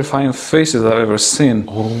most horrifying faces I've ever seen.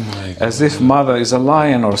 Oh my God. As if Mother is a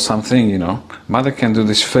lion or something, Mother can do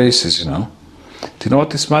these faces, Do you know what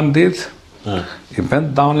this man did? He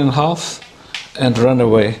bent down in half and ran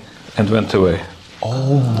away and went away.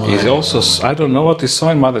 Oh my He also, I don't know what he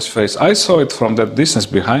saw in Mother's face. I saw it from that distance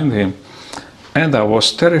behind him, and I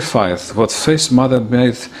was terrified. What face Mother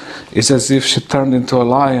made is as if she turned into a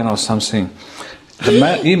lion or something. The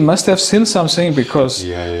man, he must have seen something, because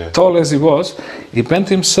tall as he was, he bent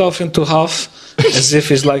himself into half as if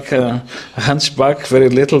he's like a hunchback, very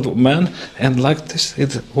little man, and like this,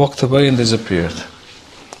 it walked away and disappeared.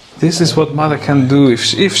 This is what Mother can do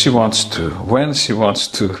if she wants to, when she wants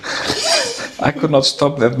to. I could not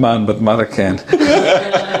stop that man, but Mother can.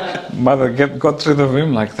 Mother got rid of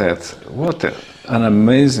him like that. What an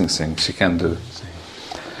amazing thing she can do.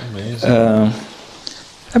 Amazing.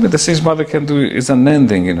 The things Mother can do is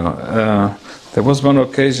unending, There was one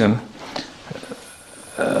occasion,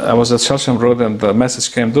 I was at Shelsham Road, and the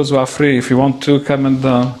message came, those who are free, if you want to,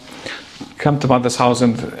 come to Mother's house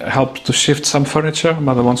and help to shift some furniture.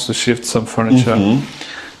 Mother wants to shift some furniture.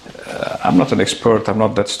 I'm not an expert, I'm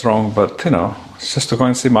not that strong, but, just to go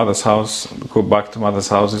and see Mother's house, go back to Mother's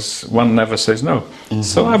house, one never says no.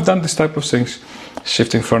 So I've done this type of things.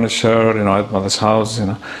 Shifting furniture, at Mother's house,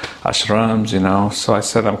 ashrams, So I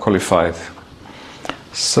said I'm qualified.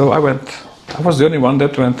 So I went. I was the only one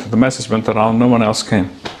that went. The message went around, no one else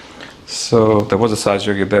came. So there was a Saj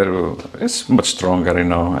Yogi there who is much stronger,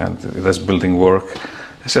 and he does building work.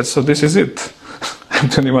 I said, so this is it. I'm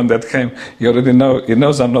the only one that came. He already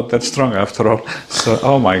knows I'm not that strong after all. So,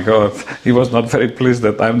 oh my God, he was not very pleased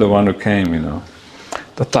that I'm the one who came,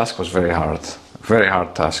 The task was very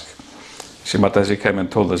hard task. Shri Mataji came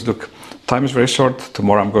and told us, look, time is very short.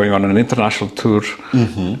 Tomorrow I'm going on an international tour,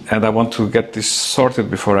 and I want to get this sorted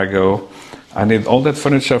before I go. I need all that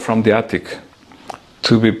furniture from the attic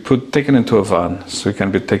to be taken into a van, so it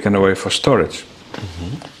can be taken away for storage.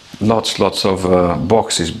 Lots of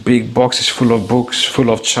boxes, big boxes full of books, full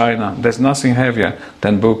of china. There's nothing heavier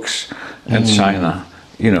than books and china,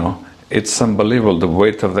 It's unbelievable. The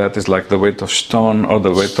weight of that is like the weight of stone or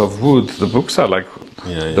the weight of wood. The books are like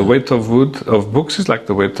the weight of books is like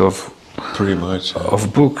the weight of pretty much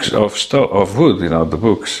of books of wood. The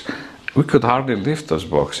books. We could hardly lift those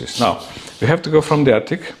boxes. Now we have to go from the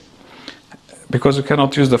attic, because you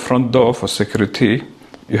cannot use the front door for security.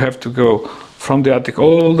 You have to go from the attic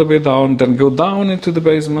all the way down, then go down into the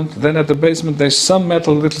basement. Then at the basement there's some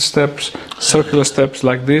metal little steps, circular steps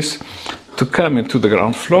like this, to come into the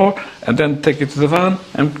ground floor, and then take it to the van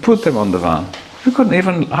and put them on the van. You couldn't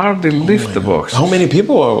even hardly lift the box. How many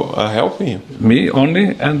people are helping you? Me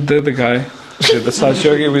only, and the guy, the Saj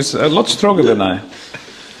Yogi, was a lot stronger than I.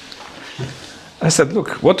 I said,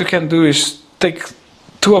 look, what you can do is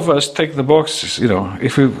two of us take the boxes,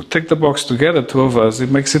 if we take the box together, two of us, it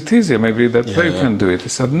makes it easier. Maybe that way you can do it. He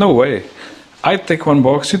said, no way. I take one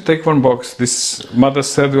box, you take one box. This Mother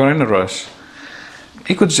said we are in a rush.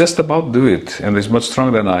 He could just about do it, and he's much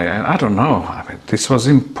stronger than I. And I don't know. This was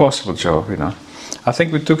an impossible job, I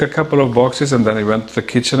think we took a couple of boxes, and then we went to the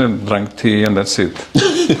kitchen and drank tea, and that's it.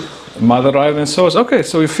 Mother arrived and saw us. Okay,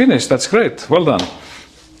 so we finished. That's great. Well done.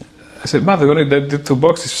 I said, Mother, we only did 2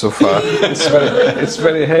 boxes so far. It's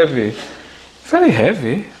very heavy. Very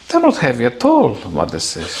heavy? They're not heavy at all, Mother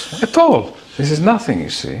says. At all. This is nothing, you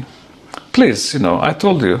see. Please, I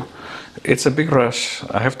told you. It's a big rush.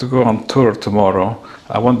 I have to go on tour tomorrow.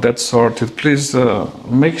 I want that sorted. Please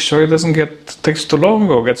make sure it takes too long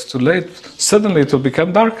or gets too late. Suddenly it will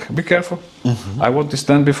become dark. Be careful. I want this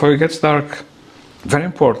done before it gets dark. Very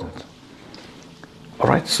important. All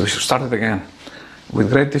right, so we started again. With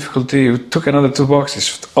great difficulty, we took another 2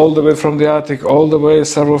 boxes, all the way from the attic, all the way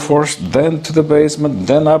several floors, then to the basement,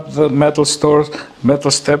 then up the metal stores,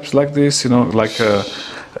 metal steps like this, like a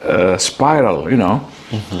spiral,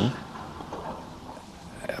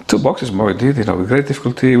 2 boxes more we did, with great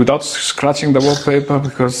difficulty, without scratching the wallpaper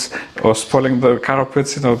or spoiling the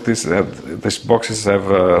carpets, these boxes have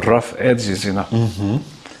rough edges,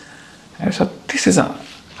 And I said,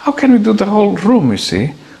 how can we do the whole room, you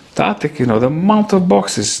see? The attic, the amount of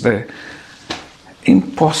boxes there.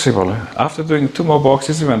 Impossible. After doing 2 more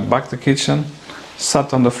boxes, we went back to the kitchen,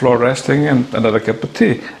 sat on the floor resting, and another cup of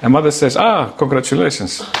tea. And Mother says,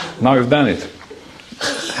 congratulations, now you've done it.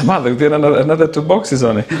 Mother, you did another 2 boxes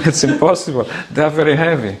on it. It's impossible. They are very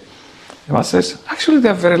heavy. And Mother says, actually, they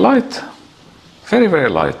are very light. Very, very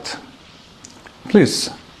light.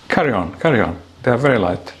 Please, carry on. They are very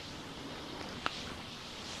light.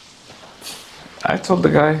 I told the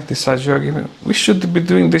guy, this yogi, we should be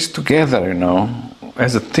doing this together,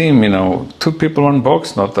 as a team, 2 people, 1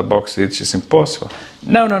 box, not a box each, is impossible.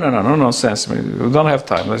 No sense. We don't have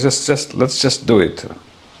time. Let's just do it.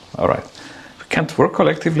 All right. We can't work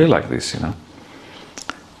collectively like this,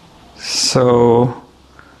 So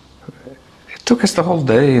it took us the whole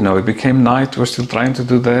day, It became night. We're still trying to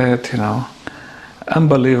do that,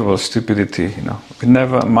 Unbelievable stupidity, We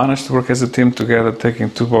never managed to work as a team together,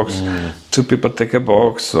 taking 2 boxes. 2 people take a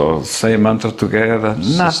box or say a mantra together.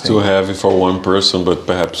 Nothing. It's too heavy for 1 person, but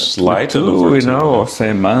perhaps light. 2, or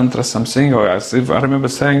say a mantra, something. Or I remember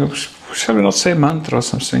saying, shall we not say mantra or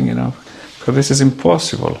something, Because this is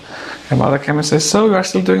impossible. And Mother came and said, so you are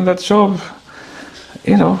still doing that job?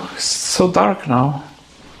 It's so dark now.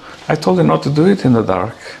 I told you not to do it in the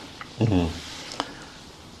dark. Mm-hmm.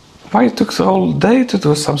 Why it took the whole day to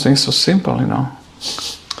do something so simple,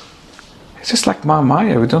 It's just like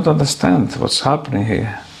Maya, we don't understand what's happening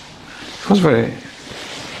here.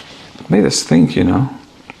 It made us think,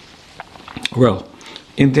 Well,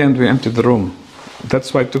 in the end we emptied the room.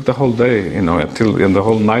 That's why it took the whole day, until in the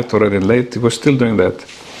whole night already late, we were still doing that.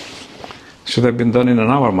 Should have been done in an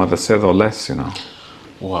hour, Mother said, or less,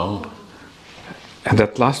 Wow. And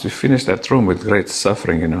at last we finished that room with great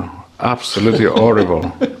suffering, Absolutely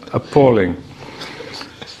horrible, appalling.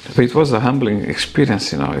 But it was a humbling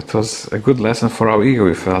experience, It was a good lesson for our ego,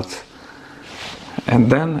 we felt. And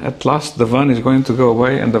then, at last, the van is going to go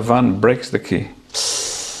away, and the van breaks the key.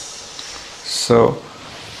 So,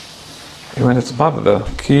 when it's Mother,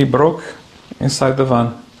 the key broke inside the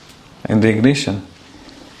van, in the ignition.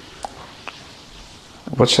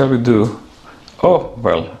 What shall we do? Oh,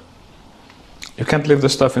 well, you can't leave the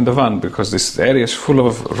stuff in the van because this area is full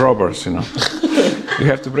of robbers, You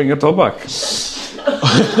have to bring it all back.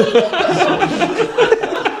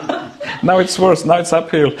 Now it's worse. Now it's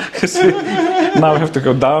uphill. You see? Now we have to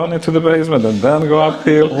go down into the basement and then go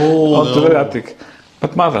uphill onto the attic.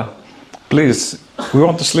 But Mother, please, we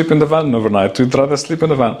want to sleep in the van overnight. We'd rather sleep in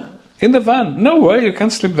the van. In the van? No way, you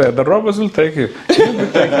can't sleep there. The robbers will take you. You'll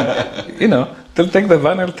be taken. They'll take the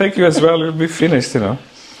van, they'll take you as well. You'll be finished,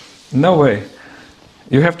 No way.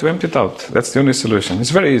 You have to empty it out. That's the only solution. It's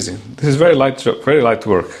very easy. This is very light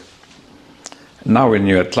work. Now we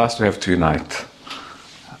knew at last we have to unite.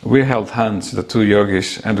 We held hands, the 2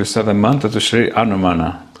 yogis, and we said a mantra to Shri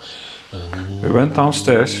Anumana. We went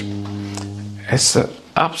downstairs. It's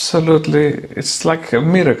it's like a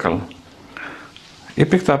miracle. He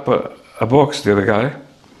picked up a box, the other guy,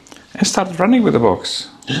 and started running with the box.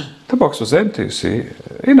 The box was empty, you see.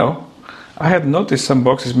 I had noticed some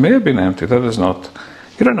boxes may have been empty, others not.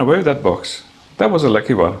 He ran away with that box. That was a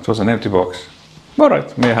lucky one. It was an empty box. All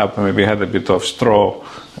right, may happen. Maybe he had a bit of straw,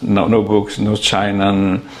 no books, no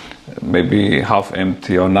china, maybe half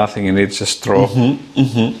empty or nothing in it, just straw.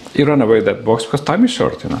 He ran away with that box because time is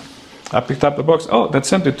short, I picked up the box. Oh,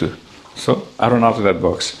 that's empty too. So I ran out of that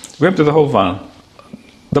box. We emptied the whole van.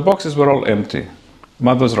 The boxes were all empty.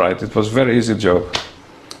 Mother was right. It was a very easy job.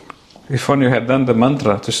 If only you had done the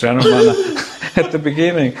mantra to Shri Anumana at the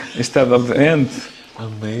beginning instead of the end.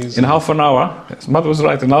 Amazing. In half an hour, Mother was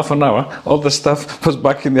right, in half an hour, all the stuff was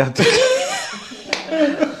back in the attic.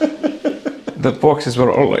 The boxes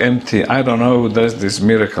were all empty. I don't know who does these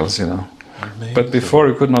miracles, Amazing. But before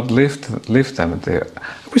we could not lift them there.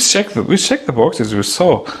 We checked the boxes, we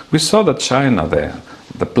saw the china there,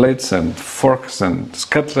 the plates and forks and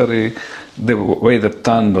cutlery, the way they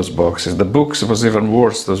turned those boxes. The books was even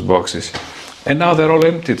worse, those boxes. And now they're all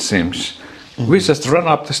empty, it seems. We just run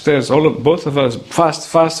up the stairs, both of us,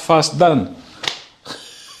 fast, done.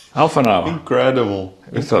 Half an hour. Incredible.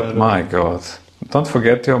 We thought, my God, don't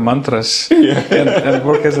forget your mantras and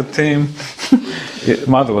work as a team.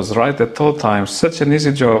 Mother was right at all times. Such an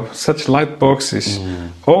easy job, such light boxes.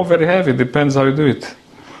 Oh, very heavy, depends how you do it.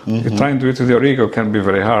 You try and do it with your ego, can be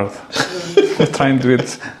very hard. You try and do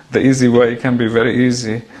it the easy way, can be very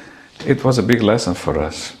easy. It was a big lesson for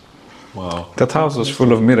us. Wow. That house was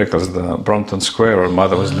full of miracles, the Brompton Square where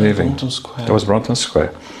Mother was living. Brompton Square. That was Brompton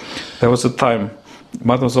Square. There was a time,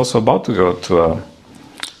 Mother was also about to go to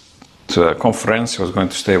to a conference. He was going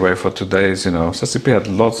to stay away for 2 days, you know. SSP had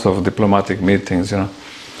lots of diplomatic meetings, you know.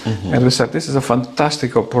 And we said, this is a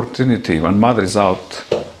fantastic opportunity. When mother is out,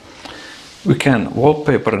 we can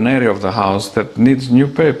wallpaper an area of the house that needs new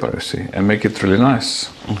paper, you see, and make it really nice.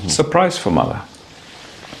 Surprise for mother.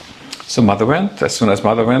 So mother went. As soon as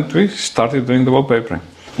mother went, we started doing the wallpapering.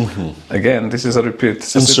 Again, this is a repeat.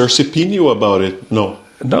 And Sir CP knew about it? No.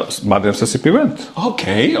 No, mother and SSP went.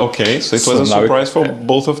 Okay. So it So was a now surprise for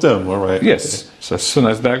both of them, all right? Yes. So as soon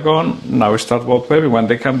as they're gone, now we start wallpapering. When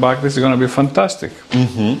they come back, this is going to be fantastic.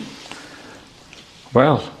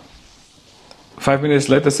 Well, 5 minutes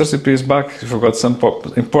later, SRCP is back. He forgot some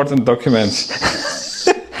important documents.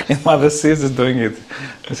 And mother sees us doing it.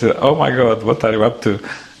 I said, oh my God, what are you up to?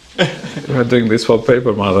 We're doing this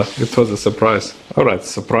wallpaper, mother. It was a surprise. All right,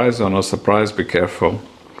 surprise or no surprise, be careful.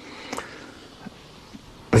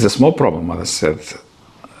 There's a small problem, mother said.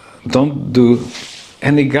 Don't do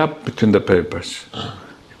any gap between the papers.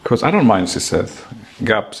 Because I don't mind, she said,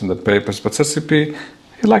 gaps in the papers. But SRCP,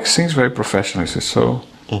 he likes things very professionally, she said, so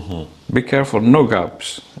be careful, no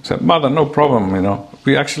gaps. I said, mother, no problem, you know.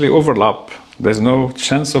 We actually overlap. There's no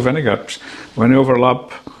chance of any gaps. When you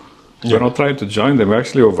overlap, we're not trying to join them, we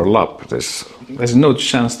actually overlap. There's no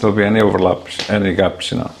chance there'll be any overlaps, any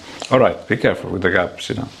gaps, you know. All right, be careful with the gaps,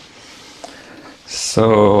 you know.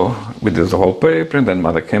 So we did the whole paper, and then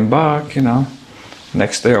mother came back, you know.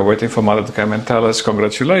 Next day, we're waiting for mother to come and tell us,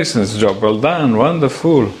 congratulations, job well done,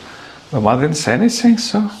 wonderful. But mother didn't say anything,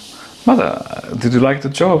 so, mother, did you like the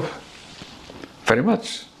job? Very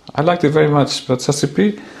much. I liked it very much, but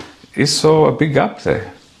SSP, he saw a big gap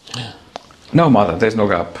there. No, mother, there's no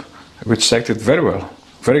gap. We checked it very well,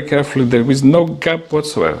 very carefully. There is no gap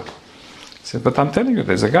whatsoever. I said, but I'm telling you,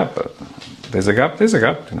 there's a gap. There's a gap, there's a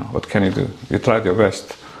gap, you know. What can you do? You tried your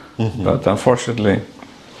best. But unfortunately,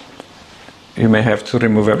 you may have to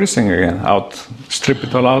remove everything again, out, strip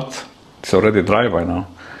it all out. It's already dry by now.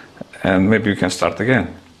 And maybe you can start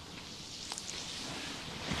again.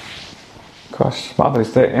 Gosh, mother,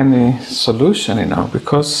 is there any solution, you know?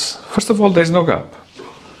 Because, first of all, there's no gap.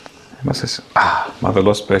 Mother says, mother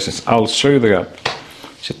lost patience. I'll show you the gap.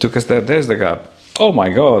 She took us there. There's the gap. Oh my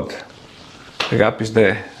God, the gap is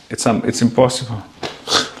there. It's impossible.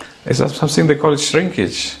 It's something they call it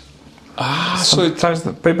shrinkage. Sometimes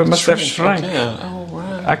the paper must have shrunk. Yeah. Oh,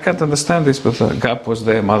 right. I can't understand this, but the gap was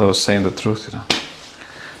there. Mother was saying the truth, you know.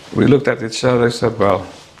 We looked at each other and said, well,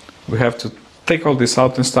 we have to take all this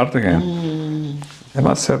out and start again. And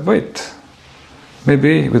mother said, wait,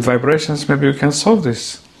 maybe with vibrations, maybe we can solve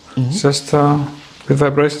this. Just with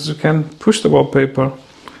vibrations, you can push the wallpaper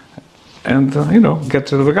and, you know,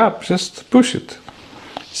 get rid of the gap. Just push it.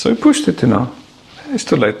 So we pushed it, you know. It's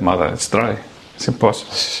too late, mother. It's dry. It's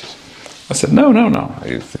impossible. I said, no.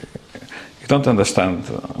 You don't understand.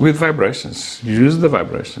 With vibrations, use the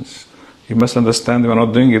vibrations. You must understand we're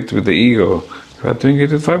not doing it with the ego. We're doing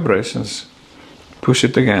it with vibrations. Push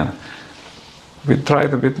it again. We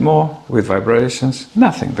tried a bit more with vibrations.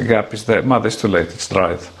 Nothing. The gap is there. Mother, it's too late. It's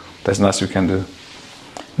dried. There's nothing you can do.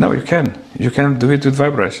 No, you can. You can do it with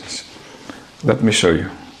vibrations. Let me show you.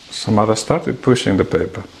 So mother started pushing the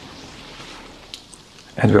paper.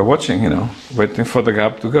 And we were watching, you know, waiting for the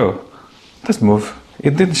gap to go. Let's move.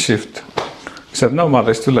 It didn't shift. We said, no,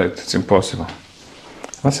 mother, it's too late. It's impossible.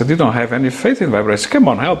 I said, you don't have any faith in vibrations. Come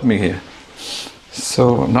on, help me here.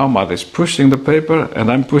 So now mother is pushing the paper,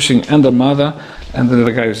 and I'm pushing under mother, and then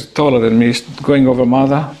the guy who's taller than me is going over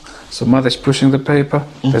mother. So mother is pushing the paper.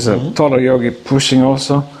 There's a taller yogi pushing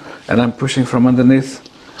also, and I'm pushing from underneath.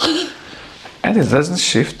 And it doesn't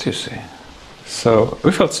shift, you see. So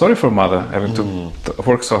we felt sorry for mother having to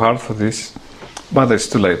work so hard for this. But it's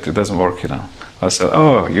too late, it doesn't work, you know. I said,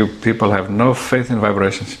 oh, you people have no faith in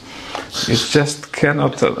vibrations. You just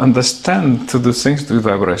cannot understand to do things with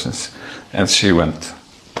vibrations. And she went.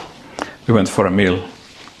 We went for a meal,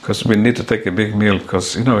 because we need to take a big meal,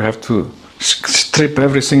 because, you know, we have to strip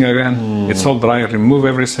everything again. It's all dry, remove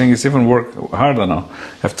everything. It's even work harder now.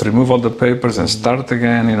 You have to remove all the papers and start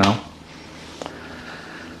again, you know.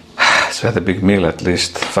 So we had a big meal at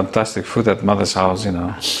least. Fantastic food at mother's house, you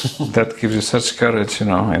know. That gives you such courage, you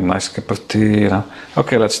know, a nice cup of tea, you know.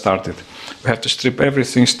 Okay, let's start it. We have to strip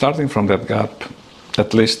everything starting from that gap.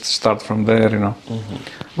 At least start from there, you know.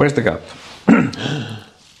 Where's the gap?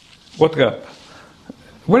 What gap?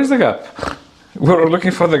 Where's the gap? We were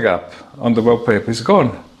looking for the gap on the wallpaper. It's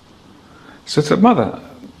gone. So I said, mother,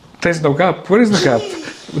 there's no gap. Where is the gap?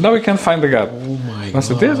 Now we can't find the gap. Oh my I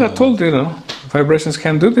said, yes, I told you, you know, vibrations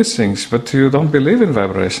can do these things, but you don't believe in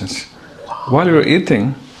vibrations. While you were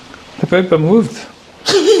eating, the paper moved.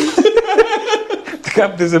 The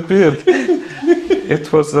gap disappeared.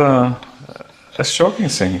 it was a shocking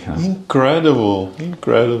thing.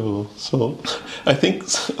 Incredible. So I think,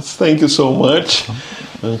 thank you so much,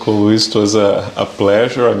 Uncle Luis. It was a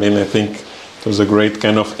pleasure. I mean, I think it was a great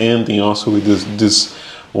kind of ending also with these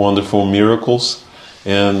wonderful miracles.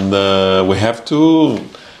 And we have to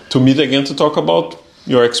meet again to talk about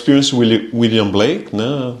your experience with William Blake.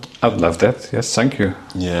 No? I'd love that. Yes, thank you.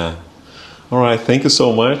 Yeah. All right. Thank you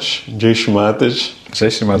so much. Jai Shri Mataji. Jai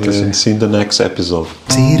Shri Mataji. And see you in the next episode.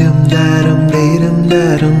 Dee-dum-da-dum,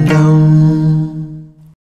 dee-dum-da-dum-dum.